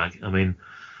for swag. I mean,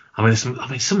 some of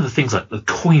the things like the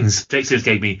coins. Jake Sears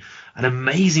gave me an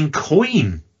amazing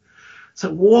coin. It's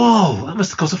like, whoa, that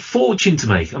must have cost a fortune to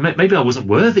make. I mean, maybe I wasn't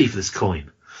worthy for this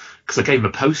coin because I gave him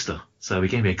a poster. So he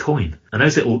gave me a coin, and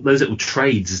those little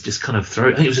trades is just kind of throw.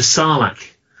 I think it was a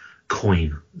Sarlacc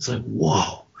coin. It's like,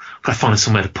 whoa, gotta find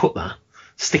somewhere to put that,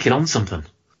 stick it on something.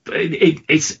 But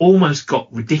it's almost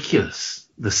got ridiculous,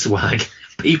 the swag.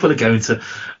 People are going to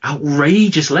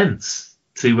outrageous lengths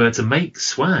to make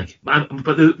swag.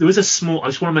 But there is I just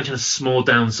want to mention a small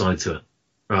downside to it.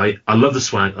 Right, I love the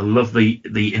swag. I love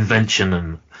the invention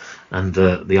and and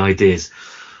the ideas.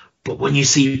 But when you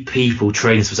see people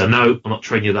trading stuff, say, no, I'm not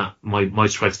trading you that. My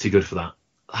swag's too good for that.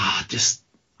 I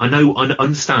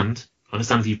understand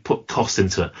if you put cost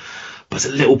into it, but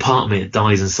there's a little part of me that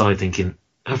dies inside thinking,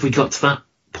 have we got to that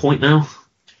point now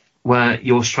where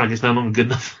your swag is no longer good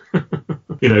enough?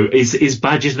 Is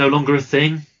badges no longer a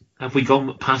thing? Have we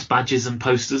gone past badges and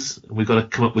posters? We've got to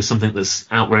come up with something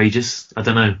that's outrageous. I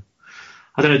don't know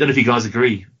if you guys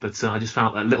agree, but I just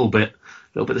felt that little bit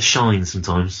of shine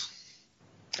sometimes.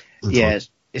 Yeah,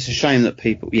 it's a shame that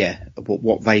people,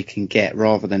 what they can get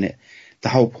rather than it. The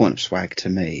whole point of swag to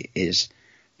me is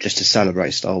just to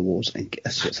celebrate Star Wars and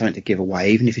something to give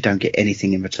away, even if you don't get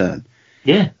anything in return.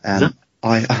 Yeah.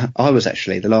 I was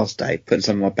actually the last day putting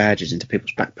some of my badges into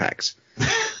people's backpacks,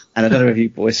 and I don't know if you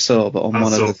boys saw, but on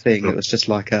one of the thing it was just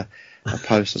like a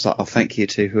post. I was like, "Oh, thank you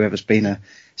to whoever's been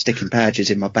sticking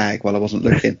badges in my bag while I wasn't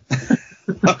looking."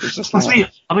 That's me.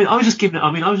 I was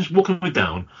just walking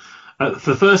down.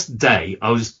 For the first day, I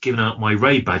was just giving out my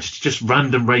Rey badge to just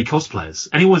random Rey cosplayers.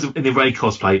 Anyone in the Rey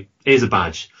cosplay, here's a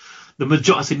badge. The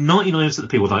majority, I said 99% of the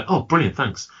people were like, oh, brilliant,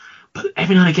 thanks. But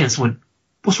every now and again, someone went,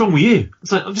 what's wrong with you?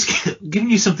 It's like, I'm just giving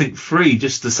you something free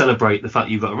just to celebrate the fact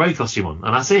you've got a Rey costume on,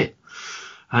 and that's it.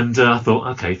 And I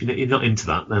thought, okay, if you're not into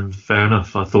that, then fair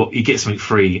enough. I thought, you get something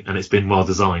free and it's been well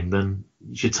designed, then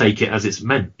you should take it as it's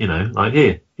meant, like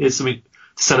here's something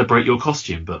to celebrate your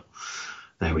costume. But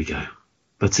there we go.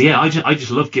 But I just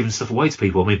love giving stuff away to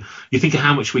people. I mean, you think of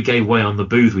how much we gave away on the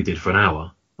booth we did for an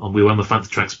hour. We were on the Phantom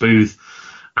Tracks booth,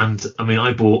 and I mean,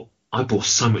 I bought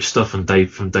so much stuff from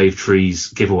Dave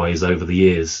Tree's giveaways over the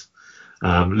years.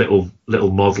 Little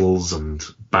models and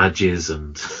badges,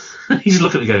 and he's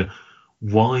looking at it going,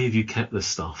 why have you kept this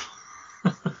stuff?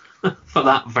 For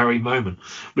that very moment.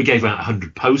 We gave out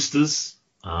 100 posters.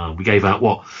 We gave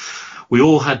out we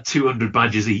all had 200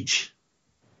 badges each,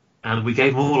 and we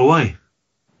gave them all away.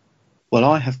 Well,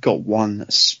 I have got one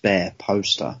spare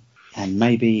poster, and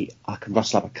maybe I can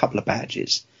rustle up a couple of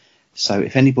badges. So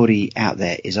if anybody out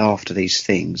there is after these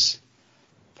things,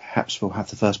 perhaps we'll have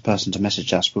the first person to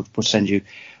message us. We'll send you.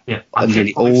 Yeah,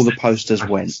 nearly all the posters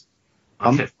went.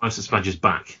 I kept most of the badges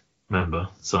back, remember?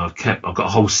 So I've got a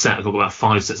whole set. I've got about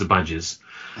 5 sets of badges.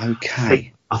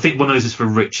 Okay. I think one of those is for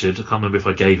Richard. I can't remember if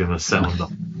I gave him a set or not.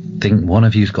 I think one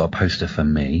of you's got a poster for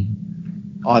me.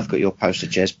 I've got your poster,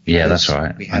 Jez. Yeah, that's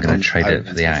right. I'm going to trade it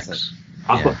for the axe.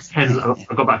 I've got 10. I've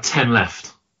got about 10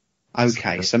 left.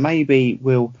 Okay, so maybe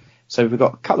So we've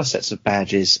got a couple of sets of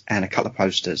badges and a couple of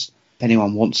posters. If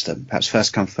anyone wants them, perhaps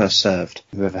first come, first served.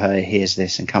 Whoever hears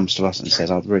this and comes to us and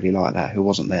says, I'd really like that, who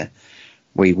wasn't there,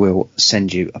 we will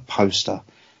send you a poster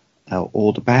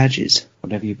or the badges,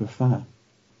 whatever you prefer.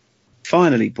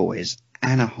 Finally, boys,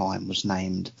 Anaheim was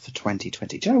named for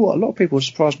 2020. Do you know what? A lot of people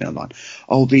surprised me online.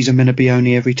 Oh, these are meant to be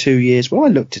only every 2 years. Well, I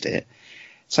looked at it.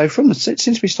 So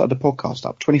since we started the podcast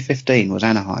up, 2015 was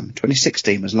Anaheim,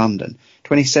 2016 was London,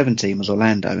 2017 was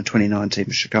Orlando, and 2019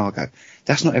 was Chicago.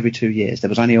 That's not every 2 years. There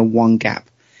was only a one gap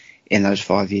in those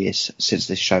 5 years since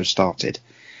this show started.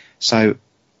 So,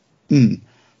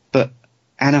 but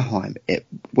Anaheim,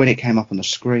 when it came up on the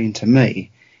screen to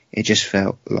me, it just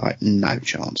felt like no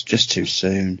chance, just too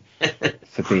soon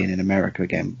for being in America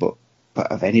again. But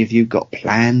have any of you got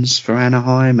plans for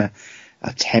Anaheim?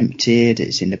 Are tempted?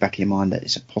 It's in the back of your mind that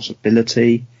it's a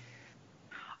possibility?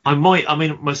 I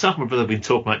mean, myself and my brother have been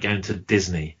talking about going to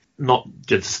Disney, not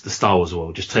just the Star Wars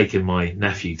world, just taking my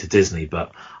nephew to Disney,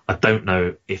 but I don't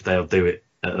know if they'll do it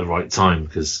at the right time,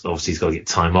 because obviously he's got to get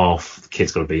time off, the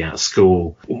kid's got to be out of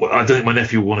school. I don't think my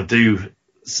nephew will want to do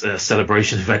a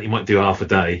celebration event. He might do half a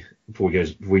day before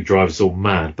he drives us all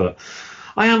mad, but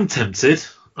I am tempted,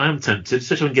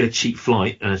 especially when you get a cheap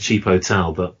flight and a cheap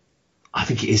hotel, but I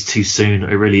think it is too soon.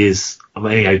 It really is. I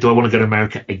mean, anyway, do I want to go to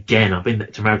America again? I've been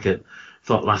to America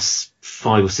for the last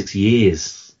 5 or 6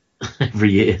 years,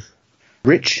 every year.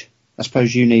 Rich, I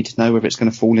suppose you need to know whether it's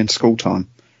going to fall in school time.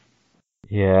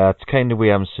 Yeah, it's kind of the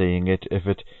way I'm seeing it. If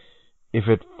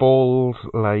it falls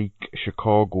like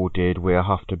Chicago did, where I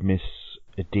have to miss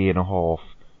a day and a half,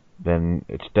 then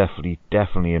it's definitely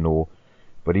a no.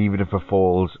 But even if it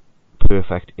falls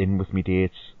perfect in with me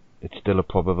dates, it's still a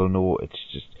probable no.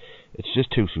 It's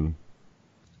just too soon.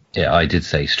 Yeah, I did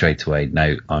say straight away,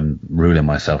 no, I'm ruling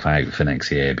myself out for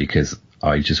next year because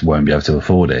I just won't be able to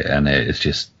afford it. And it's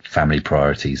just family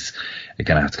priorities are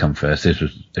going to have to come first. This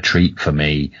was a treat for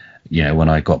me, when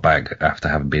I got back after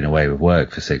having been away with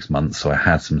work for 6 months. So I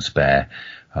had some spare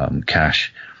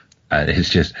cash. It's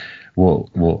just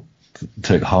what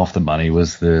took half the money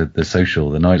was the social,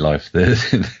 the nightlife,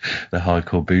 the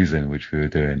hardcore boozing, which we were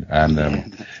doing. And,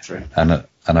 that's true. And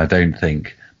I don't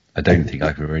think I don't think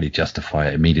I could really justify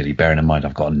it immediately, bearing in mind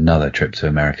I've got another trip to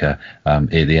America at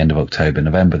the end of October,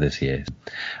 November this year.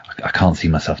 I can't see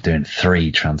myself doing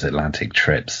 3 transatlantic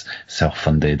trips,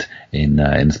 self-funded, in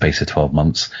the space of 12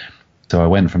 months. So I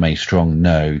went from a strong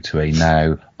no to a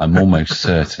now I'm almost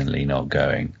certainly not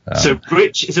going. So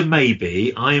Rich is a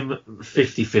maybe, I'm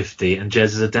 50-50, and Jez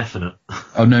is a definite.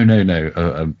 Oh, no.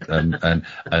 And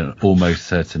almost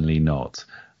certainly not.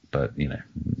 But,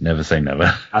 never say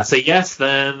never. I say yes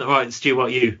then. All right, Stu, what are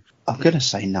you? I'm going to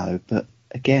say no, but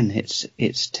again,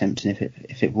 it's tempting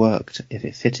if it worked, if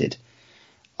it fitted.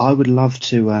 I would love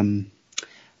to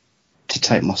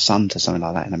take my son to something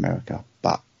like that in America,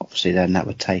 but obviously then that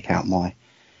would take out my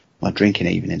drinking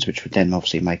evenings, which would then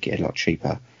obviously make it a lot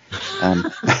cheaper.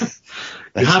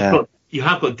 But, you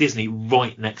have got Disney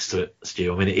right next to it,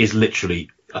 Stu. I mean, it is literally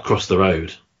across the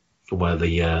road from where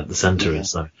the centre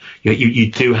is. So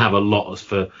you do have a lot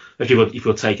for if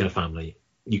you're taking a family,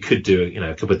 you could do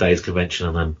a couple of days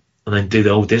convention and then do the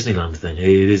old Disneyland thing. It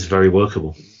is very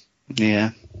workable.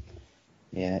 Yeah.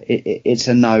 It's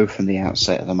a no from the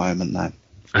outset at the moment, though.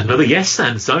 Another yes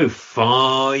then. So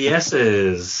 4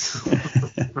 yeses.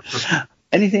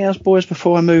 Anything else, boys,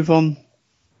 before I move on?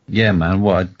 Yeah, man.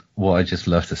 What I just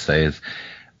love to say is,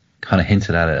 kind of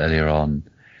hinted at it earlier on,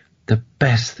 the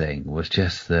best thing was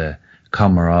just the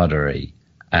camaraderie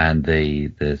and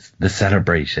the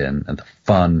celebration and the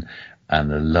fun and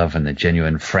the love and the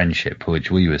genuine friendship which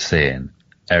we were seeing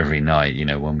every night,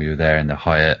 when we were there in the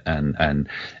Hyatt and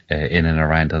in and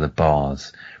around other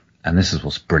bars. And this is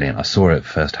what's brilliant. I saw it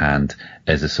firsthand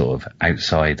as a sort of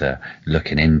outsider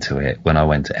looking into it when I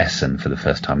went to Essen for the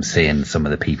first time, seeing some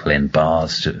of the people in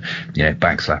bars,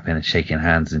 backslapping and shaking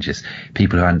hands, and just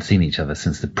people who hadn't seen each other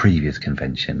since the previous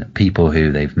convention, people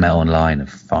who they've met online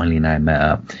have finally now met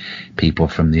up, people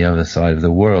from the other side of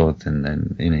the world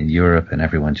and in Europe, and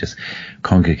everyone just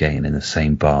congregating in the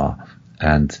same bar.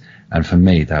 And for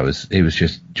me, it was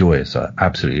just joyous. I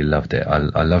absolutely loved it.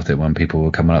 I loved it when people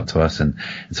were coming up to us and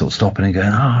sort of stopping and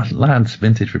going, lads,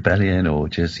 Vintage Rebellion, or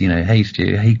just, hey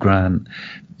Stu, hey Grant.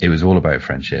 It was all about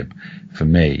friendship. For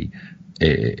me,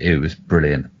 it was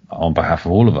brilliant. On behalf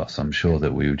of all of us, I'm sure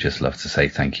that we would just love to say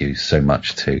thank you so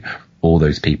much to all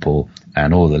those people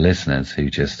and all the listeners who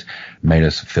just made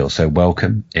us feel so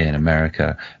welcome in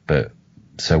America, but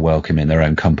so welcome in their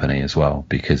own company as well,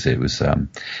 because it was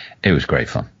great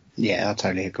fun. Yeah, I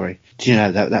totally agree. Do you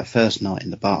know that first night in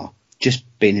the bar, just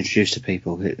being introduced to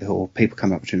people, or people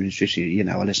come up to me and introduce you,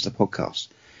 I listen to podcasts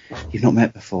you've not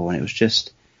met before, and it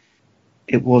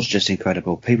was just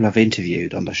incredible. People I've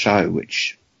interviewed on the show,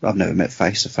 which I've never met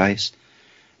face to face,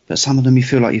 but some of them you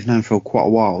feel like you've known for quite a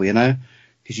while,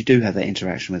 because you do have that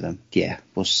interaction with them. Yeah, it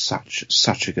was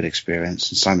such a good experience,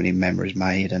 and so many memories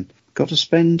made, and got to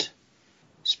spend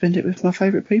it with my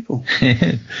favourite people.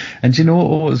 And do you know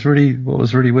what was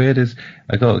really weird is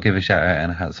I got to give a shout out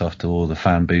and hats off to all the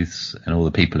fan booths and all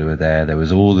the people who were there. There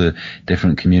was all the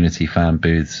different community fan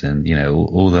booths and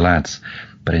all the lads,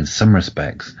 but in some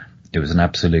respects it was an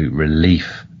absolute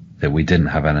relief that we didn't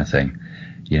have anything.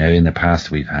 In the past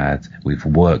we've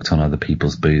worked on other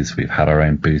people's booths, we've had our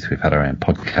own booth, we've had our own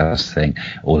podcast thing.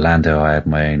 Orlando, I had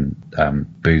my own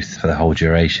booth for the whole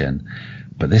duration.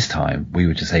 But this time we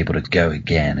were just able to go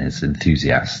again as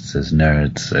enthusiasts, as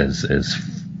nerds, as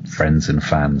friends and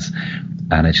fans.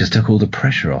 And it just took all the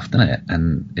pressure off, didn't it?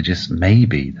 And it just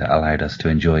maybe that allowed us to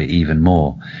enjoy it even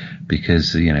more,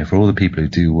 because, for all the people who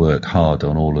do work hard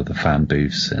on all of the fan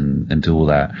booths and do all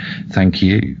that, thank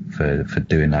you for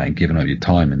doing that and giving up your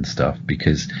time and stuff,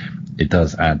 because it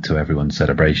does add to everyone's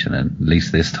celebration. And at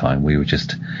least this time we were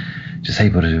just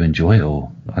able to enjoy it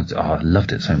all. I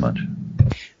loved it so much.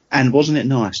 And wasn't it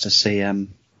nice to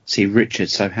see Richard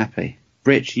so happy?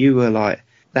 Rich, you were like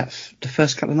that the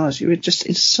first couple of nights. You were just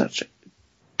in such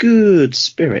good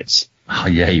spirits. Oh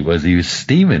yeah, he was. He was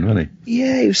steaming, wasn't he?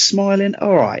 Yeah, he was smiling.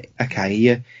 All right, okay.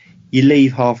 You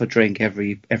leave half a drink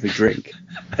every drink.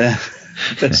 But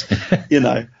you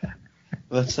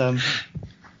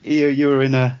were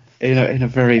in a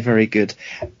very, very good.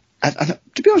 And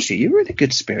to be honest with you were in a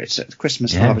good spirits at the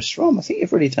Christmas Harvest Rom. I think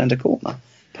you've really turned a corner,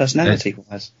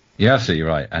 personality-wise. You're absolutely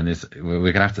right. And we're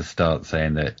going to have to start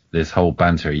saying that this whole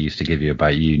banter I used to give you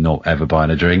about you not ever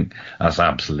buying a drink, that's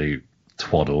absolute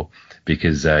twaddle,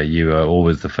 because you are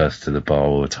always the first to the bar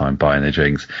all the time buying the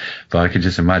drinks. But I can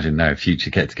just imagine now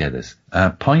future get-togethers.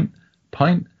 Pint,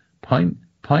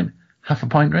 half a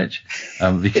pint, Rich,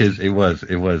 because it was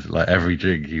like every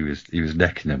drink he was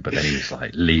necking them, but then he was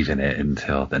like leaving it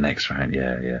until the next round.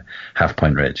 Yeah, half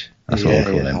pint, Rich. That's what I'll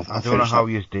call him. I don't know how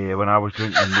you did when I was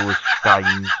drinking those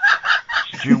Steins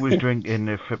Stu was drinking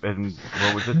what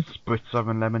was it, spritzer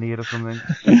and lemonade or something.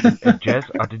 Jez,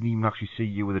 I didn't even actually see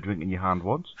you with a drink in your hand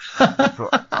once. So,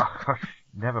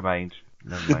 never mind.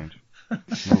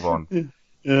 Move on.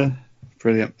 Yeah,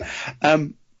 brilliant.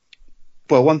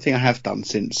 Well, one thing I have done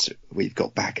since we've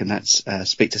got back, and that's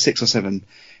speak to 6 or 7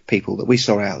 people that we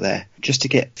saw out there, just to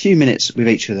get a few minutes with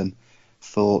each of them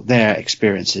for their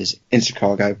experiences in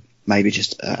Chicago, maybe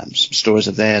just some stories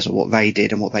of theirs or what they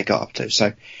did and what they got up to.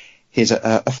 So here's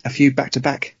a few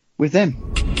back-to-back with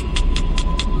them.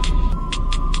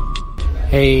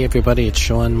 Hey everybody, it's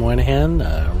Sean Moynihan,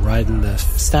 riding the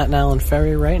Staten Island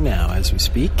ferry right now as we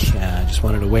speak. I just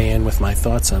wanted to weigh in with my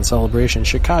thoughts on Celebration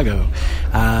Chicago.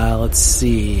 Let's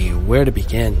see where to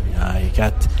begin. You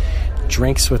got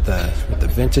drinks with the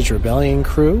Vintage Rebellion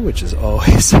crew, which is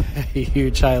always a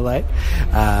huge highlight.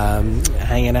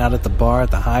 Hanging out at the bar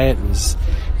at the Hyatt was,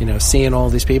 seeing all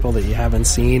these people that you haven't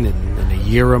seen in a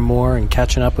year or more, and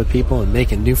catching up with people and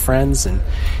making new friends, and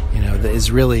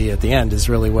is really, at the end, is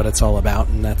really what it's all about.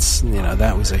 And that's,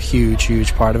 that was a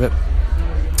huge part of it.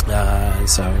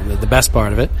 So the best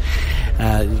part of it,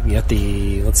 at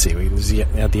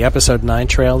the episode 9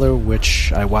 trailer,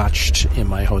 which I watched in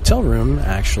my hotel room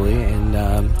actually, and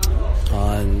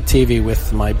on TV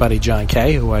with my buddy John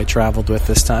Kay, who I traveled with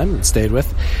this time and stayed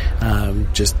with.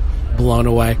 Just blown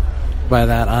away by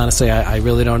that. Honestly, I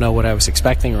really don't know what I was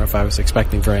expecting, or if I was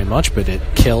expecting very much, but it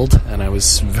killed, and I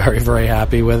was very, very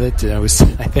happy with it. I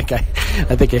think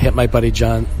I hit my buddy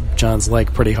John's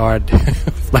leg pretty hard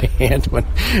with my hand when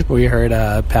we heard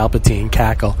Palpatine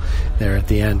cackle there at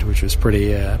the end, which was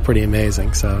pretty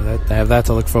amazing. So I have that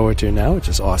to look forward to now, which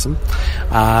is awesome.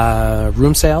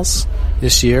 Room sales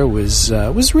this year was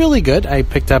really good. I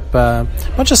picked up a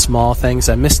bunch of small things.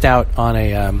 I missed out on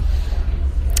an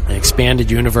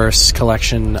expanded universe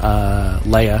collection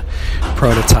Leia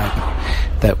prototype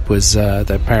that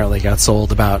apparently got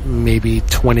sold about maybe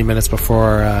 20 minutes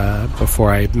before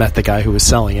I met the guy who was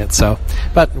selling it. So,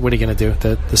 but what are you going to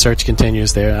do? The search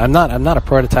continues there. I'm not a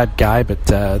prototype guy, but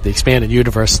the expanded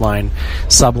universe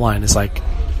subline is like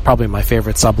probably my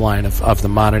favorite subline of the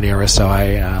modern era. So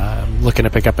I'm looking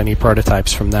to pick up any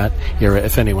prototypes from that era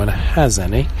if anyone has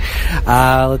any.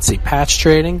 Let's see, patch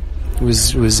trading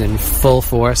was in full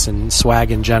force, and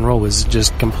swag in general was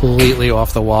just completely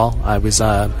off the wall. I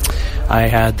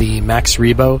had the Max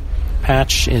Rebo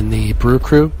patch in the Brew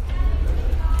Crew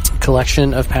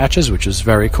collection of patches, which was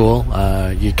very cool.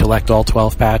 You collect all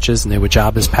 12 patches, and they were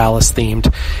Jabba's Palace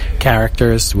themed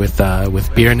characters with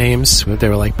beer names. They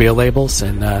were like beer labels,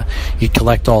 and you'd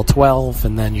collect all 12,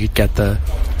 and then you'd get the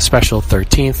special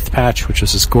 13th patch, which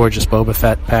was this gorgeous Boba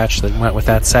Fett patch that went with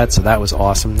that set. So that was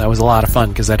awesome. That was a lot of fun,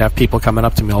 because I'd have people coming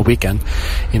up to me all weekend,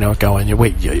 going,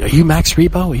 "Wait, are you Max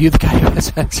Rebo? Are you the guy who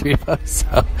has Max Rebo?"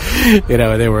 So,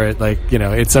 they were like,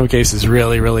 in some cases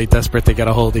really, really desperate to get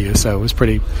a hold of you. So it was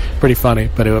pretty funny,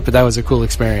 but that was a cool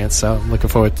experience. So I'm looking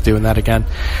forward to doing that again.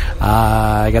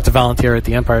 I got to volunteer at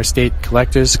the Empire State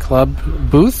Collectors Club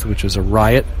booth, which was a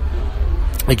riot.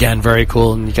 Again, very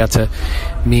cool, and you got to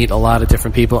meet a lot of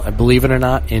different people. Believe it or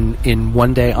not, in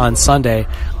one day on Sunday,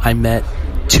 I met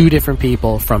 2 different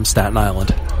people from Staten Island,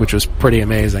 which was pretty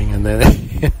amazing, and then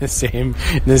in the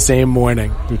same morning,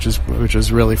 which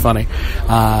was really funny.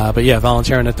 But yeah,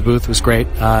 volunteering at the booth was great.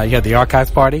 You had the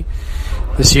archive party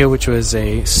this year, which was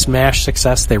a smash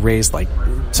success. They raised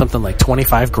something like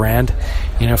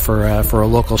 $25,000, for a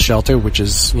local shelter, which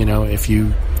is, if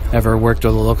you ever worked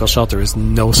with a local shelter, is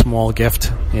no small gift,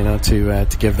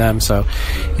 to give them. So,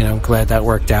 I'm glad that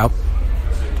worked out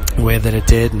the way that it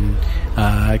did, and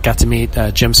I got to meet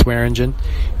Jim Swearingen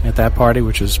at that party,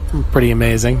 which was pretty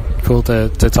amazing. Cool to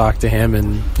talk to him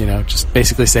and, just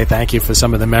basically say thank you for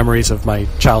some of the memories of my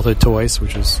childhood toys,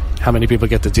 which is how many people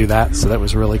get to do that. So that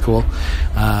was really cool.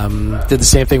 Did the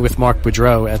same thing with Mark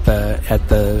Boudreau at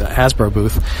the Hasbro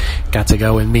booth. Got to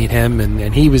go and meet him,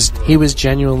 and he was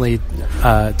genuinely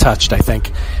touched, I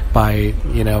think, by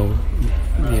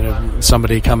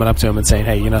somebody coming up to him and saying,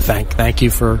 "Hey, thank you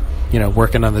for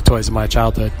working on the toys of my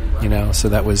childhood." So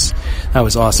that was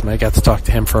awesome. I got to talk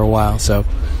to him for a while. So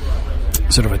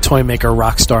sort of a toy maker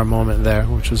rock star moment there,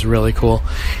 which was really cool.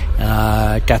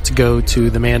 Got to go to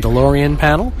the Mandalorian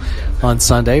panel on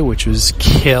Sunday, which was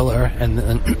killer.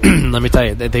 And let me tell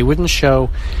you, they wouldn't show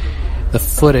the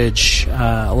footage,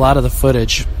 a lot of the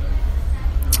footage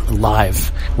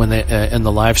live when they in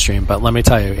the live stream, but let me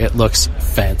tell you, it looks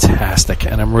fantastic,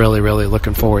 and I'm really, really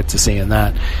looking forward to seeing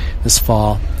that this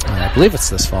fall. I believe it's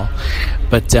this fall.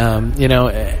 But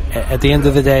at the end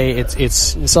of the day,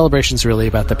 it's celebration's really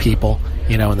about the people,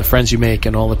 and the friends you make,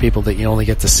 and all the people that you only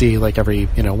get to see like every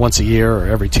once a year or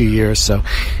every 2 years. So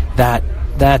that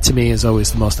that to me is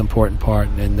always the most important part,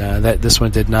 and that this one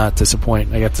did not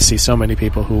disappoint. I got to see so many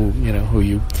people who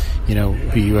you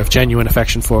have genuine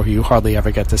affection for, who you hardly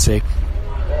ever get to see.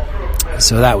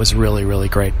 So that was really, really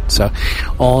great. So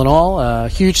all in all,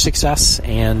 huge success,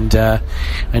 and I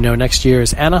know next year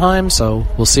is Anaheim, so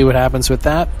we'll see what happens with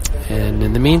that. And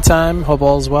in the meantime, hope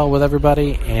all is well with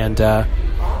everybody, and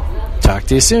talk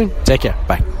to you soon. Take care.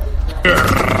 Bye.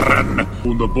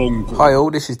 Hi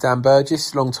all, this is Dan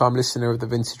Burgess, long-time listener of the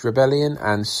Vintage Rebellion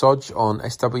and Sodge on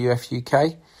SWF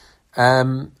UK.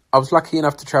 I was lucky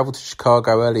enough to travel to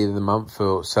Chicago earlier in the month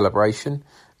for Celebration.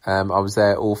 I was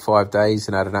there all 5 days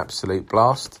and had an absolute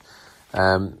blast.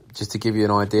 Just to give you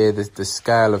an idea, the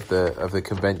scale of the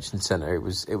convention centre, it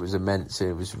was immense.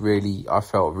 It was really, I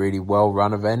felt, a really well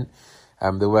run event.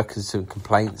 There were some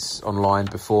complaints online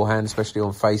beforehand, especially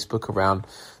on Facebook, around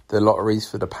the lotteries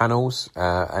for the panels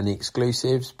and the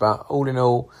exclusives, but all in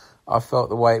all, I felt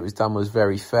the way it was done was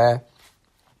very fair.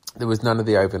 There was none of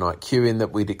the overnight queuing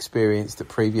that we'd experienced at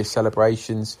previous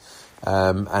celebrations,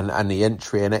 and the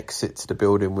entry and exit to the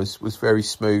building was very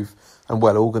smooth and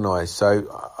well organised. So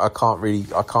I can't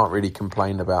really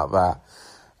complain about that.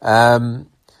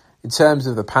 In terms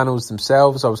of the panels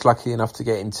themselves, I was lucky enough to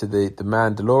get into the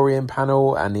Mandalorian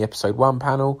panel and the Episode 1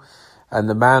 panel. And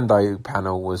the Mando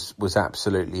panel was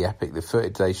absolutely epic. The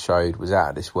footage they showed was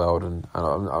out of this world, and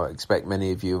I expect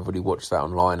many of you have already watched that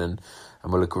online and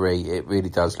will agree. It really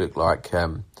does look like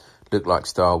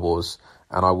Star Wars,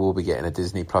 and I will be getting a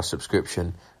Disney Plus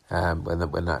subscription when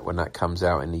that comes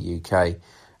out in the UK.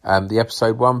 The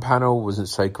Episode 1 panel wasn't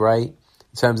so great.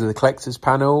 In terms of the collectors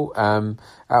panel, out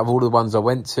of all the ones I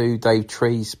went to, Dave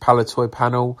Tree's Palatoy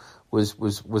panel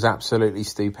was absolutely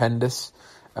stupendous.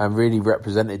 Really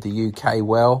represented the UK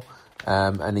well,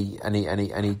 and he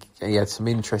had some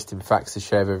interesting facts to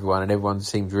share with everyone, and everyone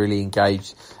seemed really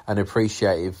engaged and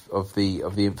appreciative of the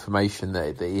information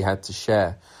that he had to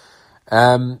share.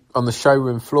 On the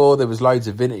showroom floor, there was loads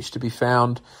of vintage to be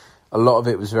found. A lot of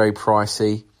it was very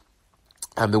pricey,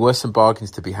 and there were some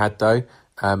bargains to be had though.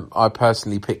 I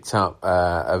personally picked up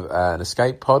an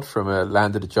escape pod from a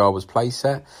Land of the Jawas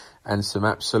playset, and some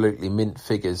absolutely mint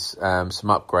figures, some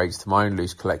upgrades to my own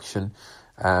loose collection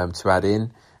to add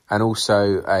in, and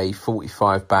also a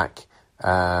 45 back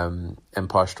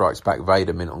Empire Strikes Back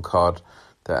Vader mint on card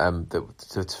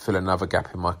to fill another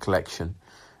gap in my collection.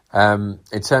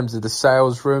 In terms of the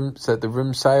sales room, so the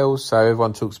room sales, so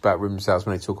everyone talks about room sales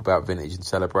when they talk about vintage and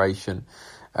celebration.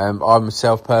 I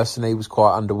myself personally was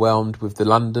quite underwhelmed with the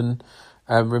London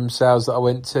room sales that I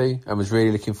went to, and was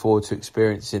really looking forward to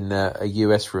experiencing a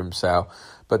US room sale.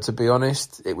 But to be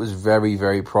honest, it was very,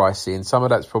 very pricey, and some of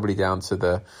that's probably down to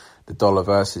the dollar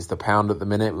versus the pound at the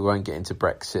minute. We won't get into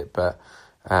Brexit, but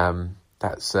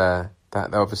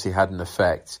that obviously had an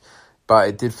effect. But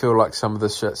it did feel like some of the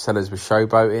sellers were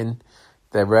showboating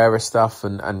their rarer stuff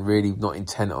and really not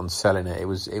intent on selling it. It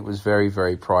was very,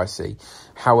 very pricey.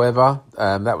 However,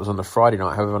 that was on the Friday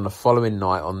night. However, on the following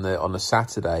night, on the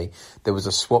Saturday, there was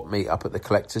a swap meet up at the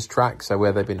collectors track. So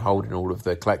where they've been holding all of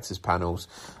the collectors panels,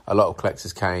 a lot of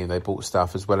collectors came. They bought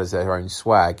stuff as well as their own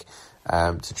swag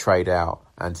to trade out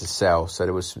and to sell. So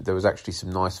there was actually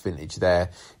some nice vintage there.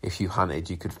 If you hunted,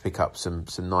 you could pick up some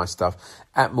nice stuff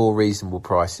at more reasonable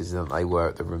prices than they were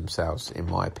at the room sales, in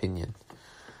my opinion.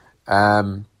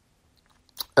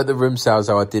 At the room sales,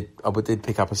 though, I did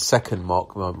pick up a second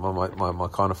mock. My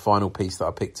kind of final piece that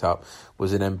I picked up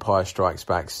was an Empire Strikes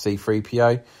Back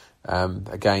C-3PO.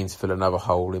 Again, to fill another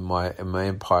hole in my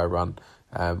Empire run,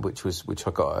 which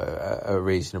I got a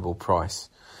reasonable price.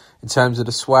 In terms of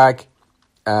the swag,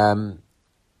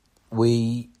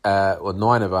 we, or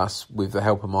 9 of us, with the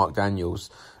help of Mark Daniels,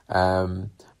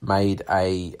 made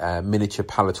a miniature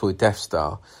Palatoy Death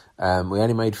Star. We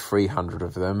only made 300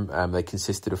 of them. They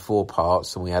consisted of 4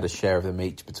 parts, and we had a share of them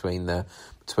each between the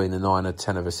 9 or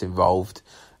 10 of us involved.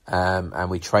 And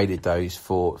we traded those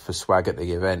for swag at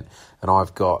the event. And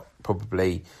I've got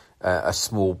probably a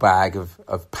small bag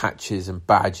of patches and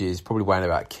badges, probably weighing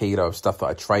about a kilo of stuff that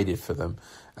I traded for them.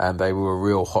 They were a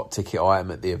real hot ticket item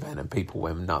at the event, and people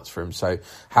went nuts for them. So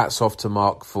hats off to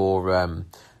Mark for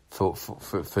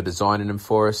designing them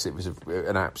for us. It was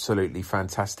an absolutely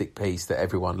fantastic piece that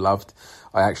everyone loved.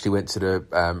 I actually went to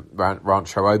the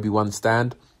Rancho Obi-Wan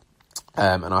stand,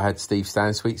 and I had Steve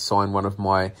Stansweet sign one of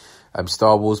my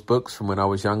Star Wars books from when I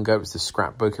was younger. It was the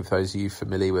scrapbook, if those of you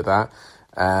familiar with that.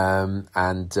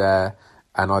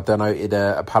 And I donated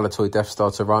a Palatoy Death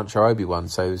Star to Rancho Obi-Wan.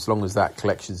 So as long as that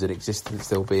collection's in existence,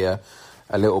 there'll be a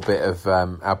little bit of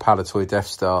our Palatoy Death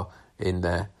Star in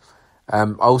there. I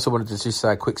also wanted to just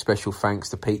say a quick special thanks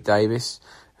to Pete Davis,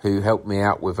 who helped me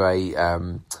out with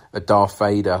a Darth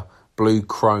Vader blue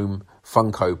chrome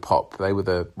Funko Pop. They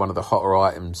were one of the hotter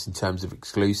items in terms of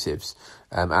exclusives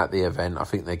at the event. I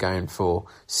think they're going for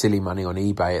silly money on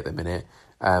eBay at the minute.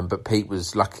 But Pete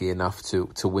was lucky enough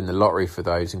to win the lottery for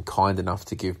those and kind enough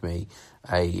to give me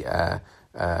a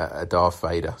Darth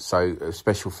Vader. So a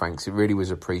special thanks. It really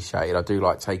was appreciated. I do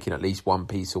like taking at least one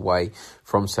piece away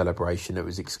from Celebration that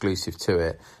was exclusive to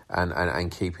it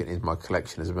and keep it in my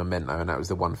collection as a memento. And that was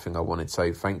the one thing I wanted.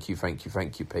 So thank you,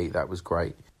 Pete. That was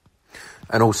great.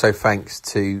 And also thanks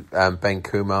to Ben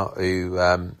Kumar,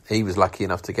 who he was lucky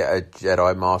enough to get a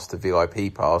Jedi Master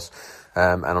VIP pass.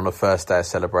 And on the first day of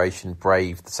Celebration,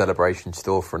 braved the Celebration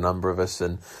store for a number of us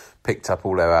and picked up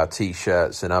all of our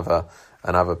T-shirts and other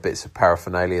bits of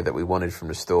paraphernalia that we wanted from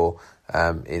the store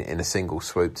in a single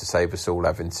swoop to save us all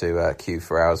having to queue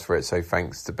for hours for it. So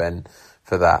thanks to Ben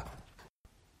for that.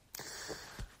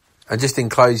 And just in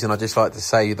closing, I'd just like to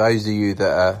say, those of you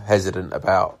that are hesitant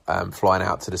about flying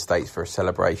out to the States for a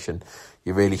Celebration,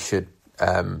 you really should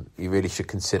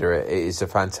consider it. It is a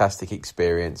fantastic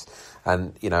experience.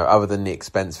 And, you know, other than the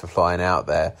expense for flying out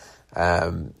there,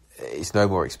 it's no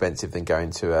more expensive than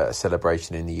going to a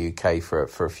Celebration in the UK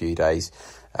for a few days.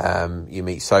 You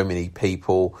meet so many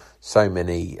people, so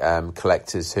many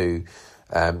collectors who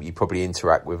you probably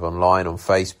interact with online on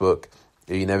Facebook,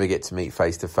 who you never get to meet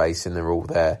face to face, and they're all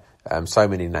there. So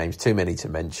many names, too many to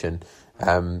mention.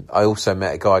 I also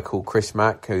met a guy called Chris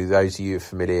Mack, who those of you are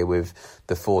familiar with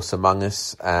The Force Among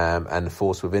Us and The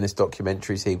Force Within Us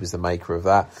documentaries, he was the maker of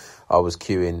that. I was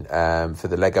queuing for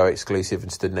the Lego exclusive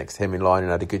and stood next to him in line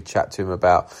and had a good chat to him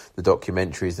about the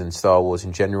documentaries and Star Wars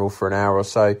in general for an hour or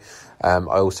so. I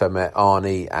also met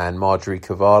Arnie and Marjorie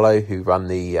Cavallo, who run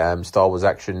the Star Wars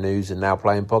Action News and Now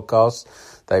Playing podcast.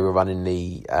 They were running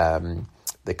the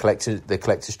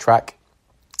collector's track.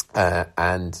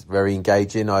 And very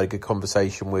engaging. I had a good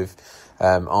conversation with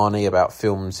Arnie about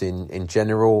films in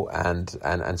general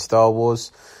and Star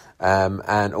Wars.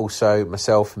 And also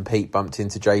myself and Pete bumped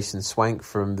into Jason Swank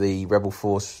from the Rebel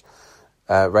Force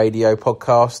radio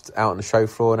podcast out on the show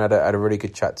floor and had a really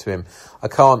good chat to him. I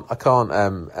can't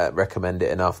recommend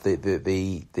it enough.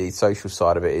 The social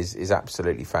side of it is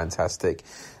absolutely fantastic.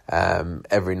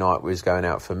 Every night we was going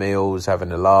out for meals,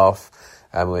 having a laugh.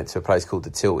 We went to a place called the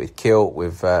Tilted Kilt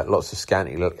with lots of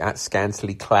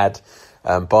scantily clad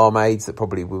barmaids that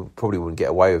probably wouldn't get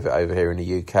away with it over here in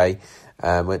the UK.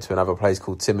 Went to another place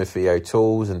called Timothy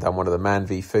O'Toole's and done one of the Man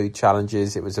v Food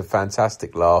challenges. It was a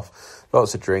fantastic laugh.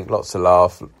 Lots of drink, lots of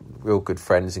laugh, real good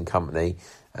friends and company.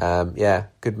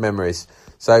 Good memories.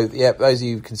 So, yeah, those of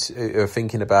you who are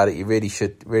thinking about it, you really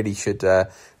should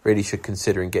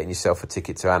consider getting yourself a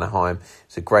ticket to Anaheim.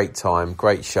 It's a great time,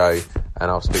 great show, and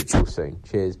I'll speak to you soon.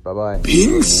 Cheers, bye-bye.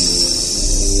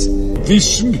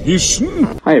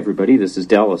 Hi everybody, this is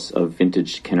Dallas of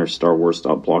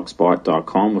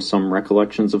VintageKennerStarWars.blogspot.com with some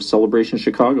recollections of Celebration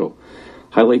Chicago.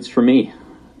 Highlights for me: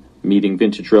 meeting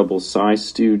Vintage Rebels Cy,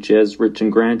 Stu, Jez, Rich,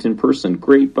 and Grant in person.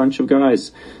 Great bunch of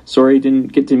guys. Sorry I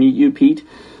didn't get to meet you, Pete.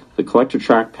 The collector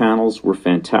track panels were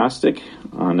fantastic.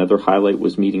 Another highlight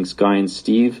was meeting Sky and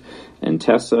Steve and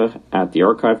Tessa at the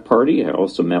archive party. I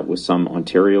also met with some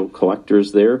Ontario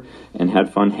collectors there and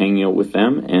had fun hanging out with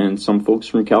them and some folks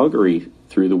from Calgary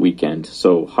through the weekend.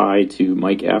 So hi to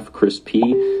Mike F., Chris P.,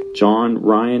 John,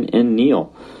 Ryan, and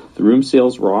Neil. The room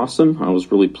sales were awesome. I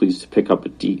was really pleased to pick up a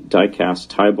die-cast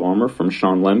TIE bomber from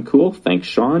Sean Lemcool. Thanks,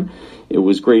 Sean. It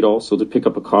was great also to pick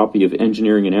up a copy of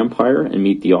Engineering an Empire and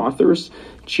meet the authors.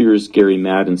 Cheers, Gary,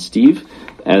 Matt, and Steve,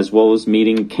 as well as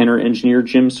meeting Kenner engineer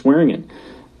Jim Swearingen.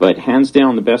 But hands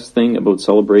down, the best thing about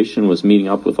Celebration was meeting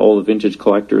up with all the vintage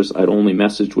collectors I'd only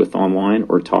messaged with online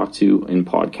or talked to in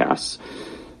podcasts.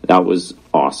 That was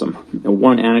awesome. And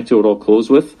one anecdote I'll close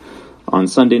with. On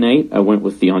Sunday night, I went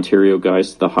with the Ontario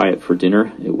guys to the Hyatt for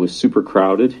dinner. It was super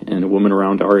crowded, and a woman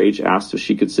around our age asked if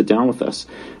she could sit down with us.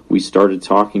 We started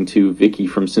talking to Vicky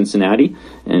from Cincinnati,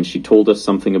 and she told us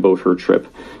something about her trip.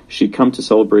 She'd come to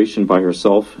Celebration by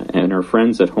herself, and her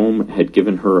friends at home had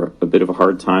given her a bit of a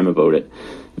hard time about it.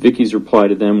 Vicky's reply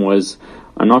to them was,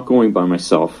 "I'm not going by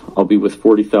myself. I'll be with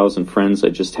 40,000 friends I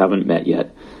just haven't met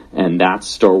yet." And that's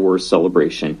Star Wars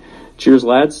Celebration. Cheers,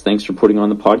 lads. Thanks for putting on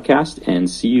the podcast, and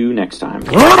see you next time.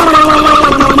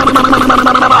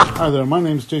 Hi there, my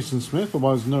name's Jason Smith,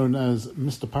 otherwise known as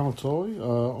Mr. Palatoy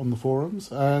on the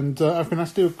forums, and I've been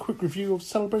asked to do a quick review of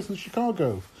Celebration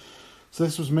Chicago. So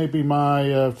this was maybe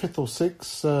my fifth or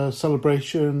sixth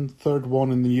Celebration, third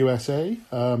one in the USA.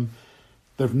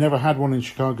 They've never had one in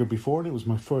Chicago before, and it was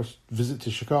my first visit to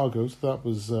Chicago, so that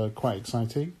was quite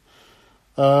exciting.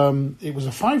 It was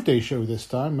a 5-day show this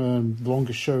time, one of the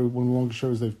longest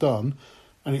shows they've done.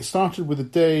 and it started with a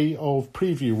day of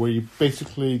preview where you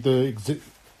basically the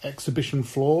exhibition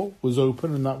floor was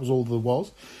open and that was all there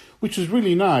was, which was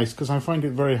really nice because I find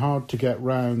it very hard to get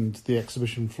round the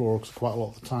exhibition floor because quite a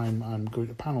lot of the time I'm going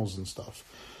to panels and stuff.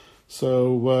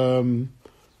 So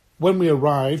when we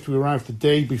arrived the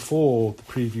day before the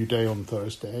preview day on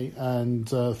Thursday, and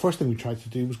the first thing we tried to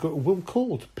do was go to Will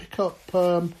Call to pick up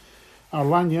our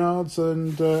lanyards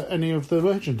and any of the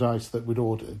merchandise that we'd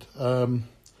ordered.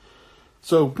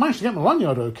 So managed to get my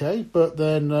lanyard okay, but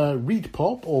then Reed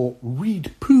Pop, or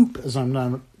Reed Poop as I'm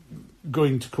now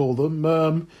going to call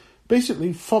them,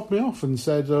 basically fobbed me off and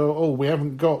said, we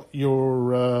haven't got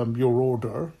your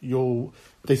order.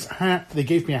 They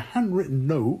gave me a handwritten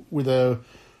note with a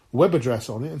web address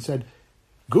on it and said,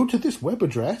 go to this web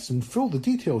address and fill the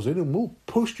details in and we'll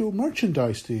post your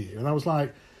merchandise to you. And I was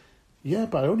like, yeah,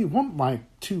 but I only want my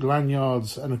 2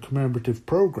 lanyards and a commemorative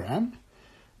program.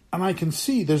 And I can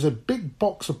see there's a big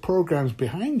box of programs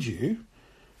behind you,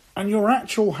 and your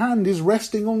actual hand is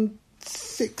resting on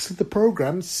 6 of the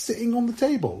programs sitting on the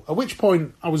table. At which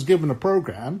point I was given a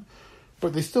program,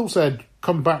 but they still said,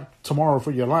 come back tomorrow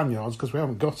for your lanyards because we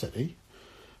haven't got any.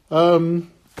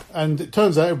 And it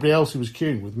turns out everybody else who was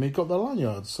queuing with me got their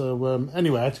lanyards. So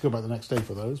anyway, I had to go back the next day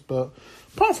for those. But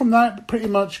apart from that, pretty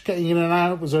much getting in and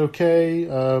out was okay.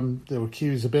 There were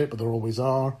queues a bit, but there always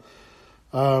are.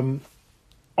 On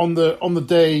the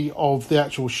day of the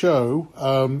actual show,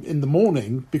 in the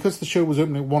morning, because the show was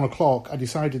opening at 1:00, I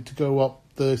decided to go up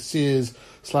the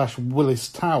Sears/Willis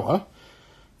Tower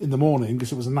in the morning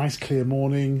because it was a nice clear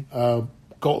morning.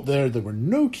 Got there were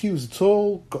no queues at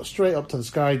all. Got straight up to the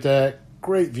sky deck.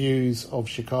 Great views of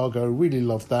Chicago. Really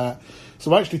loved that.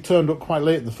 So I actually turned up quite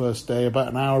late the first day, about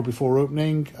an hour before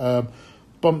opening.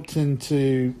 Bumped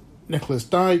into Nicholas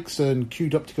Dykes and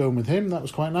queued up to go in with him. That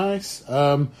was quite nice.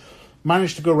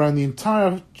 Managed to go around the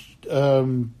entire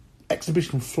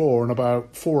exhibition floor in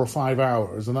about 4 or 5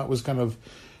 hours, and that was kind of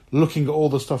looking at all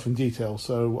the stuff in detail.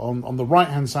 So on the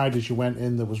right-hand side as you went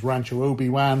in, there was Rancho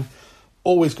Obi-Wan.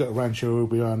 Always go to Rancho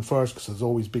Obi-Wan first because there's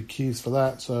always big queues for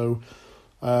that. So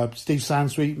Steve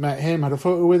Sansweet, met him, had a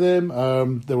photo with him.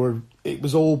 It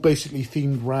was all basically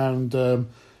themed around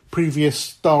previous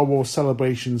Star Wars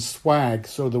Celebration swag.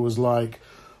 So there was like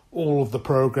all of the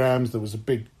programs. There was a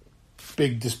big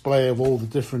display of all the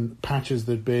different patches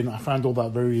there'd been. I found all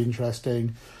that very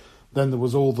interesting. Then there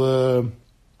was all the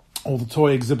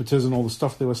toy exhibitors and all the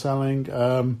stuff they were selling.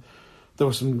 There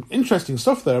was some interesting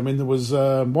stuff there. I mean, there was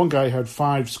one guy who had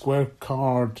 5 square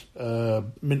card,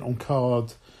 mint on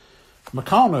card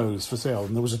Meccano's for sale,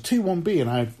 and there was a 2-1B, and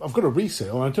I've got a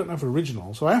resale, and I don't have an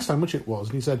original. So I asked how much it was,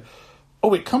 and he said,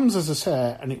 it comes as a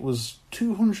set, and it was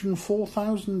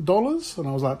 $204,000. And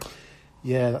I was like,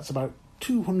 yeah, that's about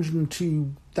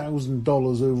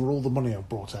 $202,000 over all the money I've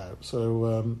brought out.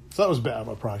 So that was a bit out of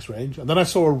my price range. And then I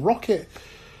saw a rocket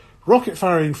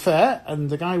firing fair, and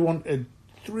the guy wanted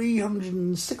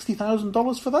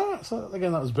 $360,000 for that. So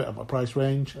again, that was a bit out of my price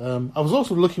range. I was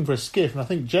also looking for a skiff, and I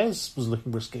think Jez was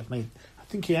looking for a skiff, and I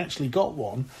think he actually got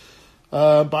one.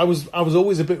 But I was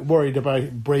always a bit worried about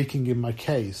it breaking in my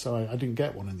case, so I didn't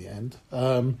get one in the end.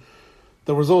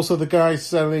 There was also the guy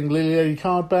selling Lily Lady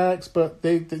card backs, but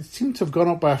they seem to have gone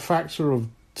up by a factor of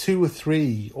 2 or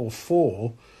 3 or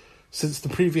 4 since the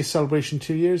previous celebration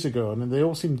 2 years ago, and they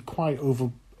all seemed quite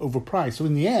overpriced. So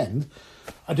in the end,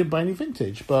 I didn't buy any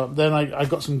vintage, but then I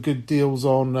got some good deals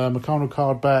on Meccano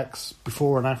card backs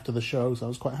before and after the show, so I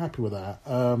was quite happy with that.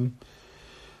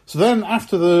 So then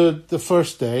after the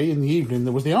first day in the evening,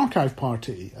 there was the archive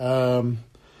party.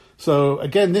 So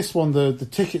again, this one, the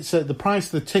tickets, the price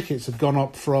of the tickets had gone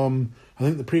up from, I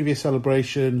think the previous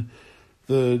celebration,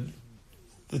 the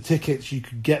tickets, you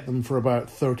could get them for about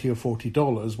 $30 or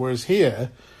 $40, whereas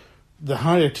here, the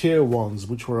higher tier ones,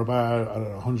 which were about, I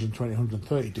don't know, $120,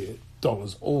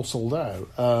 $130, all sold out.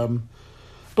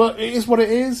 But it is what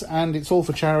it is, and it's all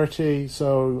for charity,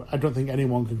 so I don't think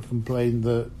anyone can complain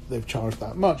that they've charged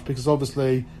that much, because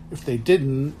obviously, if they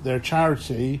didn't, their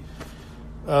charity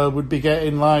would be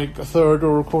getting like a third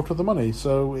or a quarter of the money.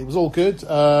 So it was all good.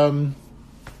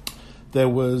 There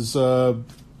was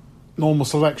normal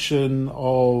selection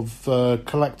of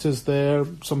collectors there.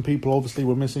 Some people obviously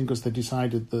were missing because they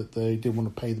decided that they didn't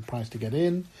want to pay the price to get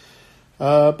in.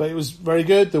 But it was very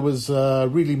good. There was a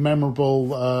really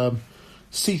memorable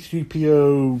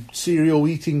C-3PO cereal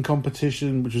eating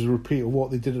competition, which is a repeat of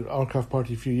what they did at Archive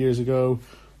Party a few years ago.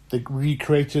 They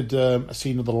recreated a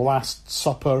scene of The Last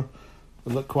Supper.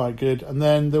 It looked quite good. And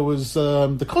then there was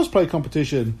the cosplay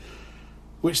competition,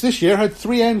 which this year had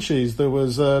 3 entries. There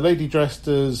was a lady dressed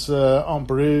as Aunt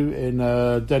Beru in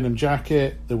a denim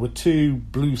jacket. There were 2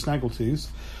 blue snaggletooths.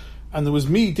 and there was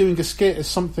me doing a skit as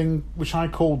something which I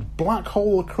called Black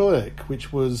Hole Acrylic,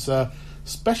 which was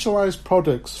specialised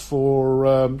products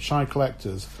for shy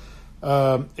collectors.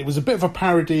 It was a bit of a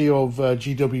parody of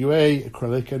GWA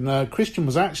acrylic, and Christian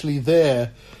was actually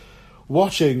there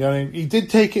watching. I mean, he did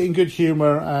take it in good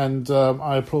humour, and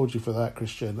I applaud you for that,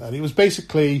 Christian. And it was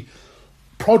basically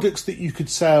products that you could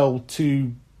sell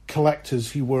to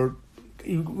collectors who were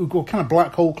kind of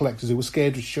black hole collectors who were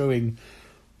scared of showing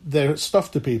their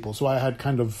stuff to people. So I had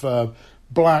kind of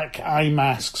black eye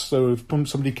masks, so if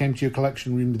somebody came to your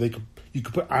collection room, you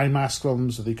could put eye masks on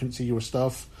them so they couldn't see your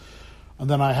stuff. And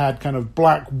then I had kind of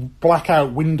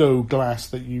blackout window glass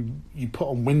that you put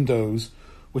on windows,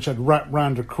 which I'd wrap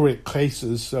round acrylic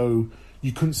cases so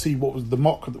you couldn't see what was the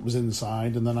mock that was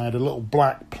inside. And then I had a little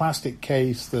black plastic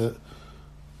case that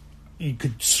you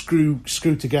could screw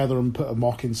together and put a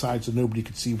mock inside so nobody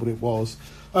could see what it was.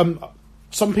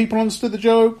 Some people understood the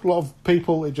joke. A lot of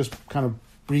people, it just kind of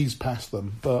breezed past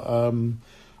them. But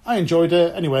I enjoyed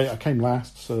it. Anyway, I came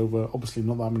last, so obviously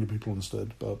not that many people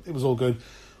understood, but it was all good.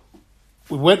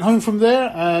 We went home from there,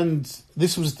 and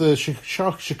this was the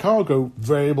Chicago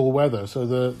variable weather. So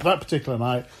that particular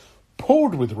night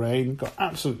poured with rain, got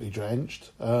absolutely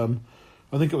drenched. I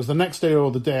think it was the next day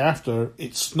or the day after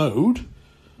it snowed.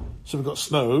 So we got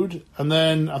snowed, and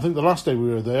then I think the last day we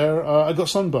were there, I got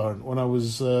sunburned when I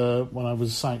was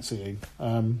sightseeing.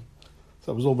 So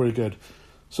that was all very good.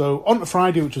 So on to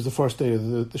Friday, which was the first day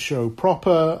of the show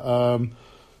proper.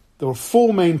 There were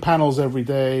 4 main panels every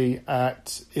day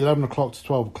at 11 o'clock to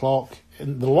 12 o'clock.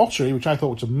 In the lottery, which I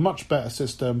thought was a much better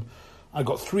system, I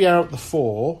got 3 out of the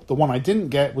 4. The one I didn't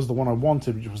get was the one I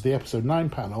wanted, which was the episode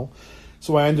 9 panel.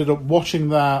 So I ended up watching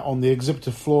that on the exhibitor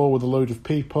floor with a load of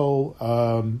people.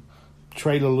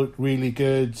 Trailer looked really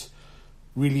good.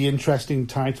 Really interesting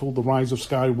title, The Rise of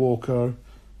Skywalker.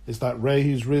 Is that Rey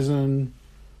who's risen?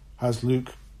 Has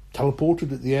Luke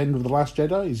teleported at the end of The Last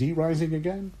Jedi? Is he rising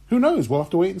again? Who knows? We'll have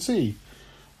to wait and see.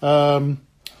 What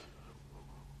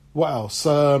else?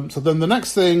 So then the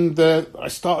next thing that I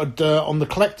started on the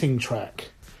collecting track.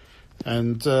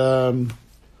 And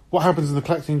what happens in the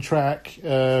collecting track?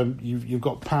 You've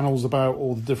got panels about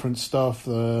all the different stuff.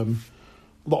 A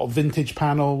lot of vintage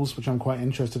panels, which I'm quite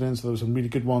interested in. So there were some really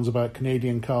good ones about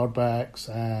Canadian card backs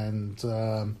and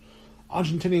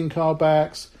Argentinian card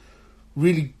backs.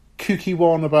 Really kooky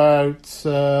one about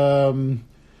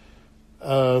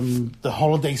the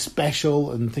holiday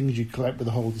special and things you collect with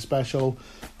the holiday special.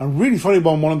 And really funny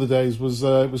one of the days was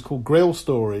it was called Grail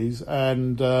Stories,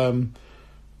 and there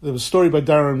was a story by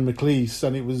Darren McLeese,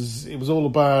 and it was all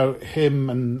about him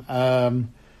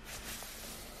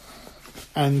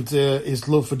and his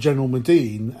love for General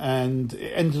Medine, and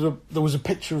it ended up there was a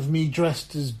picture of me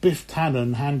dressed as Biff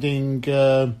Tannen handing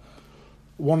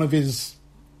one of his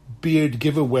beard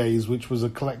giveaways, which was a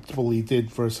collectible he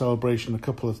did for a celebration a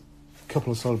couple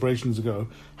of celebrations ago,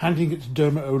 handing it to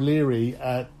Dermot O'Leary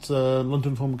at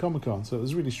London Film and Comic Con. So it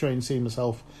was really strange seeing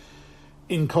myself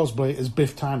in cosplay as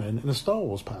Biff Tannen in a Star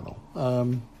Wars panel.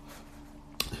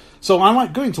 So I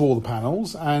like going to all the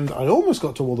panels, and I almost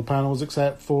got to all the panels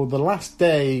except for the last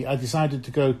day I decided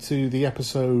to go to the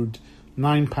episode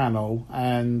 9 panel,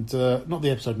 and not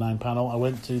the episode 9 panel, I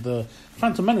went to the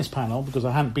Phantom Menace panel because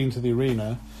I hadn't been to the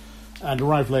arena and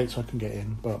arrived late so I couldn't get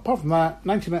in. But apart from that,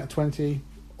 19 out of 20,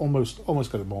 almost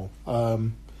got them all.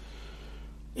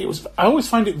 I always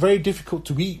find it very difficult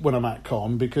to eat when I'm at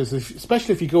con, because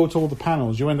especially if you go to all the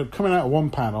panels, you end up coming out of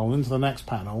one panel into the next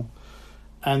panel,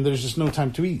 and there's just no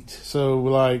time to eat. So,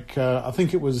 like, I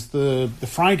think it was the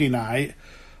Friday night,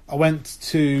 I went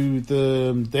to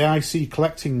the IC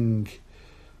collecting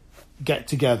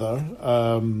get-together,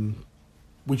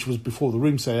 which was before the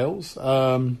room sales.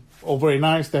 All very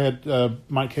nice. They had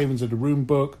Mike Havens had a room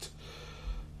booked.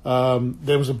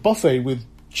 There was a buffet with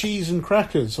cheese and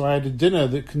crackers, so I had a dinner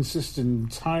that consisted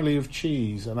entirely of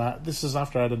cheese, and this is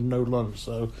after I had no lunch,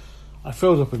 so I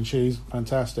filled up on cheese.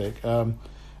 Fantastic.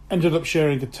 Ended up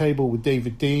sharing a table with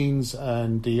David Deans,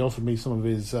 and he offered me some of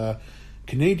his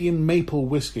Canadian maple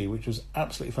whiskey, which was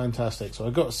absolutely fantastic. So I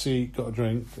got a seat, got a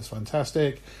drink. It's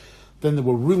fantastic. Then there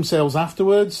were room sales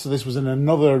afterwards. So this was in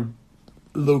another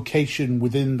location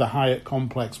within the Hyatt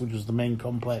complex, which was the main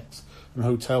complex and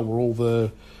hotel where all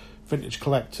the vintage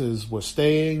collectors were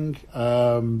staying.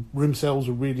 Room sales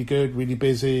were really good, really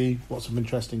busy. Lots of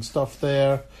interesting stuff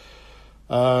there.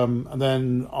 And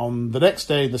then on the next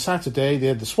day, the Saturday, they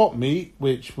had the swap meet,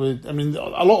 which would, I mean,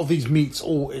 a lot of these meets,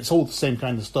 it's all the same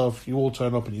kind of stuff. You all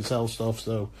turn up and you sell stuff,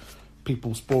 so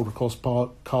people sprawled across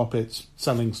carpets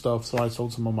selling stuff, so I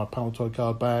sold some of my Palatoy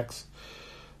card backs.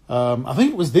 I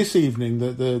think it was this evening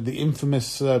that the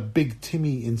infamous Big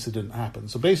Timmy incident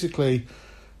happened. So basically,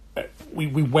 we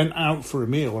went out for a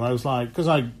meal, and I was like, because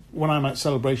when I'm at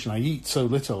Celebration, I eat so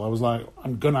little. I was like,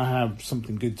 I'm gonna have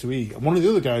something good to eat. And one of the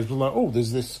other guys was like, oh,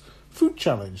 there's this food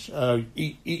challenge.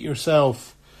 Eat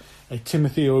yourself a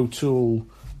Timothy O'Toole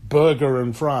burger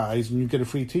and fries, and you get a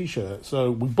free T-shirt.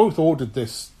 So we both ordered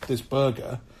this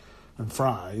burger and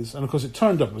fries, and of course it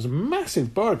turned up. It was a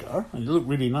massive burger, and it looked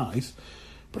really nice.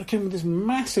 But it came with this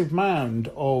massive mound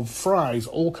of fries,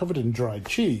 all covered in dried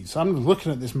cheese. So I'm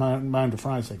looking at this mound of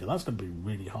fries thinking, that's going to be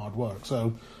really hard work.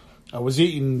 So I was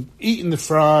eating the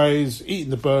fries, eating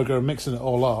the burger, mixing it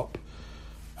all up.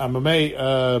 And my mate,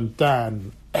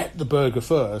 Dan, ate the burger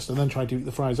first and then tried to eat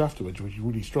the fries afterwards, which he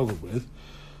really struggled with.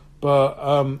 But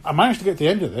I managed to get to the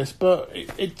end of this, but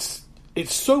it's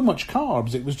so much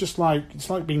carbs. It was just like, it's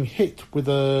like being hit with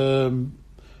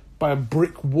by a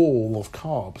brick wall of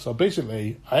carbs. So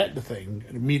basically, I ate the thing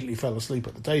and immediately fell asleep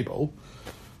at the table,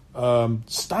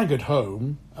 staggered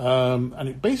home, and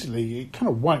it kind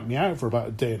of wiped me out for about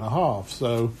a day and a half.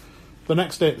 So the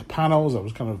next day at the panels, I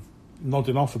was kind of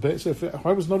nodding off a bit. So if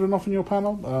I was nodding off in your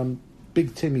panel,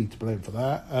 Big Timmy to blame for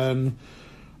that. And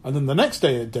then the next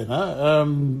day at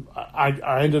dinner,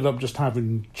 I ended up just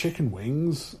having chicken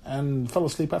wings and fell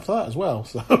asleep after that as well.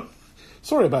 So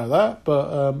sorry about that,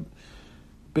 but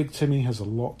Big Timmy has a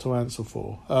lot to answer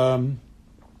for.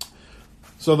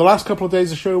 So the last couple of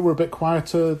days of the show were a bit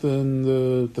quieter than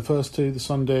the first two, the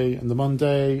Sunday and the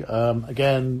Monday.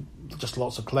 Again, just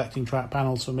lots of collecting track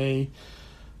panels for me.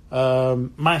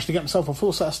 Managed to get myself a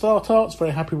full set of Star Tarts,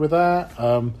 very happy with that.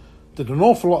 Did an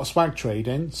awful lot of swag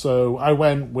trading. So I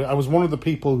was one of the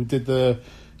people who did the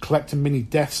collecting mini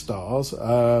Death Stars.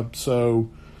 So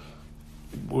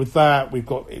with that, we've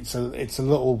got, it's a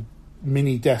little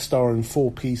mini Death Star in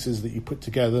 4 pieces that you put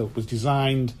together. It was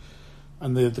designed,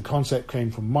 and the concept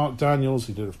came from Mark Daniels,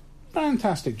 who did a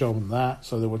fantastic job on that.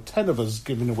 So there were 10 of us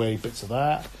giving away bits of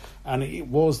that, and it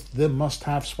was the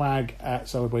must-have swag at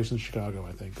Celebration Chicago,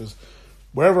 I think, because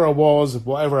wherever I was,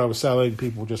 whatever I was selling,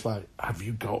 people were just like, have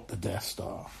you got the Death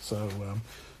Star? So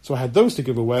I had those to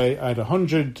give away. I had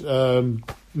 100 Mr.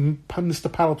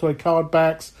 Palatoy card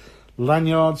backs,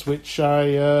 lanyards, which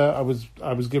I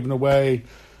was giving away,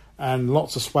 and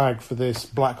lots of swag for this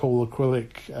Black Hole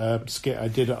acrylic skit I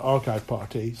did at Archive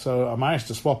Party. So I managed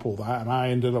to swap all that, and I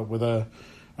ended up with a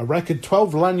record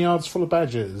 12 lanyards full of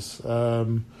badges.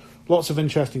 Lots of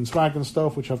interesting swag and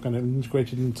stuff, which I've kind of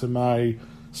integrated into my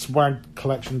swag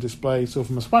collection display. So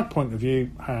from a swag point of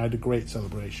view, I had a great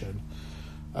celebration.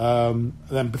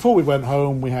 Then before we went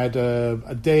home, we had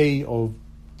a day of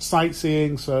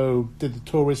sightseeing. So did the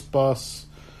tourist bus,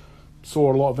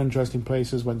 saw a lot of interesting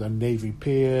places, went down Navy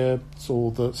Pier,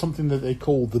 saw something that they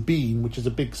call the Bean, which is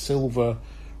a big silver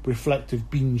reflective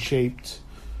bean-shaped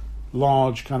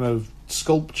large kind of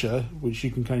sculpture which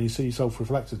you can kind of see yourself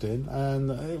reflected in,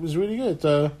 and it was really good.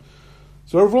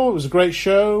 So overall, it was a great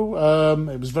show.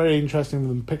 It was very interesting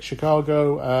with Pick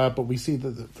Chicago, but we see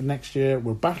that for next year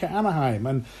we're back at Anaheim,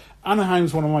 and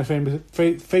Anaheim's one of my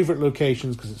favorite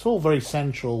locations because it's all very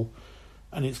central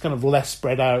and it's kind of less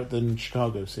spread out than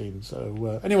Chicago seems.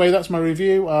 So anyway, that's my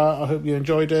review. I hope you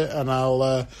enjoyed it, and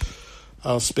I'll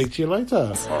speak to you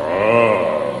later.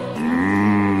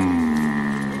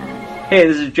 Hey,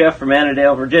 this is Jeff from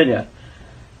Annandale, Virginia.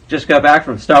 Just got back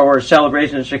from Star Wars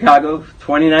Celebration in Chicago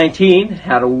 2019.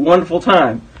 Had a wonderful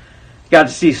time. Got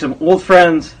to see some old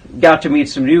friends, got to meet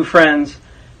some new friends,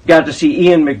 got to see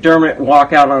Ian McDermott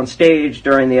walk out on stage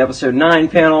during the Episode 9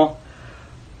 panel,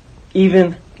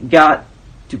 even got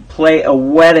to play a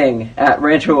wedding at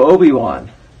Rancho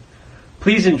Obi-Wan.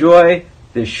 Please enjoy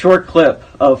this short clip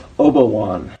of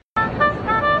Obi-Wan.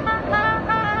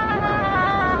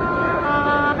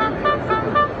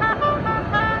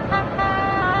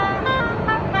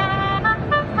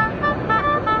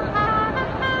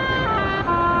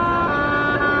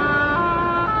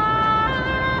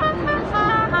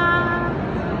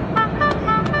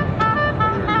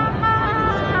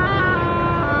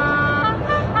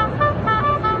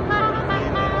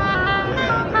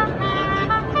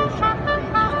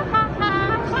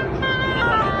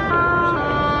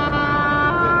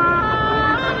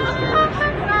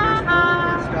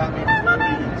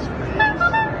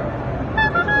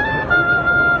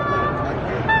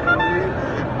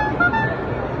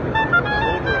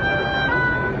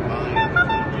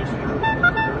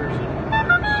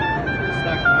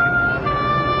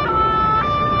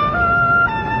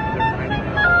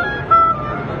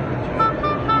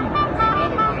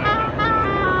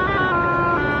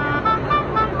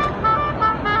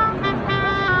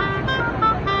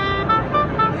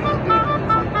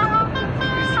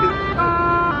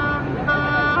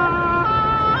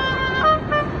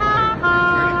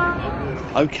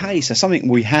 Okay, so something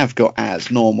we have got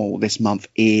as normal this month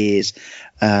is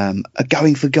a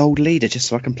Going for Gold leader, just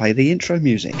so I can play the intro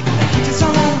music. It's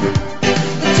on,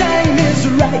 the time is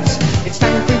right. It's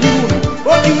time for you to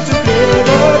play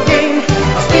the game.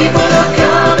 As people are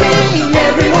coming,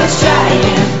 everyone's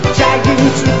trying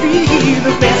to be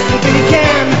the best that they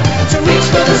can. To reach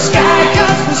for the sky,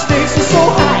 'cause the stakes are so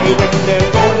high when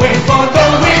they're going for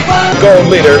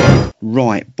Gold leader.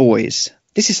 Right, boys.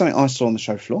 This is something I saw on the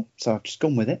show floor, so I've just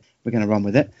gone with it. We're going to run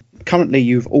with it. Currently,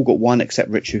 you've all got one except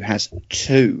Rich, who has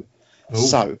two. Ooh.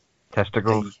 So,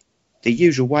 testicles. The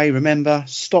usual way, remember,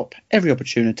 stop every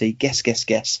opportunity, guess.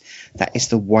 That is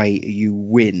the way you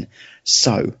win.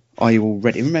 So, are you all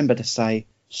ready? Remember to say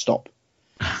stop.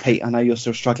 Pete, I know you're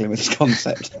still struggling with this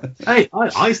concept. Hey,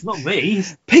 it's not me.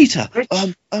 Peter,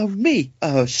 me,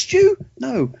 Stu?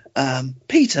 No,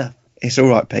 Peter. It's all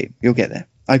right, Pete. You'll get there.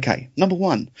 Okay, number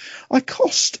one. I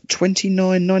cost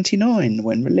 $29.99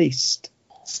 when released.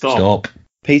 Stop.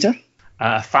 Peter?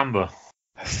 Famba.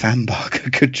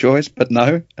 Famba, good choice, but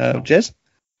no. Jez?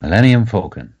 Millennium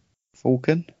Falcon.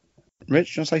 Falcon.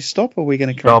 Rich, do you want to say stop, or are we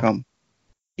going to crack on?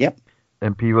 Yep.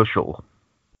 Imperial Shuttle.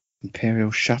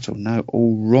 Imperial Shuttle. No,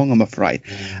 all wrong, I'm afraid.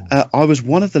 I was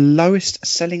one of the lowest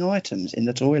selling items in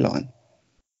the toy line.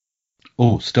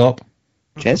 Oh, stop.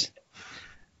 Jez?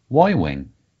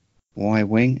 Y-Wing.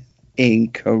 Y-Wing.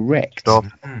 Incorrect. Stop.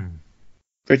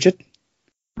 Richard?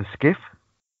 The Skiff.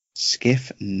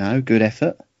 Skiff. No, good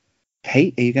effort.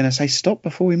 Pete, are you going to say stop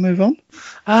before we move on?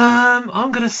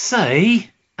 I'm going to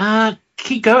say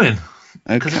keep going.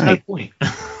 Because there's no point.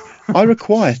 I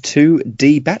require 2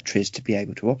 D batteries to be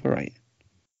able to operate.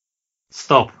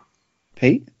 Stop.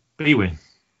 Pete? B-Wing.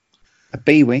 A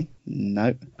B-Wing?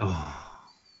 No. Oh.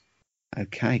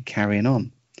 Okay, carrying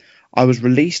on. I was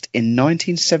released in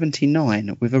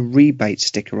 1979 with a rebate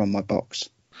sticker on my box.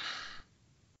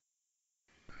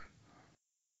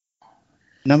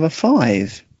 Number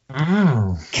 5.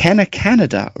 Kenner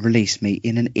Canada released me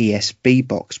in an ESB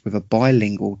box with a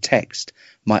bilingual text.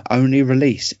 My only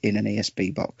release in an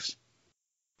ESB box.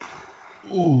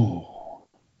 Ooh.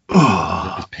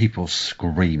 There's people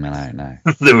screaming out now.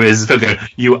 There is. Okay,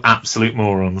 you absolute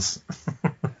morons.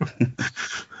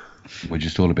 We're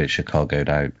just all a bit Chicago'd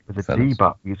out. With a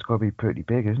D-bat, it's got to be pretty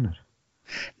big, isn't it?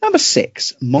 Number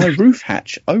 6. My roof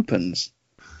hatch opens.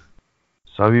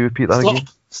 Sorry, repeat that again.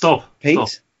 Stop. Pete? Stop.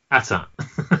 ATA.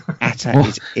 ATA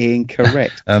is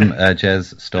incorrect.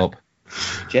 Jez, stop.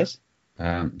 Jez?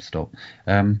 Stop.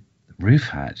 Roof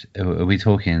hatch. Are we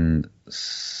talking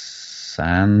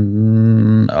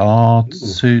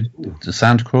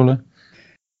Sandcrawler?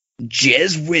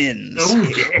 Jez wins.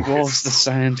 It was the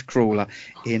Sandcrawler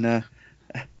in a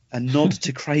nod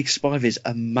to Craig Spivey's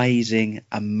amazing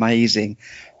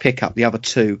pickup. The other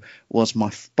two was my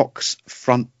box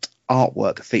front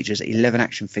artwork features 11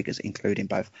 action figures, including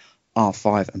both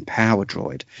R5 and Power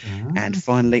Droid. And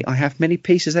finally, I have many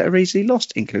pieces that are easily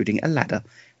lost, including a ladder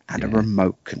and a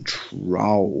remote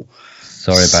control.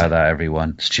 Sorry about that,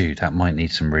 everyone. Stu, that might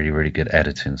need some really, really good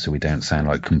editing so we don't sound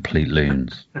like complete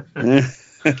loons.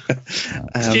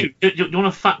 Stu, you want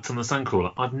a fact on the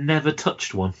Sandcrawler? I've never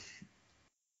touched one.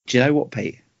 Do you know what,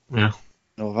 Pete? Yeah.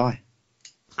 Nor have I.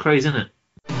 It's crazy, isn't it?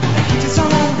 It's on,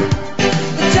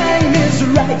 the time is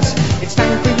right. It's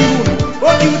time for you to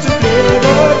play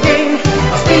the game.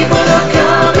 As people are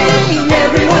coming,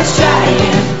 everyone's trying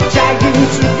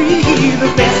to be the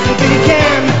best that they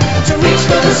can. To reach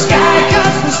for the sky,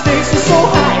 'cause the stakes are so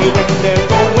high when they're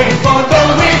going for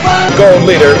Gold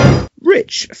leader.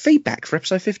 Rich, feedback for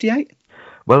episode 58?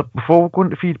 Well, before we go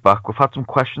into feedback, we've had some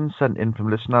questions sent in from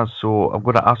listeners, so I'm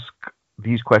going to ask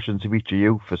these questions of each of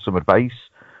you for some advice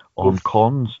on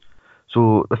cons.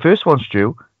 So the first one,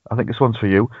 Stu, I think this one's for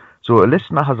you. So a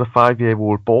listener has a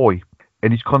 5-year-old boy,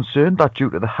 and he's concerned that due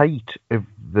to the height of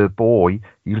the boy,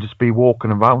 he'll just be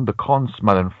walking around the con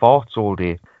smelling farts all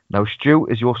day. Now, Stu,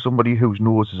 as you're somebody whose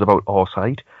nose is about horse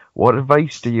height, what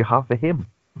advice do you have for him?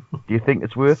 Do you think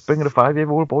it's worth bringing a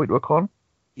 5-year-old boy to a con?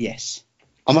 Yes.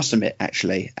 I must admit,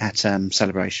 actually, at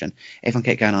Celebration, everyone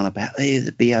kept going on about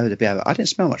the BO. I didn't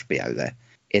smell much BO there,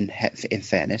 in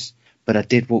fairness, but I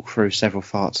did walk through several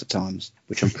farts at times,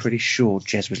 which I'm pretty sure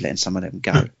Jez was letting some of them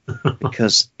go,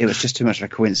 because it was just too much of a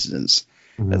coincidence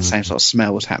that the same sort of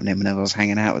smell was happening whenever I was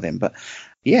hanging out with him. But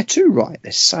yeah, too right.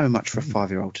 There's so much for a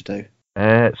 5-year-old to do.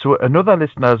 So another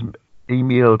listener's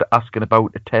emailed asking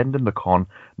about attending the con,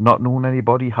 not knowing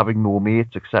anybody, having no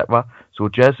mates, etc. So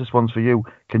Jez, this one's for you.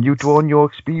 Can you draw on your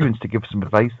experience to give some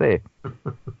advice there?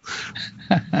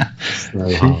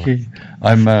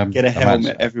 Get a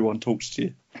helmet, everyone talks to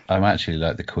you. I'm actually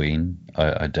like the Queen.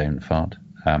 I don't fart.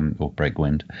 or break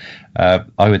wind.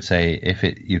 I would say if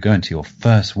you're going to your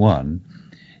first one,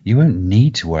 you won't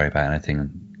need to worry about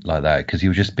anything like that, because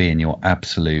you'll just be in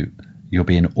you'll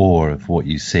be in awe of what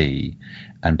you see,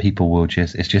 and people will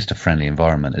it's just a friendly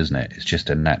environment, isn't it? It's just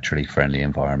a naturally friendly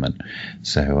environment.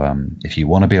 So if you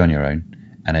want to be on your own,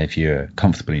 and if you're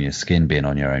comfortable in your skin being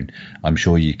on your own, I'm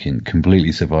sure you can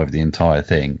completely survive the entire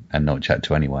thing and not chat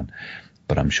to anyone.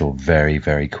 But I'm sure very,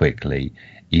 very quickly,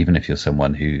 even if you're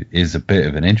someone who is a bit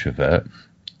of an introvert,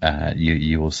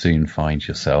 you will soon find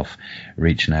yourself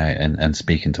reaching out and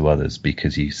speaking to others,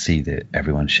 because you see that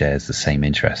everyone shares the same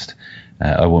interest.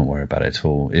 I won't worry about it at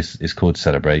all. It's called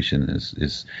Celebration.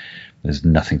 There's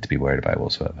nothing to be worried about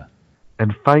whatsoever.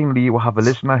 And finally, we'll have a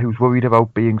listener who's worried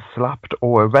about being slapped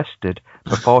or arrested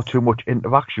for far too much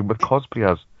interaction with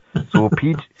cosplayers. So,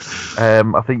 Pete,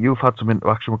 I think you've had some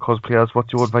interaction with cosplayers.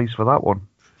 What's your advice for that one?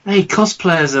 Hey,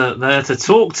 cosplayers are there to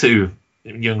talk to,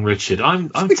 young Richard. I'm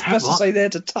terrible. To say there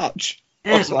to touch.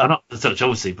 Yes, not to touch,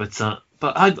 obviously, but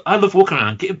I love walking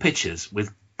around getting pictures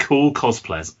with cool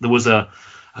cosplayers. There was a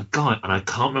guy, and I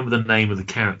can't remember the name of the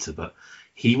character, but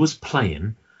he was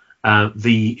playing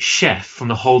the chef from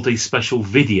the Holiday Special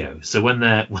video. So when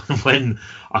I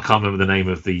can't remember the name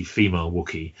of the female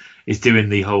Wookiee, is doing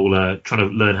the whole trying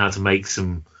to learn how to make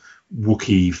some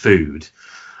Wookiee food.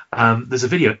 There's a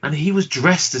video, and he was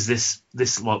dressed as this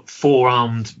like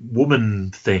 4-armed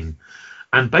woman thing.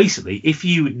 And basically, if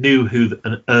you knew who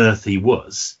on earth he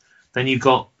was, then you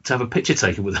got to have a picture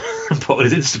taken with him and put on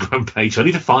his Instagram page. I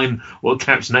need to find what the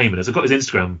character's name is. I've got his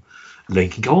Instagram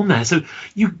link and go on there. So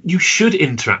you should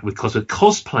interact with cosplayers.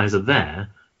 Cosplayers are there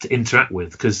to interact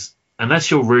with, because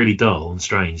unless you're really dull and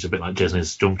strange, a bit like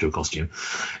Jesna's Stormtrooper costume,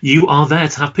 you are there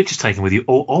to have pictures taken with you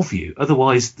or of you.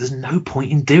 Otherwise, there's no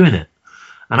point in doing it.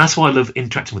 And that's why I love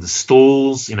interacting with the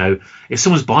stalls. You know, if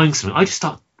someone's buying something, I just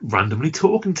start randomly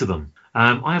talking to them.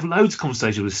 I have loads of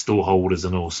conversations with store holders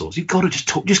and all sorts. You've got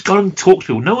to just go and talk to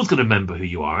people. No one's going to remember who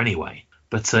you are anyway.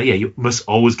 But you must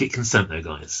always get consent though,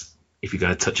 guys, if you're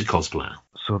going to touch a cosplayer.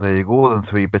 So there you go, then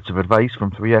 3 bits of advice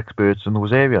from 3 experts in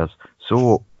those areas.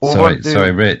 So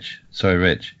sorry, Rich.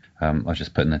 I was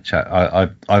just put in the chat.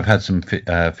 I've had some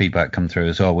feedback come through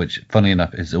as well, which, funny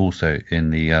enough, is also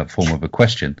in the form of a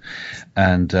question.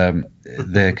 And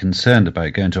they're concerned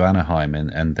about going to Anaheim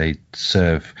and they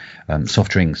serve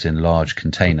soft drinks in large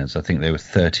containers. I think they were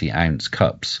 30-ounce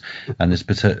cups. And this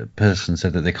person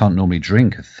said that they can't normally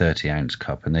drink a 30-ounce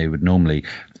cup, and they would normally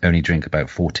only drink about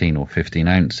 14 or 15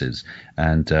 ounces.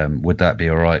 And would that be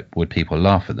all right? Would people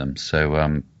laugh at them?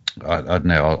 So I don't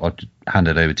know. I'll hand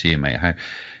it over to you, mate.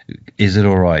 Is it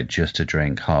all right just to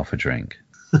drink half a drink?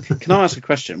 Can I ask a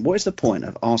question? What is the point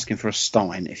of asking for a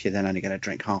stein if you're then only going to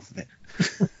drink half of it?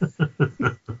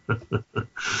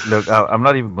 Look, I'm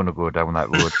not even going to go down that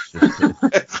road.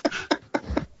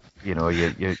 You know,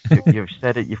 you've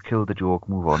said it, you've killed the joke,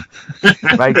 move on.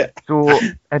 Right, so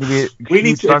anyway, we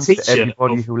need thanks to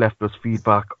everybody who left us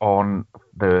feedback on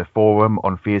the forum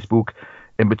on Facebook.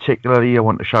 In particular, I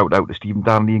want to shout out to Stephen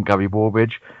Danley and Gary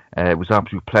Bowbridge. It was an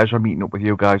absolute pleasure meeting up with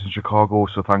you guys in Chicago,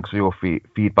 so thanks for your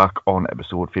feedback on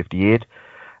episode 58.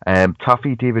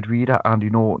 Taffy, David Reeder, Andy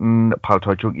Norton,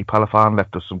 Palatoy Junkie Palafan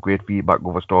left us some great feedback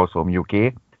over Starstorm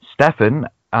UK. Stefan,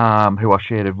 who I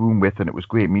shared a room with, and it was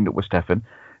great meeting up with Stefan,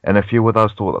 and a few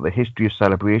others thought that the history of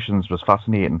celebrations was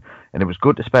fascinating, and it was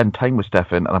good to spend time with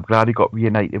Stefan, and I'm glad he got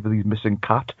reunited with his missing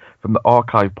cat from the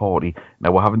archive party.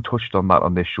 Now, we haven't touched on that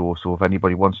on this show, so if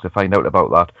anybody wants to find out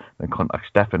about that, then contact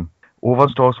Stefan. Over on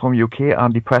Starstorm UK,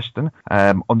 Andy Preston.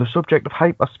 On the subject of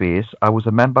hyperspace, I was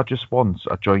a member just once.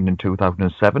 I joined in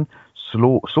 2007,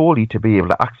 solely to be able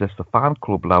to access the fan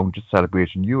club lounge at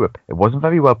Celebration Europe. It wasn't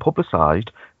very well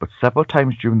publicised, but several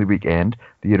times during the weekend,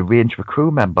 they had arranged for crew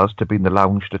members to be in the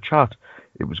lounge to chat.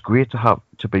 It was great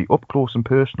to be up close and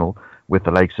personal with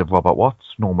the likes of Robert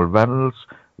Watts, Norman Reynolds,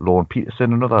 Lorne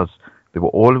Peterson and others. They were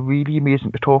all really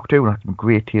amazing to talk to and had some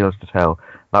great tales to tell.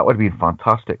 That would have been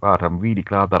fantastic, that. I'm really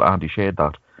glad that Andy shared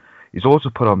that. He's also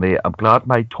put on there, I'm glad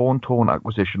my Tauntaun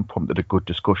acquisition prompted a good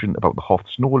discussion about the Hoth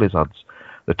snow lizards.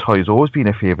 The toy has always been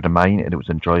a favourite of mine, and it was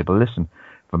an enjoyable listen.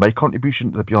 For my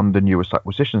contribution to the Beyond the Newest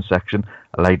Acquisition section,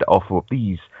 I'd like to offer up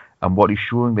these. And what he's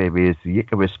showing there is the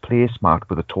Icarus placemat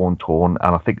with a Tauntaun,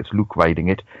 and I think it's Luke riding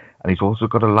it. And he's also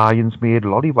got a Lions-made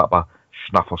lollywapper,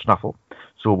 Schnaffle Schnaffle.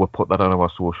 So we'll put that on our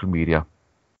social media.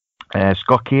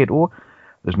 Scott Cato,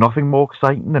 there's nothing more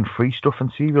exciting than free stuff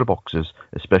in cereal boxes,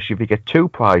 especially if you get 2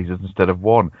 prizes instead of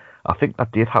 1. I think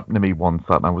that did happen to me once,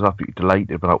 and I was absolutely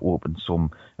delighted when I opened some,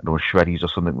 shreddies or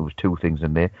something, there was 2 things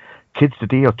in there. Kids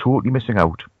today are totally missing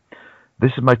out.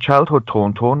 This is my childhood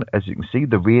Tauntaun. As you can see,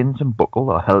 the reins and buckle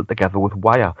are held together with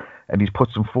wire, and he's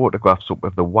put some photographs up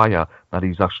of the wire that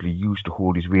he's actually used to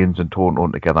hold his reins and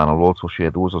Tauntaun together, and I'll also share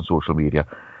those on social media.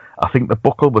 I think the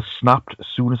buckle was snapped as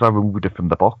soon as I removed it from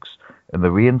the box, and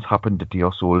the reins happened a day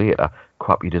or so later.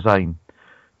 Crappy design.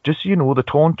 Just so you know, the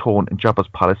Tauntaun in Jabba's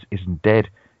palace isn't dead.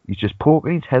 He's just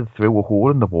poking his head through a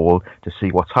hole in the wall to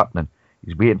see what's happening.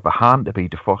 He's waiting for Han to be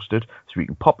defrosted so he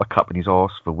can pop a cap in his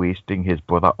arse for wasting his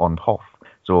brother on Hoth.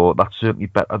 So that's certainly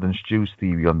better than Stu's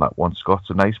theory on that one, Scott. It's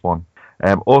a nice one.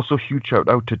 Also, huge shout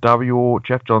out to Dario,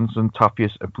 Jeff Johnson,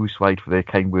 Tafius and Bruce White for their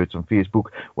kind words on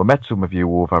Facebook. We met some of you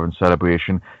over in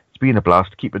Celebration. It's been a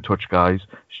blast. Keep in touch, guys.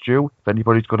 Stu, if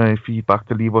anybody's got any feedback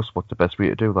to leave us, what's the best way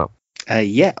to do that?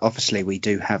 Yeah, obviously we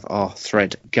do have our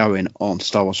thread going on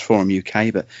Star Wars Forum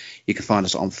UK, but you can find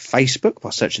us on Facebook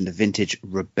by searching The Vintage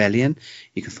Rebellion.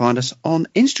 You can find us on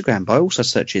Instagram by also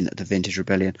searching The Vintage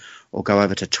Rebellion, or go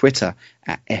over to Twitter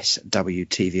at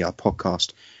SWTVR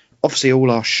Podcast. Obviously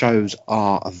all our shows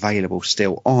are available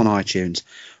still on iTunes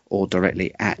or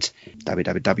directly at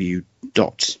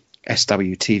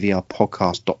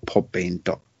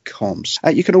www.swtvrpodcast.podbean.com.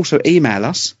 You can also email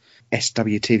us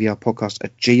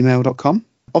swtvrpodcast@gmail.com.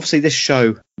 Obviously this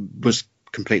show was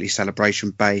completely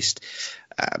celebration based,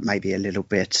 maybe a little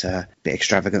bit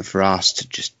extravagant for us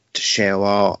to share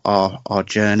our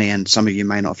journey, and some of you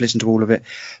may not have listened to all of it,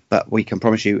 but we can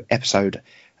promise you episode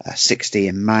 60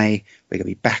 in May, we're going to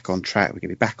be back on track, we're going to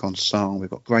be back on song, we've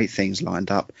got great things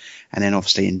lined up. And then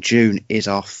obviously in June is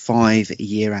our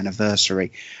 5-year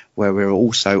anniversary, where we're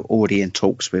also already in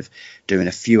talks with doing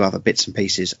a few other bits and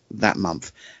pieces that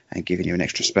month and giving you an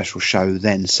extra special show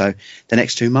then. So the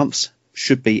next 2 months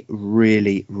should be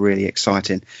really, really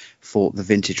exciting for the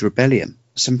Vintage Rebellion.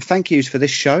 Some thank yous for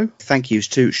this show. Thank yous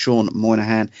to Sean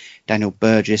Moynihan, Daniel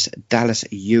Burgess, Dallas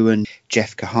Ewan,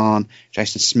 Jeff Kahan,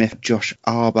 Jason Smith, Josh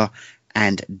Arber,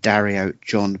 and Dario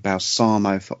John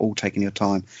Balsamo for all taking your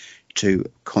time to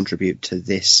contribute to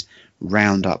this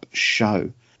roundup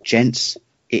show. Gents,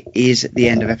 it is at the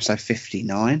end of episode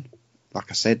 59.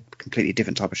 Like I said, completely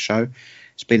different type of show.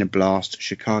 It's been a blast.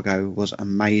 Chicago was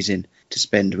amazing to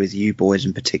spend with you boys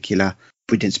in particular.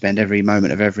 We didn't spend every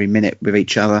moment of every minute with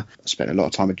each other. I spent a lot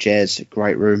of time with Jez,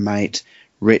 great roommate.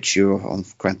 Rich, you were on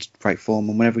great form.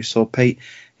 And whenever we saw Pete,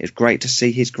 it was great to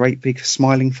see his great big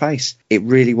smiling face. It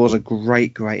really was a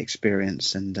great, great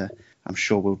experience. And I'm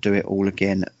sure we'll do it all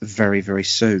again very, very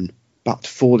soon. But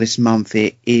for this month,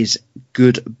 it is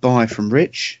goodbye from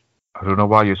Rich. I don't know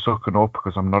why you're sucking up,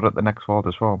 because I'm not at the next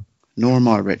Father's Farm. Nor am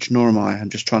I, Rich, nor am I. I'm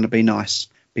just trying to be nice,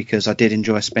 because I did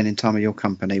enjoy spending time with your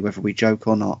company, whether we joke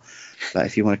or not. But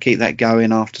if you want to keep that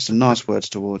going after some nice words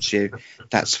towards you,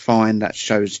 that's fine. That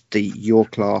shows your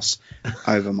class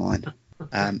over mine.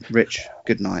 Rich,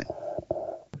 good night.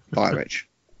 Bye, Rich.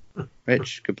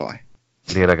 Rich, goodbye.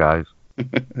 Later, guys.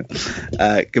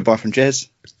 Goodbye from Jez.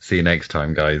 See you next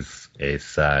time, guys.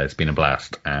 It's been a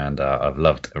blast, and I've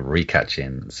loved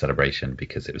recatching Celebration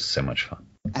because it was so much fun.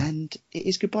 And it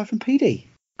is goodbye from PD.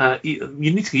 You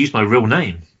need to use my real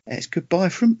name. It's goodbye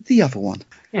from the other one.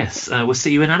 Yes, we'll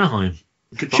see you in Anaheim.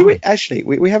 Goodbye. Should we, actually,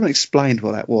 we haven't explained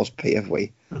what that was, Pete, have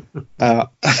we?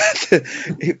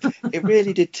 It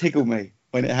really did tickle me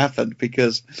when it happened,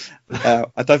 because I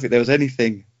don't think there was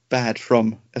anything bad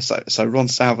from... So Ron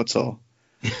Salvatore,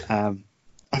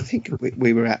 I think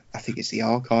we were at, I think it's the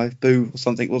Archive booth or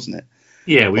something, wasn't it?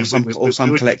 Yeah, or some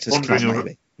collector's club,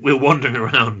 maybe. We're wandering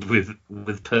around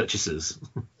with purchasers.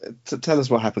 Tell us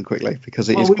what happened quickly, because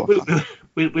it is quite fun.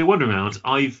 We're wandering around.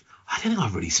 I don't think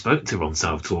I've really spoken to Ron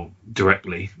Salvatore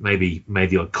directly. Maybe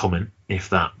made the odd comment, if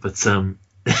that. But when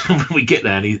we get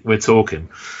there and we're talking,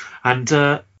 and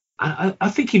I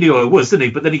think he knew who I was, didn't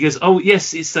he? But then he goes, "Oh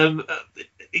yes, it's he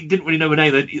didn't really know my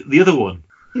name. The other one."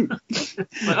 Like,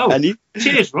 oh, and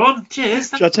cheers, Ron. Cheers.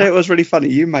 Shall I tell you what was really funny?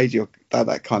 You made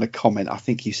that kind of comment. I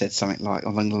think you said something like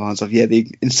along the lines of, "Yeah, the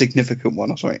insignificant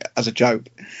one," or something, as a joke.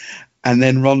 And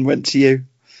then Ron went to you,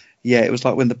 "Yeah, it was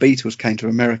like when the Beatles came to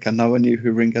America, no one knew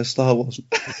who Ringo Starr was,"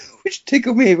 which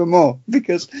tickled me even more,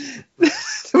 because there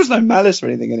was no malice or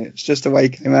anything in it. It's just the way he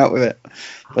came out with it.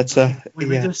 But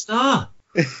Ringo Starr.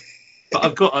 But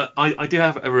I've got I do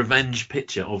have a revenge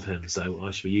picture of him, so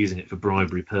I should be using it for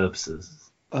bribery purposes.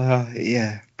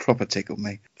 Yeah, proper tickled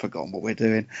me. Forgotten what we're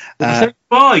doing.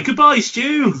 Goodbye,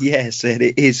 Stu. Yes,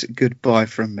 it is goodbye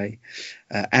from me.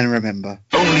 And remember,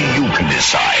 only you can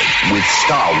decide with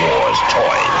Star Wars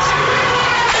toys.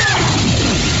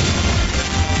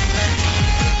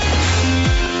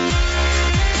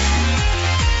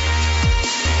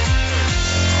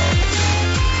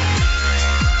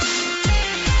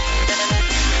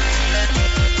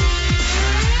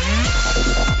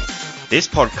 This This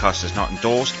podcast is not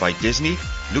endorsed by Disney,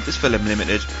 Lucasfilm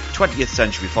Limited, 20th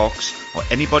Century Fox, or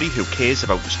anybody who cares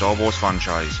about the Star Wars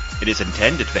franchise. It is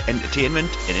intended for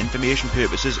entertainment and information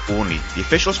purposes only. The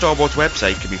official Star Wars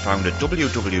website can be found at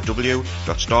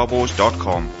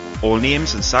www.starwars.com. All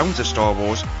names and sounds of Star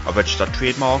Wars are registered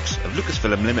trademarks of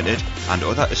Lucasfilm Limited and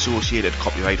other associated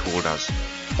copyright holders.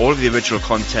 All of the original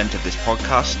content of this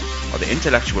podcast are the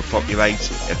intellectual property rights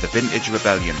of the Vintage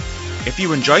Rebellion. If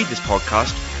you enjoyed this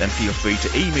podcast, then feel free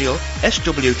to email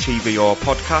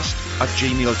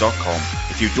swtvrpodcast@gmail.com.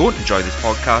 If you don't enjoy this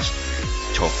podcast,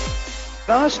 tough.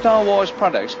 Are Star Wars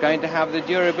products going to have the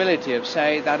durability of,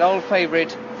 say, that old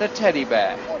favourite, the teddy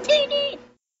bear?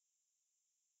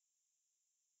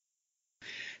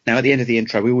 Now, at the end of the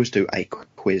intro, we always do a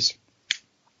quiz.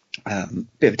 Bit of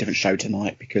a different show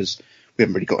tonight because we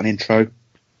haven't really got an intro,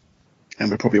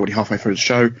 and we're probably already halfway through the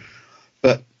show.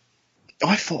 But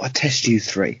I thought I'd test you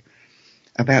three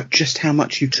about just how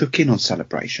much you took in on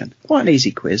Celebration. Quite an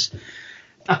easy quiz.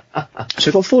 So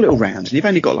we've got 4 little rounds, and you've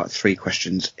only got like 3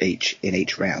 questions each in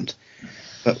each round.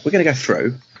 But we're going to go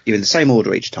through, you're in the same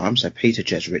order each time, so Peter,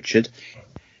 Jez, Richard.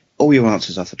 All your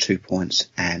answers are for 2 points,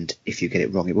 and if you get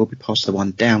it wrong, it will be passed the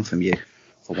one down from you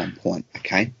for 1 point,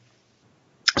 okay?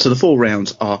 So the 4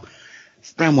 rounds are,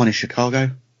 round 1 is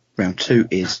Chicago, round 2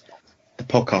 is the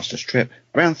podcaster's trip,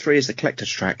 round 3 is the collector's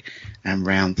track, and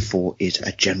round 4 is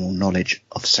a general knowledge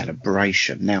of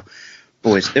Celebration. Now,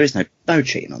 boys, there is no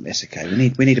cheating on this, okay?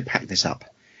 We need to pack this up,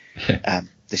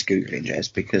 this Googling,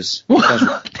 Jez, because it does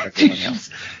work for everyone else.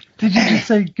 Did you just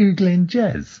say Googling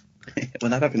Jez?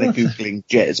 Well, I don't think they're Googling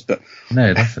Jez, but...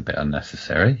 No, that's a bit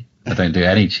unnecessary. I don't do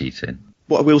any cheating.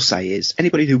 What I will say is,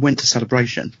 anybody who went to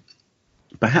Celebration,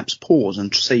 perhaps pause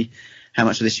and see how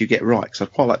much of this you get right, because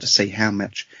I'd quite like to see how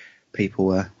much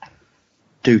people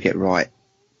do get right.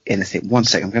 Anything. 1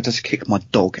 second, I'm going to just kick my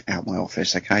dog out my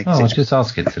office, okay? Oh, just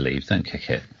ask it to leave, don't kick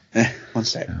it. 1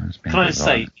 sec. Can I just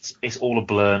say, it's all a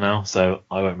blur now, so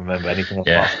I won't remember anything of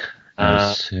that.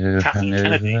 Kathleen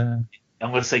Kennedy. I'm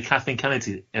going to say Kathleen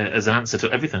Kennedy as an answer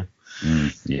to everything.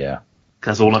 Yeah.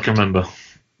 That's all I can remember.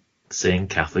 Seeing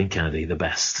Kathleen Kennedy, the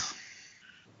best.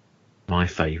 My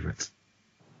favourite.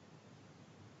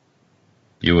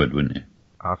 You would, wouldn't you?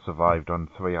 I survived on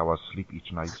 3 hours sleep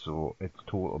each night, so it's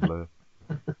total blur.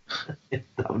 I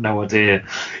have no idea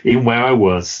even where I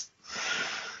was.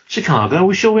 Chicago? Are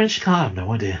we sure we're in Chicago? I have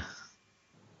no idea.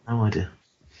 No idea.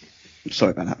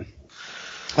 Sorry about that.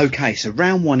 Okay, so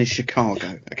round 1 is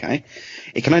Chicago, okay?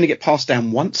 It can only get passed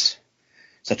down once.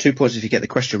 So 2 points if you get the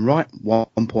question right. 1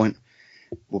 point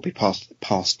will be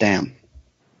passed down.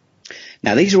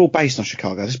 Now, these are all based on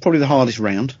Chicago. This is probably the hardest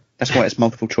round. That's why it's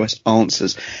multiple choice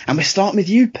answers. And we're starting with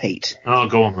you, Pete. Oh,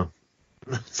 go on then.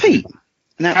 Pete,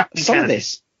 now,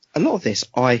 a lot of this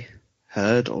I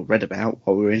heard or read about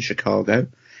while we were in Chicago.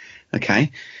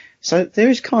 Okay, so there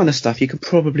is kind of stuff you can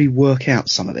probably work out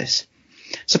some of this.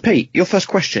 So, Pete, your first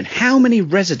question. How many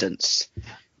residents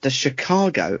does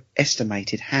Chicago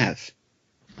estimated have?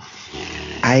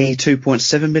 A,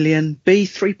 2.7 million, B,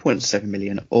 3.7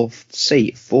 million, or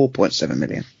C, 4.7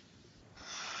 million?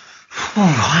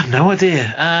 I have no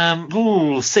idea.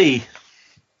 C.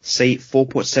 C,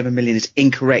 4.7 million is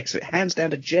incorrect, so it hands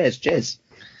down to Jez. Jez,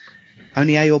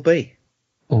 only A or B?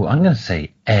 Oh, I'm going to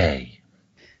say A.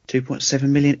 2.7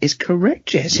 million is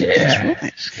correct, Jez. Yeah.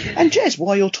 Right. And Jez,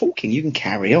 while you're talking, you can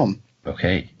carry on.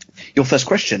 Okay. Your first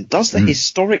question. Does the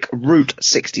historic Route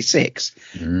 66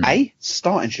 A,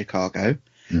 start in Chicago,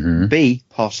 B,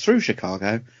 pass through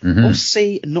Chicago, or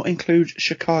C, not include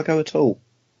Chicago at all?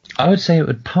 I would say it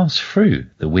would pass through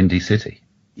the Windy City.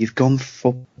 You've gone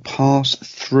for pass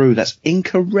through. That's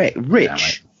incorrect.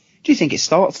 Rich, do you think it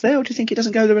starts there, or do you think it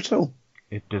doesn't go there at all?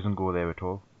 It doesn't go there at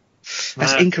all.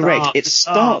 That's incorrect. It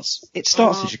starts in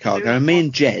Chicago, and me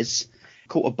and Jez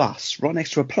caught a bus right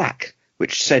next to a plaque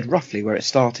which said roughly where it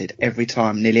started every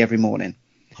time, nearly every morning.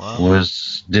 Wow.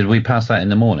 Did we pass that in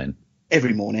the morning?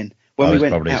 Every morning. When we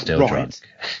went out still right,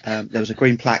 there was a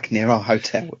green plaque near our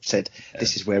hotel which said,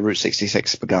 "This is where Route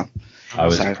 66 begun." I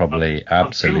was probably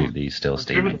absolutely still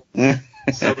steaming.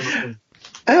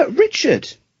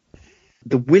 Richard,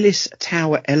 the Willis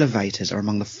Tower elevators are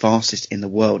among the fastest in the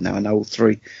world. Now, I know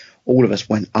all of us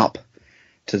went up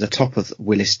to the top of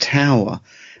Willis Tower,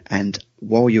 and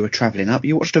while you were travelling up,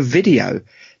 you watched a video.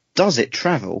 Does it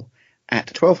travel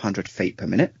at 1,200 feet per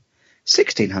minute,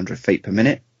 1,600 feet per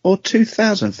minute, or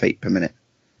 2,000 feet per minute?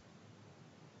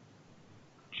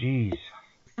 Jeez.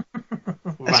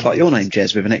 That's like your name,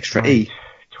 Jez, with an extra E.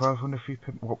 1,200 feet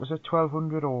per... What was it?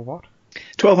 1,200 or what?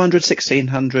 1,200,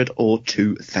 1,600, or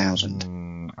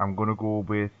 2,000? I'm going to go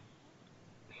with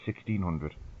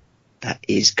 1,600. That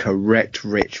is correct,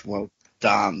 Rich. Well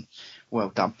done. Well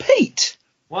done. Pete!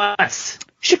 What?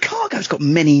 Chicago's got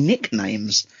many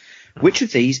nicknames. Which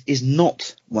of these is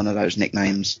not one of those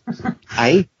nicknames?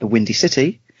 A, the Windy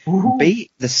City, B,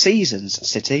 the Seasons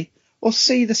City, or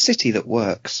C, the City That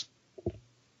Works?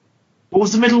 What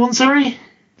was the middle one, sorry?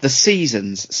 The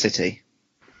Seasons City.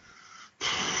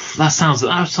 That sounds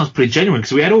pretty genuine,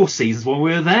 because we had all seasons when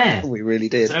we were there. We really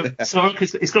did. So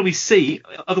it's got to be C,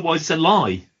 otherwise it's a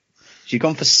lie. So you've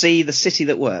gone for C, the City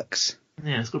That Works?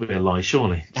 Yeah, it's got to be a lie,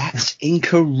 surely. That's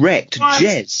incorrect. What?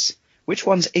 Jez, which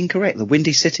one's incorrect, the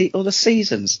Windy City or the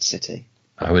Seasons City?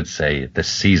 I would say the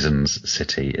Seasons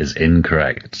City is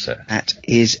incorrect, sir. That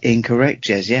is incorrect,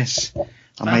 Jez, yes.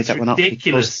 I made that one up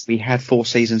because we had 4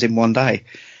 seasons in one day.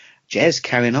 Jez,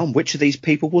 carrying on. Which of these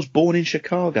people was born in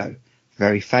Chicago?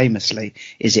 Very famously.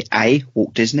 Is it A,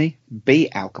 Walt Disney, B,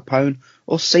 Al Capone,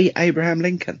 or C, Abraham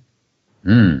Lincoln?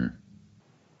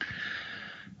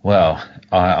 Well,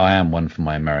 I am one for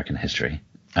my American history,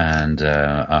 and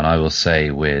I will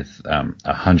say with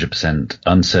 100%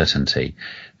 uncertainty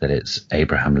that it's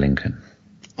Abraham Lincoln.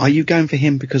 Are you going for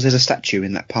him because there's a statue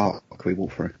in that park we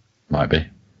walk through? Might be.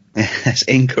 That's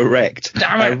incorrect.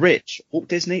 Damn it! Rich, Walt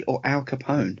Disney or Al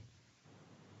Capone?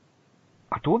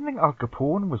 I don't think Al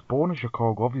Capone was born in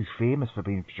Chicago. Obviously famous for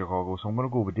being from Chicago, so I'm going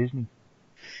to go with Disney.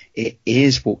 It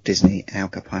is Walt Disney. Al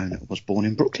Capone was born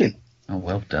in Brooklyn. Oh,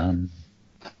 well done.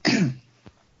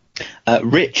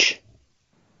 Rich,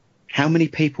 how many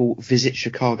people visit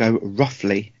Chicago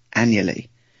roughly annually?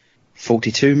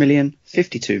 42 million,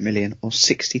 52 million, or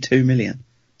 62 million?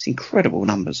 It's incredible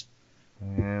numbers.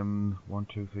 1,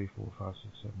 2, 3, 4, 5,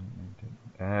 6, 7,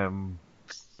 8, 9, 10.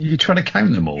 You're trying to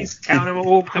count them all? He's counting them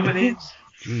all coming in.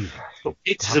 Jesus. Got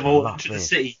pictures of them all into the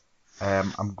city.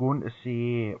 I'm going to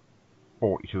say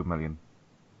 42 million.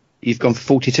 You've gone for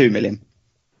 42 million?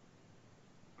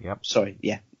 Yep. Sorry,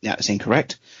 yeah, that's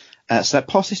incorrect. So that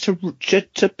passes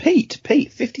to Pete.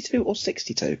 Pete, 52 or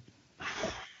 62?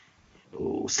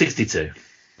 Oh, 62.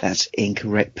 That's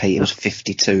incorrect, Pete. It was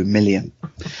 52 million.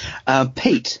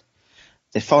 Pete,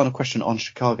 the final question on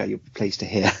Chicago you'll be pleased to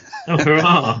hear.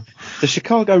 Hurrah. The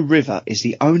Chicago River is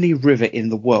the only river in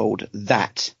the world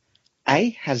that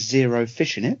A, has 0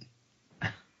 fish in it,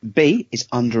 B, is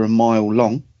under a mile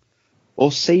long,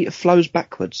 or C, flows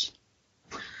backwards.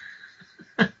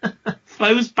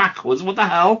 Flows backwards? What the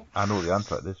hell? I know the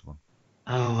answer to this one.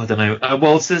 Oh, I don't know.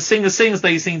 Well, so seeing as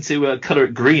they seem to colour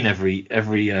it green every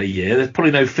year, there's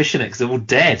probably no fish in it because they're all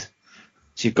dead.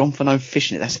 So you've gone for no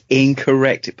fish in it. That's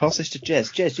incorrect. It passes to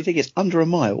Jez. Jez, do you think it's under a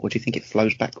mile or do you think it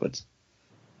flows backwards?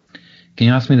 Can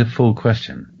you ask me the full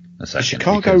question a second? The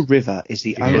Chicago River is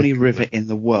the only river in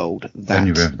the world that...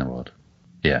 Only river in the world.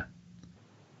 Yeah.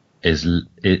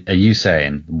 Are you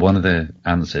saying one of the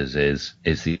answers is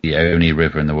the only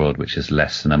river in the world which is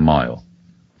less than a mile?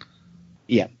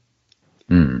 Yeah.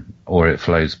 Or it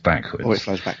flows backwards? Or it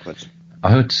flows backwards.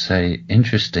 I would say,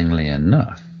 interestingly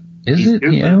enough, is it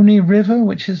the only river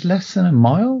which is less than a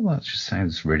mile? That just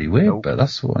sounds really weird, but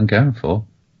that's what I'm going for.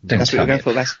 That's what you're going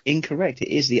for. That's incorrect.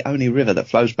 It is the only river that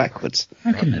flows backwards.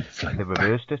 How can it flow They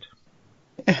reversed it.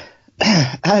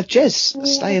 Jez,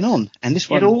 staying on, and this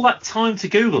He one. had all that time to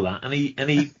Google that, and he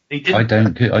didn't. I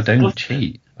don't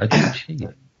cheat. I don't cheat.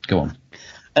 Go on.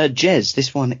 Jez,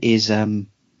 this one is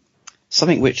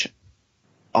something which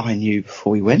I knew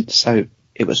before we went, so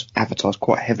it was advertised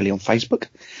quite heavily on Facebook.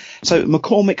 So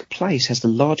McCormick Place has the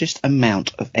largest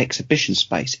amount of exhibition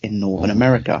space in Northern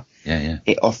America. Yeah.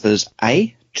 It offers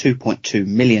A, 2.2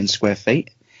 million square feet,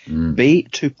 B,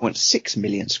 2.6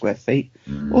 million square feet,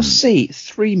 or C,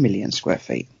 3 million square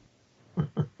feet.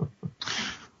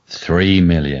 3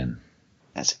 million.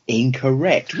 That's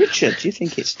incorrect. Richard, do you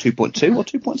think it's 2.2 or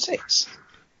 2.6?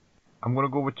 I'm going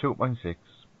to go with 2.6.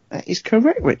 That is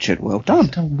correct, Richard. Well done.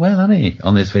 Done well, hasn't he?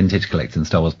 On this Vintage Collecting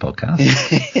Star Wars podcast.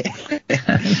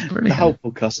 The whole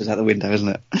podcast is out the window,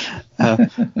 isn't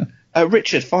it?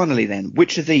 Richard, finally then,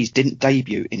 which of these didn't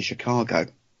debut in Chicago?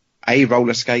 A,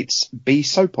 roller skates, B,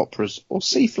 soap operas, or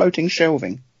C, floating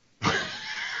shelving?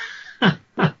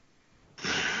 I'm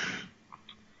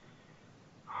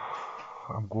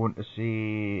going to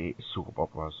say soap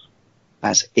operas.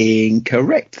 That's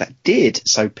incorrect. That did.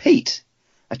 So, Pete,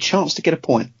 a chance to get a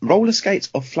point. Roller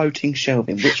skates or floating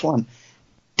shelving? Which one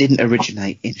didn't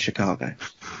originate in Chicago?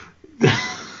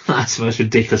 That's the most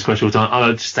ridiculous question of all time.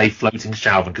 I'll just say floating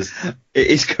shelving because it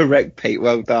is correct, Pete.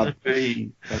 Well done.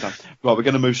 Well done. Right, we're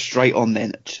going to move straight on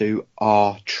then to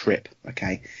our trip.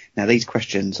 Okay. Now, these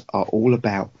questions are all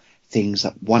about things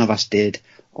that one of us did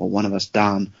or one of us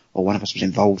done or one of us was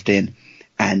involved in.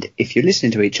 And if you're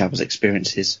listening to each other's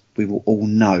experiences, we will all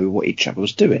know what each other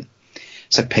was doing.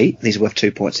 So, Pete, these are worth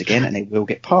 2 points again, and they will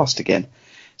get passed again.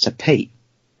 So, Pete,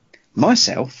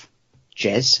 myself,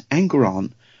 Jez, and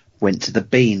Grant went to the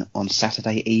Bean on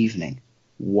Saturday evening.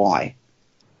 Why?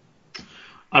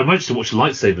 I managed to watch the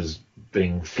lightsabers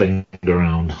being flinged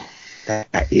around.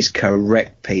 That is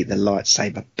correct, Pete. The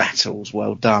lightsaber battles.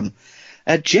 Well done.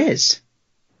 Jez.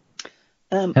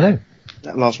 Hello.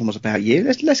 That last one was about you.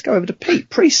 Let's go over to Pete.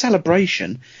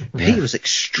 Pre-celebration, Pete was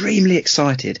extremely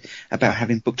excited about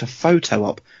having booked a photo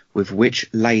op with which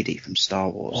lady from Star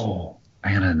Wars? Oh,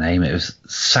 I got her name. It was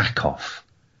Sackhoff.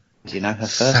 Do you know her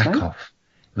first name? Sackhoff.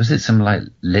 Was it some like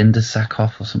Linda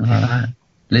Sackhoff or something like that?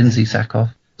 Lindsay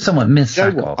Sackhoff? Someone, Miss You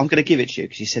know Sackhoff. what? I'm going to give it to you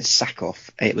because you said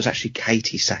Sackhoff. It was actually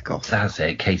Katie Sackhoff. That's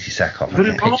it, Katie Sackhoff. Got I'm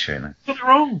it wrong. picturing it. Got it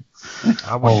wrong.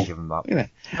 I wouldn't give him that. Yeah.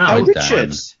 No,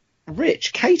 Richard.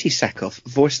 Rich, Katie Sackhoff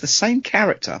voiced the same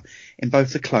character in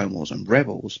both the Clone Wars and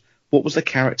Rebels. What was the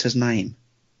character's name?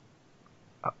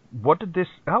 What did this...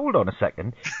 Hold on a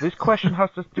second. This question has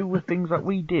to do with things that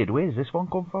we did. Where does this one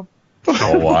come from?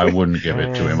 Oh, I wouldn't give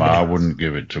it to him. I wouldn't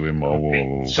give it to him.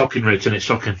 Oh. Shocking, Rich, and it's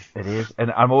shocking. It is.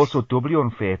 And I'm also doubly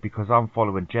unfair because I'm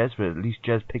following Jez, but at least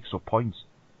Jez picks up points.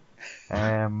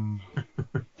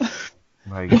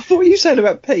 Like, What were you saying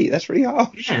about Pete? That's really hard.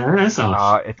 Yeah, that's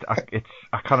hard. I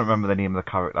can't remember the name of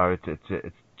the character.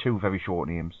 It's two very short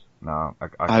names. No, I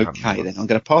can't Okay, remember. then. I'm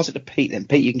going to pass it to Pete then.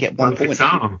 Pete, you can get 1 point.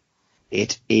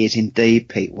 It is indeed,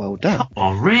 Pete. Well done. Come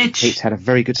on, Rich. Pete's had a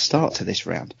very good start to this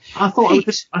round. I thought I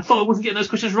wasn't getting those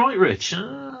questions right, Rich.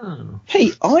 Oh.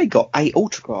 Pete, I got 8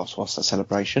 autographs whilst at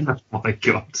celebration. Oh my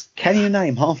God. Can you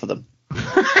name half of them?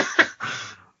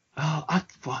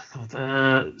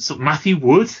 So Matthew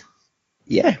Wood.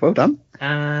 Yeah, well done.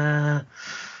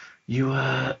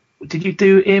 Did you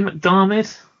do him,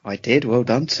 Darmid? I did. Well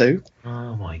done too.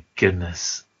 Oh my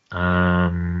goodness. Who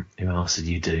else did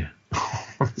you do?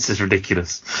 This is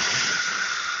ridiculous.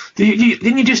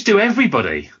 Didn't you just do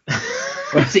everybody?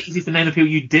 It's easy to name the people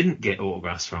you didn't get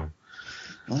autographs from.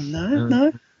 Oh,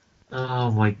 no.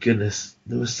 Oh my goodness.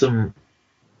 There was some...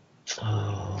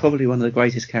 Probably one of the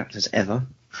greatest characters ever.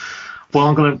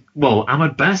 Well,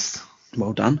 Ahmed Best.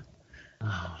 Well done.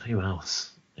 Oh, who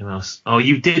else? Oh,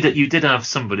 you did have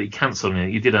somebody cancel me.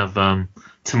 You did have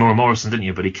Tamora Morrison, didn't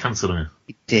you? But he cancelled me.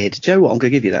 He did. Do you know what? I'm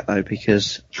going to give you that though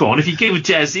because. Go on. If you give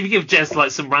Jez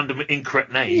like some random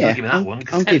incorrect name, I'll give me that one.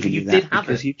 I'm giving you that have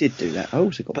because you did do that. I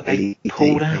also got Billy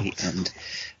pulled Dee out.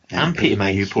 And Peter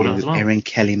Mayhew pulled out as well. Erin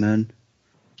Kellyman.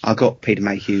 I got Peter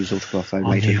Mayhew's autograph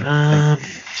later.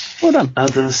 Well done.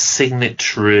 Other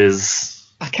signatories.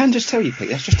 I can just tell you, Pete,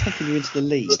 that's just taking you into the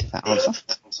lead, that answer.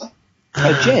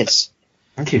 Jez.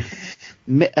 Thank you.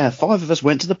 5 of us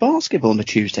went to the basketball on the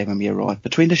Tuesday when we arrived,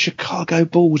 between the Chicago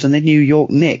Bulls and the New York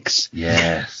Knicks.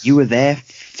 Yes. You were there,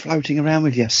 floating around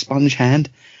with your sponge hand.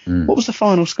 What was the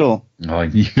final score? Oh, I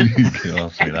knew you could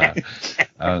ask me that.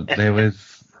 There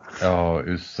was... Oh, it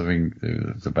was something.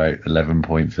 It was about 11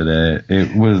 points in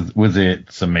it. Was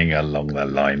it something along the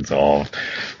lines of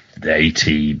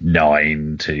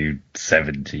 89 to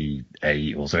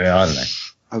 78 or something? I don't know.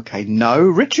 Okay, no,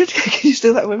 Richard, can you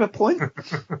steal that with a point?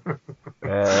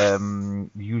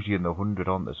 Usually in the 100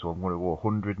 on this, so I'm going to go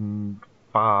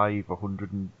 105,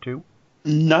 102.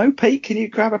 No, Pete, can you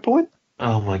grab a point?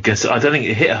 Oh my goodness, I don't think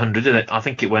it hit 100, did it? I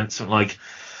think it went something like.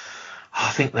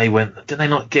 I think they went. Did they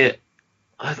not get?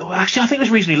 Actually, I think it was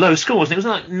reasonably low score, wasn't it? It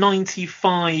was like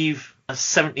 95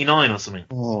 79 or something.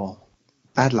 Oh,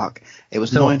 bad luck. It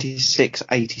was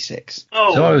 96-86.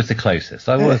 Oh. So I was the closest.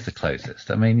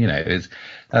 I mean, you know,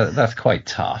 that's quite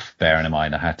tough, bearing in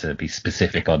mind I had to be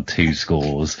specific on 2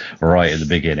 scores right at the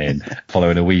beginning,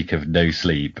 following a week of no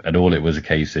sleep, and all it was a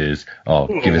case is,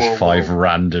 give us 5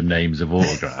 random names of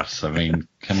autographs. I mean,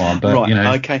 come on. But, right, you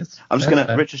know. Okay. I'm just going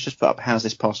to... Richard's just put up, how's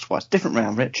this passed twice? Different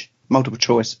round, Rich. Multiple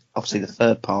choice. Obviously, the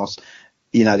third pass.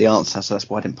 You know the answer, so that's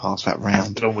why I didn't pass that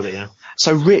round. Get on with it, yeah.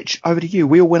 So, Rich, over to you.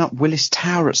 We all went up Willis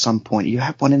Tower at some point. You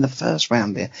had one in the first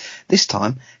round there. This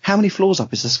time, how many floors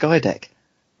up is the Sky Deck?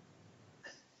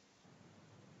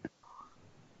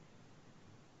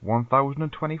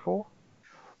 1,024?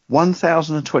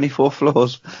 1,024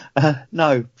 floors.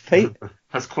 No, Pete?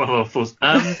 That's quite a lot of floors.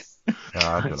 I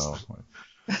don't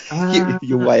know.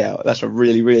 You're way out. That's a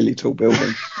really, really tall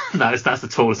building. No, that's the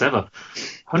tallest ever.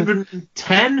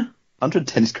 110?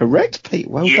 110 is correct, Pete.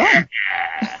 Well done.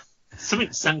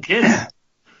 Something sank in.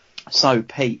 So,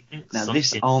 Pete, now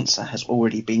this answer has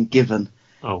already been given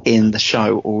in the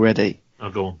show already. Oh,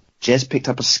 go on. Jez picked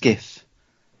up a skiff,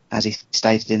 as he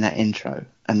stated in that intro,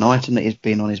 an item that has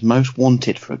been on his most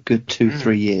wanted for a good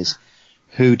 2-3 years.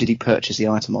 Who did he purchase the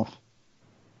item off?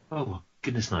 Oh,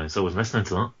 goodness knows. I wasn't listening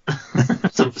to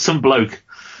that. some bloke.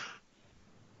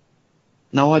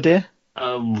 No idea?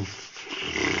 No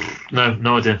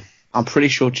idea. I'm pretty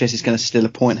sure Jez is going to steal a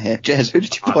point here. Jez, who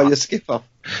did you buy your skip off?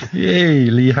 Yay,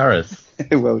 Lee Harris.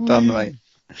 Well done, mate.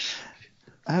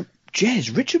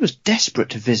 Jez, Richard was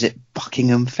desperate to visit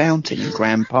Buckingham Fountain in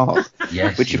Grand Park,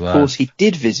 Yes, which he of was. course he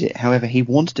did visit. However, he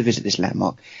wanted to visit this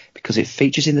landmark because it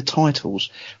features in the titles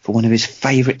for one of his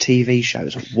favourite TV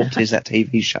shows. What is that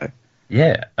TV show?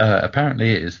 Yeah,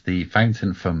 apparently it is the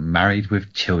fountain from Married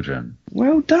with Children.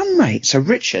 Well done, mate. So,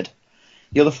 Richard,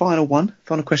 you're the final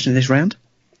question of this round.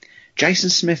 Jason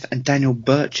Smith and Daniel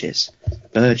Burgess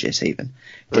even,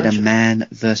 did a man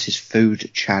versus food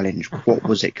challenge. What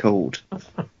was it called?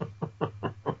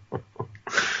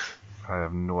 I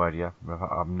have no idea.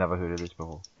 I've never heard of this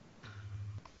before.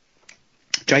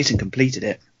 Jason completed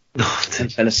it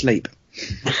and fell asleep.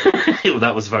 Well,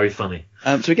 that was very funny.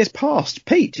 So he gets past.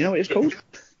 Pete, do you know what it's called?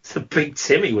 It's the Big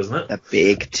Timmy, wasn't it? The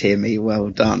Big Timmy. Well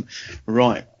done.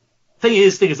 Right. Thing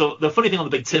is, the funny thing on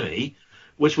the Big Timmy,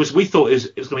 which was we thought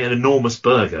it was going to be an enormous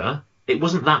burger. It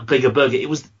wasn't that big a burger. It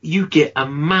was, you get a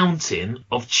mountain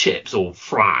of chips or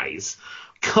fries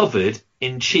covered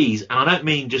in cheese, and I don't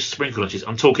mean just sprinkled on cheese.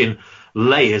 I'm talking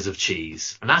layers of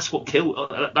cheese, and that's what killed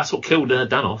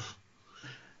Danoff.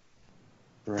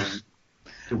 Brilliant.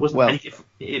 It wasn't.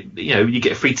 You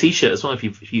get a free T-shirt as well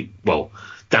if you. Well,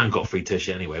 Dan got a free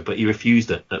T-shirt anyway, but he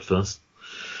refused it at first.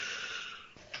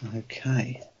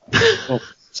 Okay. Well,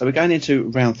 so we're going into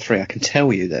round 3. I can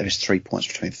tell you there is 3 points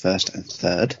between first and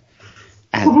third.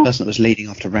 And the person that was leading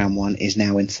after round 1 is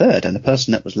now in third. And the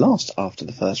person that was last after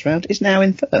the first round is now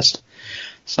in first.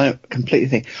 So, completely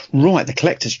thing. Right, the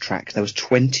collector's track. There was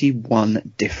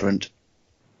 21 different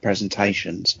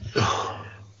presentations.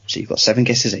 So you've got 7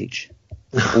 guesses each.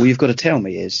 All you've got to tell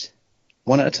me is,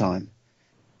 one at a time,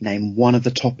 name one of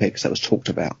the topics that was talked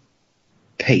about.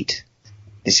 Pete,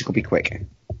 this is going to be quick.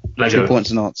 Lego. 2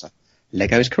 points an answer.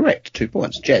 Lego is correct. 2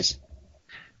 points. Jez.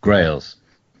 Grails.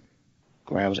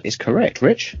 Grails is correct.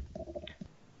 Rich.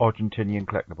 Argentinian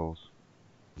collectibles.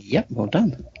 Yep, well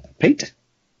done. Pete.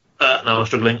 No, I'm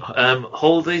struggling.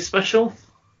 Holiday special.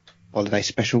 Holiday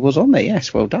special was on there.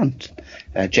 Yes, well done.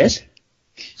 Jez.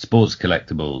 Sports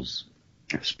collectibles.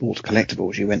 Sports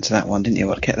collectibles. You went to that one, didn't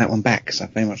you? I'd kept that one back because I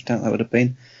very much doubt that would have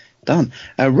been done.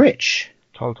 Rich.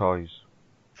 Toy Toys.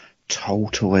 Toy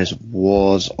Toys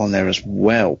was on there as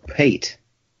well. Pete.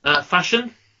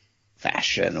 Fashion.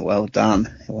 Fashion. Well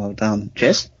done. Well done.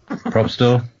 Jez. Prop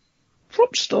store.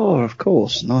 Prop store, of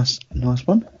course. Nice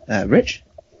one. Rich.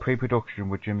 Pre-production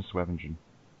with Jim Swethingen.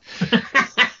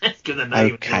 Give the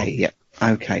name. Okay. Yep.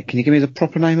 Okay. Can you give me the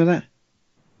proper name of that?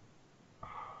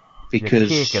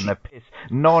 Because you're taking the piss.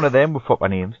 None of them were proper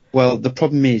names. Well, the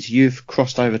problem is you've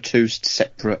crossed over 2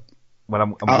 separate.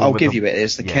 Well, I'll give you it.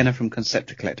 It's the Kenner from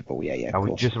Concepta Collectible. Yeah, of I was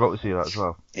course. just about to say that as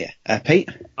well. Yeah. Pete?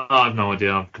 I have no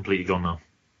idea. I'm completely gone now.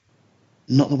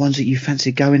 Not the ones that you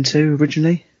fancied going to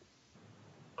originally?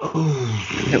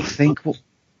 Little think.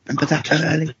 Remember that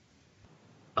early?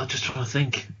 I'm just trying to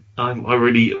think.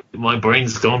 My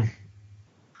brain's gone.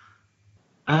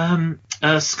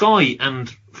 Sky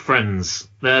and Friends.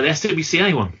 The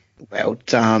SWCA one. Well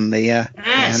done. The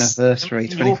anniversary,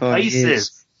 25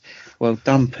 years. Well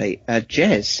done, Pete.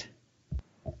 Jez.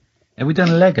 Have we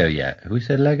done Lego yet? Have we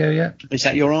said Lego yet? Is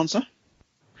that your answer?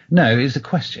 No, it's a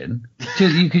question.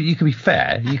 You could be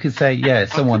fair. You could say, yeah,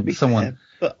 someone has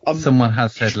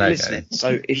said Lego. Listening.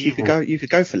 So if you could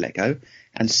go for Lego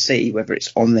and see whether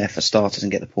it's on there for starters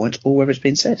and get the points, or whether it's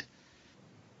been said.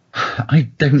 I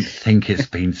don't think it's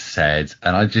been said,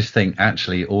 and I just think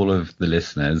actually all of the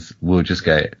listeners will just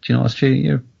go, do you know what, Stu?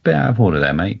 You're a bit out of order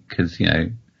there, mate, because,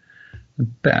 a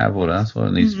bit out of order. That's what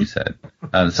needs to be said.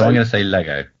 So I'm going to say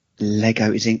Lego.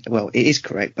 Lego is it is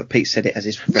correct, but Pete said it as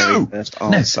his very first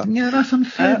answer. No, that's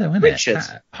unfair though, isn't Richard.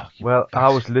 Well, I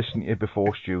was listening to it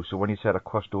before, Stu, so when you said I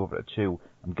crossed over to 2,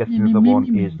 I'm guessing the other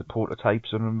one is the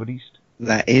prototypes unreleased.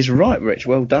 That is right, Rich.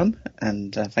 Well done,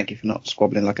 and thank you for not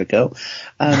squabbling like a girl.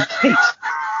 Pete.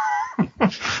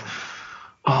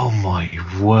 Oh my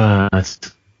word!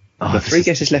 The 3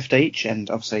 guesses left each,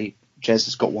 and obviously Jez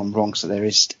has got one wrong, so there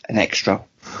is an extra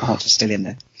answer still in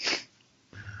there.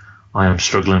 I am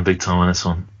struggling big time on this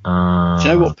one. Do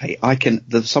you know what, Pete?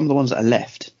 Some of the ones that are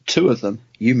left, 2 of them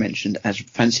you mentioned as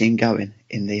fancying going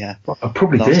in the I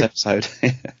probably last did. episode.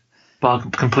 But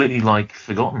I've completely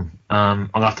forgotten. I'll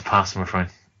have to pass, I'm afraid.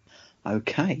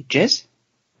 Okay, Jez?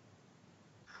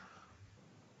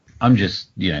 I'm just,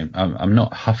 I'm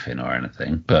not huffing or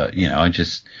anything, but, I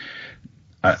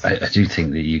do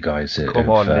think that you guys are... Come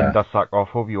on, Linda, sack off,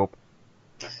 hove you up.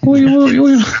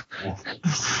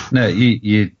 No,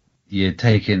 you're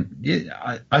taking...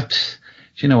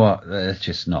 Do you know what? It's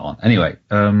just not on. Anyway,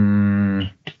 right.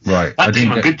 That gave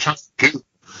him a good chance to Google.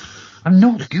 I'm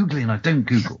not Googling. I don't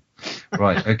Google.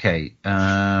 Right. Okay.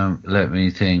 Let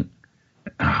me think.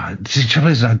 The trouble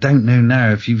is, I don't know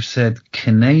now if you've said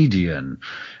Canadian,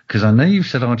 because I know you've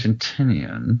said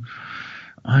Argentinian.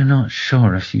 I'm not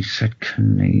sure if you said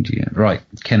Canadian. Right.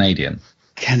 Canadian.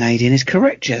 Canadian is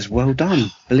correct, Jez. Well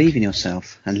done. Believe in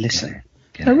yourself and listen.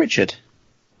 Now, Richard.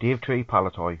 Dave Tree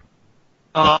Palatoy.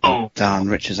 Oh. Done.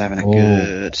 Richard's having a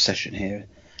good session here.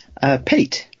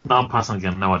 Pete. No, I'm passing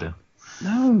again. No idea.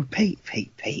 No, Pete.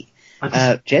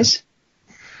 Jez?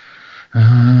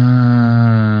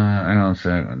 Hang on a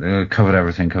second. Covered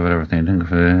everything.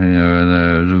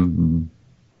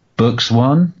 Books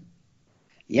one?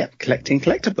 Yep,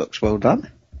 collector books. Well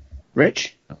done.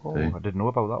 Rich? Oh, I didn't know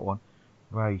about that one.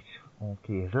 Right.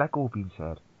 Okay. Has Lego been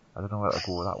said? I don't know where to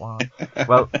go with that one.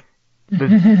 Well,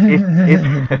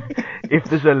 if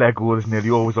there's a Lego, there's nearly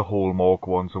always a Hallmark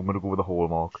one, so I'm going to go with a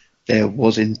Hallmark. There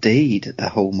was indeed a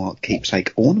Hallmark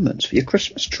keepsake ornament for your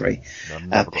Christmas tree.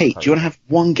 Pete, do you want to have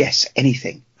one guess?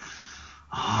 Anything?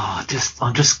 I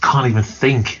just can't even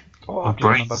think. My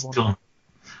brain's done.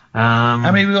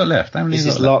 How many we got left?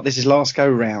 This is last go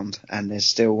round, and there's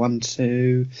still 1,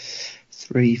 2,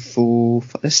 3, 4,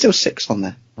 5. There's still 6 on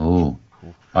there. Oh,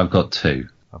 I've got 2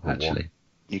 actually.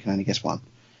 You can only guess 1.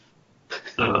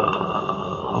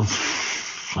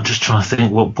 I'm just trying to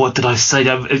think. What did I say?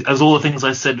 As all the things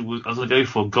I said I was going to go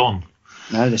for gone.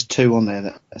 No, there's 2 on there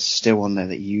that are still on there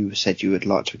that you said you would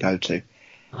like to go to.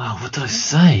 Oh, what did I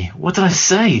say?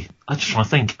 I just want to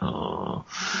think.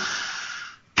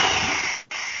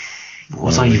 What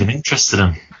was I even interested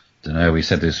in? Don't know. We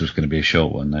said this was going to be a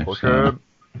short one, though. So.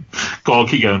 Go on,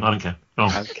 keep going. I don't care. Go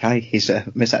on. Okay, he's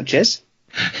missed that, Jez.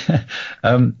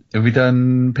 Have we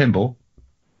done pinball?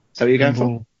 So you're going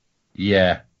for?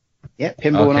 Yeah. Yeah,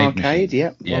 pinball and arcade.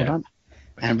 Machine. Yeah, well done.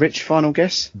 And Rich, final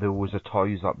guess? There was a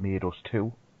Toys That Made Us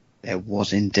too. There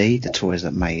was indeed the Toys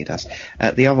That Made Us.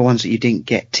 The other ones that you didn't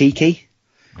get, Tiki.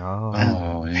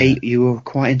 Yeah. Pete, you were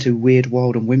quite into Weird,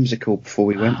 Wild and Whimsical before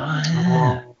we went.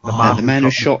 The Man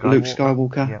Who Shot Luke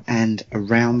Skywalker and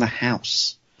Around the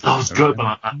House. I was good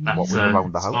about that.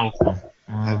 Around the House?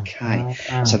 Okay,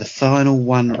 so the final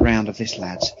one round of this,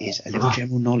 lads, is a little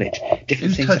general knowledge. Different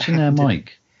Who's things touching their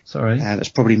mic? Sorry. That's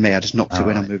probably me. I just knocked it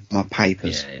when I moved my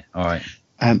papers. Yeah. All right.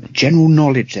 General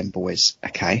knowledge then, boys,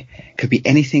 okay? Could be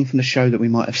anything from the show that we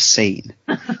might have seen.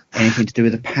 Anything to do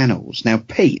with the panels. Now,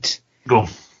 Pete. Go on.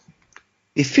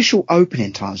 The official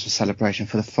opening times for Celebration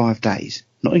for the 5 days,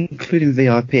 not including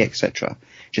VIP, etc.,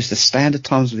 just the standard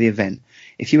times of the event.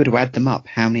 If you were to add them up,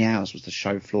 how many hours was the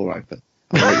show floor open?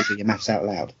 I'll let you do your maths out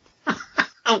loud.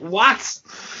 What?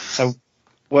 So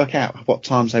work out what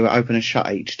times they were open and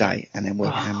shut each day, and then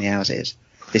work out how many hours it is.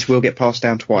 This will get passed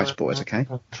down twice, boys, okay?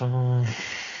 Can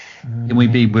we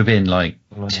be within,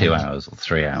 2 hours or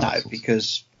 3 hours? No,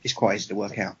 because it's quite easy to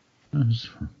work out.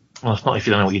 Well, it's not if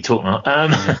you don't know what you're talking about.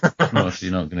 Not if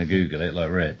you're not going to Google it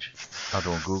like Rich. I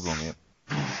don't Google it.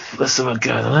 Let's have a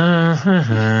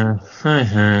go.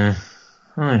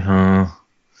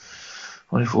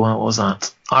 What was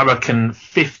that? I reckon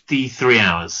 53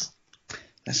 hours.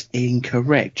 That's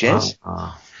incorrect, Jez.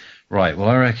 Right, well,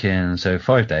 I reckon,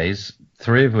 5 days,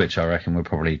 3 of which I reckon were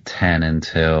probably 10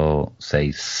 until,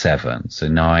 say, 7. So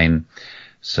 9,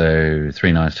 so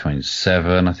 3 nights,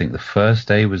 27. I think the first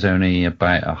day was only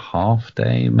about a half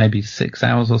day, maybe 6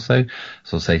 hours or so.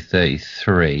 So I'll say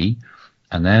 33.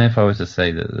 And then if I was to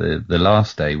say that the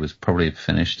last day was probably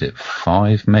finished at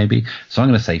 5, maybe. So I'm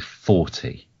going to say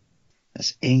 40.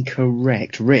 That's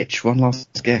incorrect. Rich, one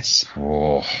last guess.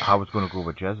 Oh. I was going to go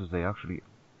with Jez. Is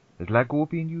Lego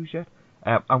being used yet?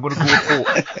 I'm going to go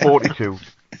with 42.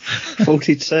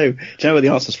 42. Do you know what the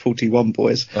answer's 41,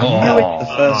 boys? The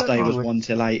first day was 1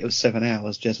 till 8. It was 7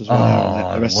 hours. Jez was 1 hour,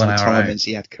 and the rest of the timings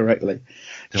he had correctly.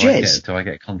 Jez, do I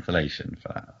get consolation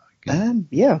for that?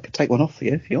 Yeah, I could take one off for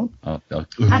you if you want.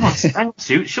 Hang on,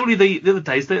 surely the other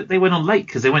days they went on late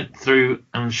because they went through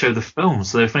and showed the film,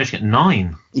 so they were finishing at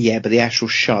 9. Yeah, but the actual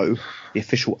show, the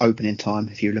official opening time,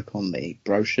 if you look on the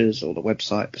brochures or the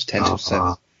website, was 10 till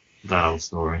 7. That old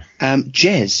story.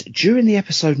 Jez, during the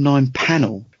episode 9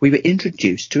 panel, we were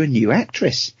introduced to a new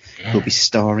actress who'll be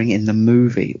starring in the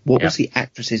movie. What was the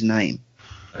actress's name?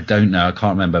 I don't know. I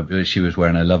can't remember. But she was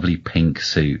wearing a lovely pink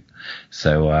suit.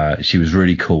 So she was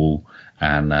really cool.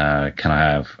 And can I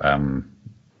have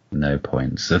no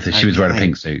points? So she was wearing a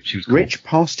pink suit. She was cool. Rich,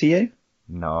 pass to you?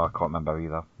 No, I can't remember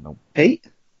either. Nope. Pete?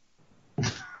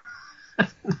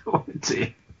 No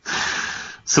idea.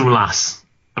 Some lass.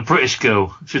 A British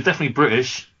girl. She was definitely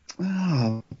British.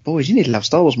 Oh, boys, you need to love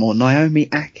Star Wars more. Naomi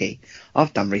Ackie.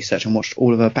 I've done research and watched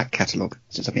all of her back catalogue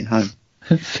since I've been home.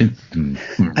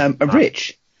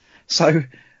 Rich, so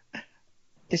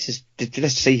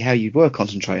let's see how you were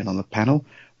concentrating on the panel.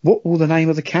 What will the name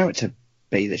of the character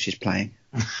be that she's playing?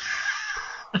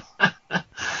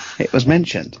 It was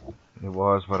mentioned. It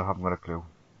was, but I haven't got a clue.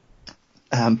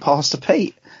 Pastor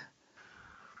Pete.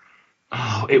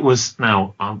 Oh, it was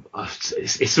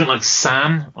it's something like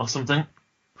Sam or something.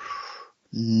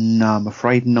 No, I'm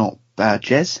afraid not.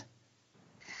 Jez?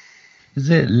 Is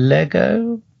it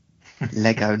Lego?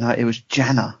 Lego, no, it was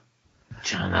Janna.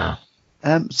 Janna.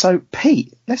 So,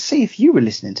 Pete, let's see if you were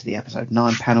listening to the episode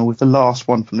 9 panel with the last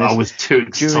one from this. I was too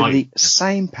excited. During the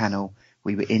same panel,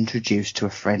 we were introduced to a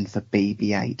friend for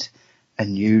BB-8, a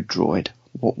new droid.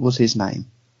 What was his name?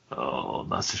 Oh,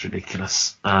 that's just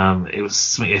ridiculous.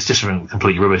 It's just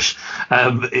completely rubbish.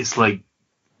 It's like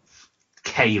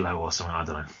Kalo or something, I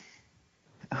don't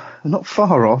know. Not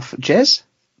far off. Jez?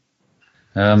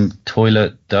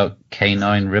 Toilet duck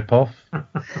canine ripoff.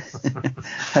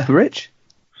 Rich?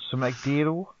 Something like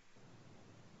Dado.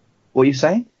 What are you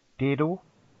saying? Dado.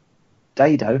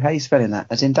 Dado? How are you spelling that?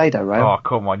 As in Dado, right? Oh,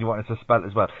 come on, you wanted to spell it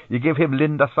as well. You give him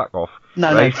Linda Sackhoff.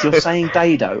 No, right? no, you're saying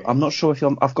Dado. I'm not sure if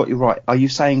I've got you right. Are you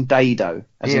saying Dado,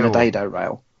 as in a Dado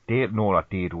rail? No, not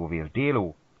Dado over here.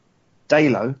 Dalo.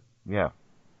 Dalo? Yeah.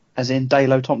 As in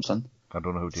Dalo Thompson? I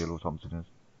don't know who Dalo Thompson is.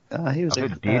 He was I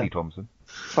think Daley Thompson.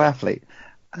 Triathlete.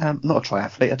 Not a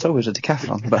triathlete at all, it was a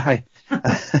decathlon, but hey.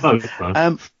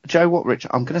 Joe Watrich,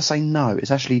 I'm going to say no.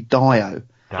 It's actually Dio.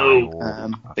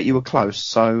 But you were close,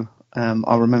 so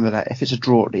I'll remember that. If it's a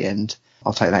draw at the end,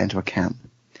 I'll take that into account.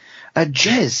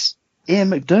 Jez, Ian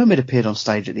McDermott appeared on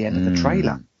stage at the end of the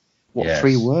trailer. What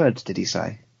 3 words did he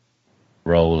say?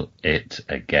 Roll it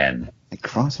again.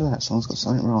 Christ for that, someone's got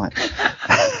something right.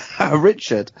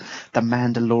 Richard, the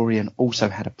Mandalorian, also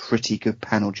had a pretty good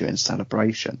panel during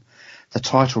Celebration. The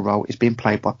title role is being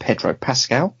played by Pedro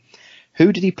Pascal.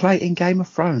 Who did he play in Game of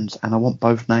Thrones? And I want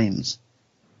both names.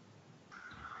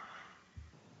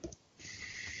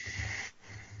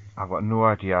 I've got no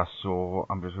idea, so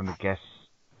I'm just going to guess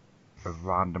a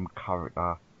random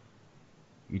character.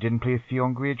 You didn't play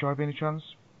Theon Greyjoy by any chance?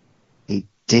 He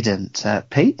didn't.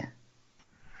 Pete?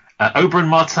 Oberyn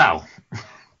Martell.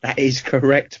 That is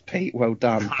correct, Pete. Well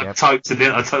done. I typed in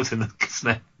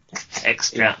the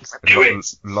text chat.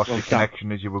 Lost the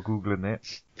connection as you were Googling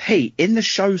it. Pete, in the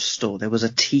show store there was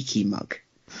a tiki mug.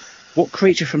 What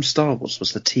creature from Star Wars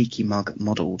was the tiki mug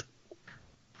modelled?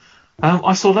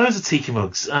 I saw loads of tiki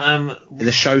mugs. In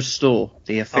the show store,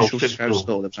 the official show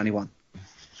store, there was only one.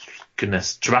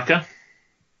 Goodness. Chewbacca?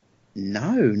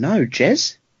 No,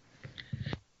 Jez?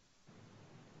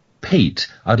 Pete,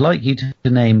 I'd like you to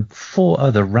name 4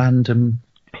 other random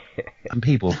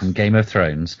people from Game of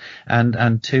Thrones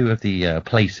and 2 of the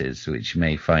places which you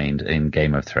may find in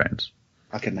Game of Thrones.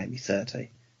 I can name you 30.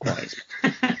 Quite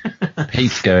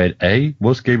Pete's going, hey,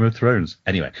 what's Game of Thrones?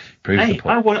 Anyway, prove the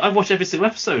point. I've watched every single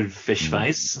episode, Fish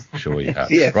Face. Sure you have.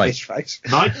 Yeah, right. Fish Face.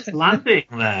 Knight's Landing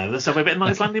there. Let's have a bit of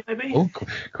Knight's Landing, maybe? Oh,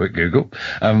 quick Google.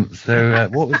 What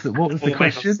was the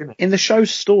question? In the show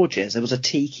store, Jez, there was a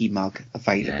tiki mug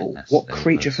available. Yes, what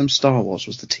creature from Star Wars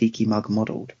was the tiki mug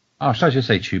modelled? Oh, should I just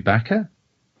say Chewbacca?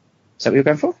 Is that what you're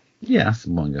going for? Yeah, that's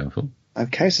the one I'm going for.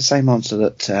 Okay, it's the same answer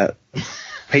that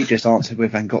Pete just answered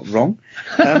with and got wrong.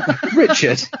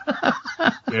 Richard?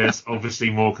 Yes, obviously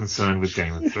more concerned with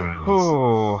Game of Thrones.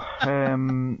 Oh,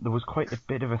 there was quite a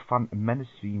bit of a Phantom Menace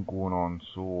theme going on,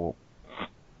 so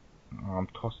I'm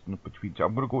tossing up between 2.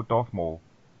 I'm going to go Darth Maul.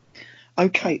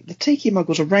 Okay, the tiki mug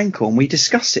was a Rancor, and we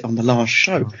discussed it on the last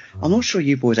show. I'm not sure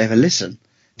you boys ever listen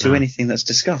to anything that's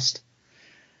discussed.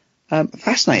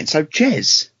 Fascinating. So,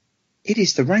 Jez, it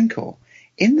is the Rancor.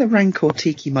 In the Rancor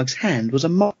tiki mug's hand was a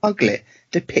muglet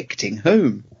depicting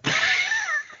whom?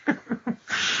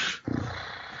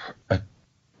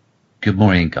 Good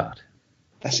morning, God.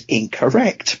 That's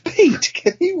incorrect. Pete,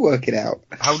 can you work it out?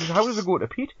 How does it go to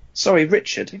Pete? Sorry,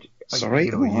 Richard. Sorry,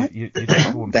 you right. You're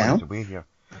going down. away here.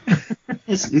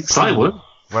 It's Skyward.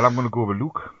 Well, I'm going to go with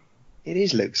Luke. It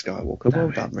is Luke Skywalker. Well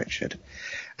done, Richard.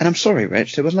 And I'm sorry,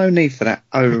 Rich, there was no need for that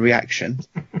overreaction.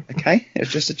 Okay? It was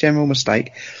just a general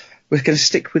mistake. We're going to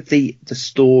stick with the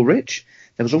store, Rich.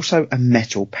 There was also a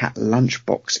metal Pat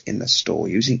lunchbox in the store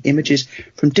using images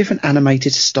from different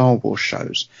animated Star Wars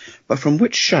shows. But from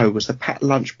which show was the Pat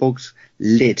lunchbox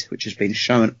lid, which has been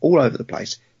shown all over the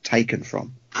place, taken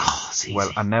from? Well,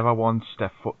 I never once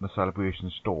stepped foot in the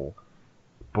Celebration store,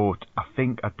 but I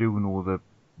think I do know the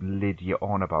lid you're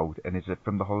on about, and is it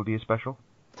from the holiday special?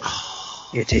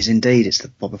 It is indeed. It's the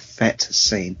Boba Fett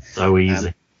scene. So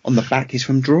easy. On the back is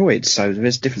from Droids, so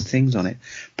there's different things on it.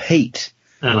 Pete,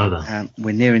 Hello there.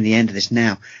 We're nearing the end of this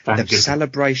now. Thank The you.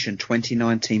 Celebration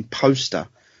 2019 poster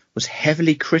was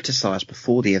heavily criticised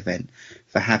before the event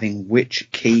for having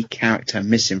which key character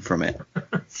missing from it?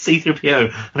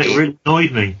 C-3PO, and it really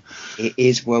annoyed me. It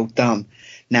is well done.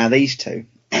 Now, these two.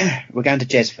 We're going to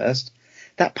Jez first.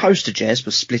 That poster, Jez,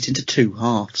 was split into two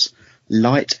halves,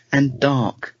 light and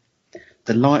dark.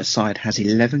 The light side has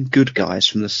 11 good guys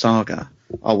from the saga.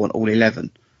 I want all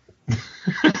 11.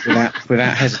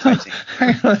 without hesitating.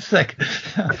 Hang on a second.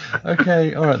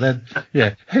 Okay, all right then.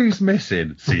 Yeah, who's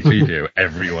missing? C3PO.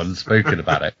 Everyone's spoken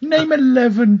about it. Name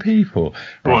 11 people.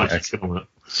 Right. Okay.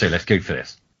 So let's go for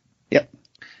this. Yep.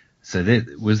 So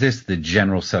was this the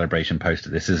general Celebration poster?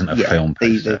 This isn't a film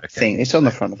poster. The thing. It's on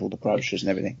the front of all the brochures and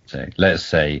everything. So let's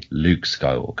say Luke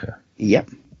Skywalker. Yep.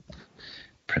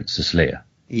 Princess Leia.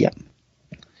 Yep.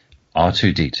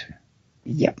 R2-D2.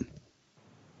 Yep.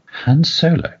 Han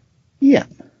Solo. Yep.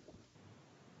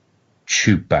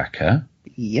 Chewbacca.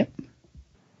 Yep.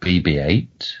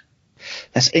 BB-8.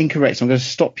 That's incorrect. I'm going to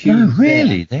stop you. No,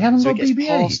 really? They haven't so got it gets BB-8.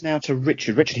 passed now to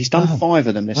Richard. Richard, he's done 5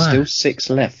 of them. There's still 6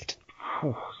 left.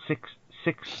 Oh, six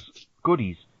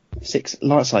goodies. 6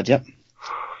 light side, yep.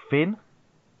 Finn?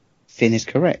 Finn is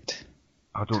correct.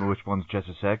 I don't know which ones Jez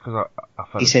has said, because I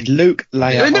felt... He said Luke,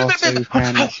 Leia, R2, Han,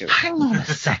 and Chewie. Hang on a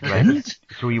second.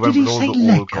 So he went Did with he all say the old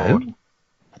Lego? God.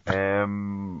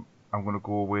 I'm going to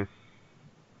go with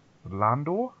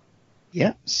Lando.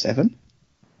 Yep, 7.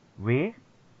 Ray.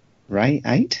 Ray,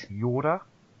 8. Yoda.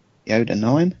 Yoda,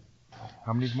 9.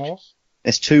 How many more?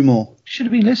 There's 2 more. Should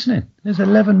have been listening. There's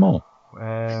 11 more.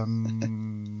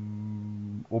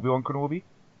 Obi-Wan Kenobi.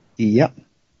 Yep.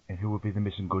 And who would be the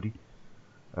missing goodie?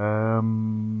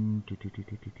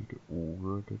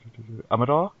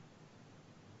 Amador?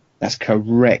 That's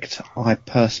correct. I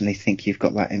personally think you've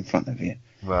got that in front of you.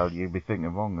 Well, you'd be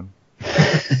thinking wrong then.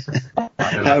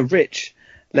 Rich,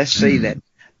 let's see then.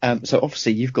 So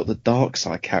obviously you've got the dark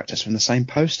side characters from the same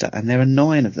poster, and there are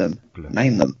 9 of them.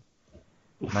 Name them.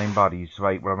 9 bodies,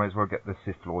 right? Well, I might as well get the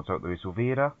Sith Lords out there. So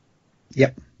Vader.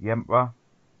 Yep. The Emperor.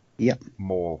 Yep.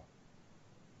 Maul.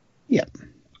 Yep.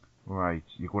 Right,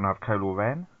 you're going to have Kylo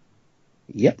Ren.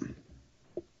 Yep.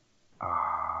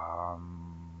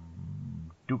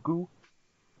 Dooku.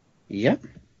 Yep.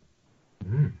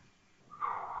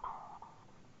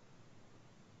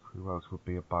 Who else would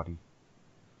be a body?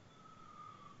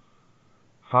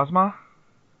 Phasma.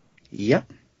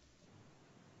 Yep.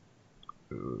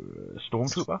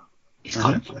 Stormtrooper. He's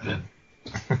got it for him.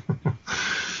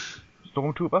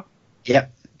 Stormtrooper.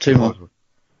 Yep. 2 more.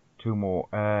 2 more.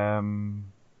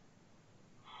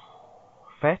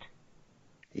 Fett.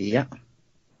 Yep.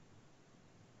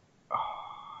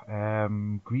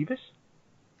 Grievous.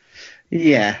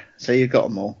 Yeah. So you've got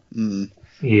them all.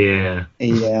 Yeah.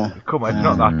 Yeah. Come on, it's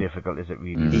not that difficult, is it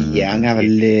really? Yeah, I'm going to have a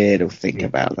little think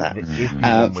about that.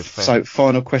 So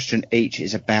final question each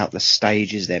is about the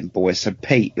stages then, boys. So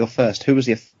Pete, you're first. Who was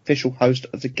the official host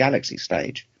of the Galaxy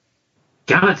stage?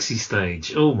 Galaxy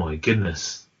stage? Oh my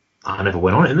goodness. I never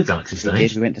went on it in the Galaxy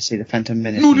stage. We went to see the Phantom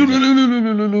Menace.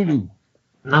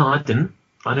 No, I didn't.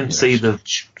 I didn't see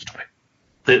that's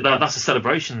a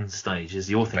celebration stage, as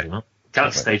you're thinking of.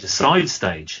 Galaxy stage, a side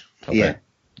stage. Yeah.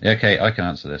 Okay, I can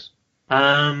answer this.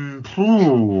 I don't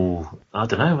know.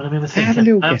 Let me think. Have a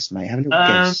little guess, mate. Have a little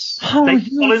guess. David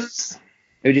Collins.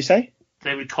 Who did you say?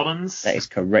 David Collins. That is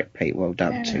correct, Pete. Well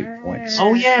done. 2 points.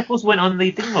 Oh yeah, of course, went on the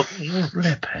thing.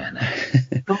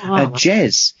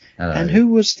 Jez. Hello. And who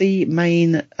was the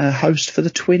main host for the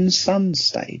Twin Suns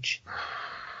stage?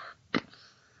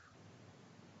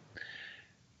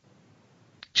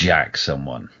 Jack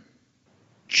someone.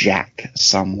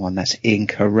 That's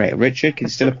incorrect. Richard, can you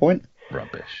still a point?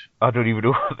 Rubbish. I don't even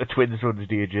know what the Twin Suns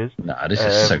stage is. No, this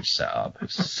is so set up.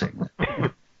 It's sick.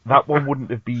 That one wouldn't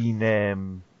have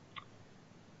been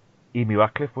Amy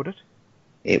Ratcliffe, would it?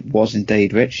 It was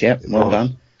indeed, Rich. Yep, well done.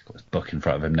 He's got his book in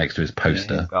front of him next to his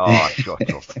poster. Oh,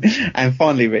 shut up. And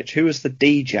finally, Rich, who was the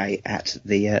DJ at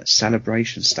the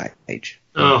celebration stage?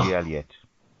 Elliot.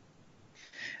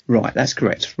 Right, that's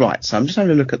correct. Right, so I'm just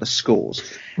having a look at the scores,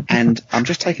 and I'm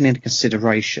just taking into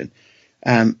consideration.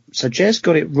 So Jez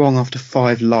got it wrong after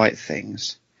 5 light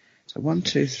things. So 1,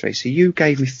 2, 3. So you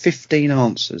gave me 15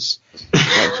 answers.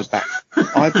 Right to back.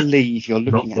 I believe you're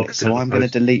looking at it, so I'm going to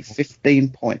delete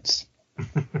 15 points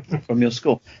from your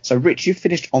score. So Rich, you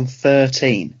finished on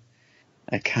 13.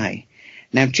 Okay.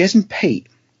 Now Jez and Pete,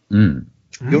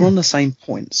 you're on the same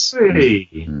points.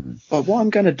 Really? But what I'm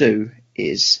going to do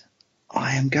is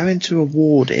I am going to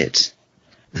award it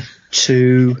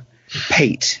to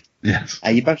Pete. Yes.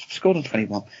 You both scored on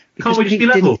 21. Can't we just be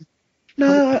level?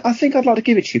 No, I think I'd like to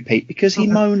give it to you, Pete, because he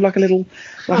moaned like a little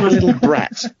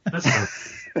brat.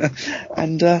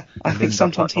 And I think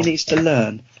sometimes he needs to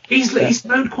learn. He's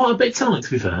moaned quite a bit tonight,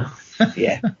 to be fair.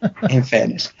 Yeah, in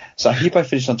fairness. So you both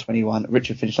finished on 21.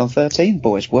 Richard finished on 13.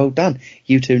 Boys, well done.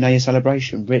 You two know your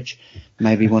celebration. Rich,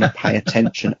 maybe want to pay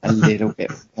attention a little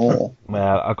bit more.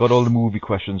 Well, I got all the movie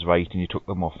questions right, and you took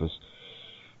them off us.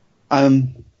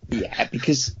 Yeah,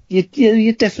 because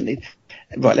you're definitely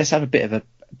right. Let's have a bit of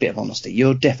honesty.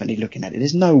 You're definitely looking at it.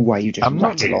 There's no way you just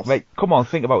rattle off. Right, come on,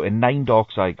 think about it. 9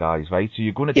 Darkseid guys, right? So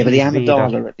you're going to but the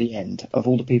Amidala at the end of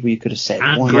all the people you could have said.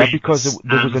 Yeah, because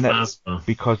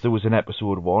there was an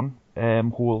episode 1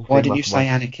 whole. Why did you say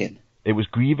Anakin? It was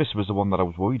Grievous was the one that I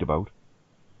was worried about.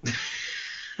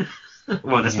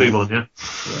 Right, let's move on. Yeah.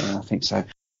 Yeah, I think so.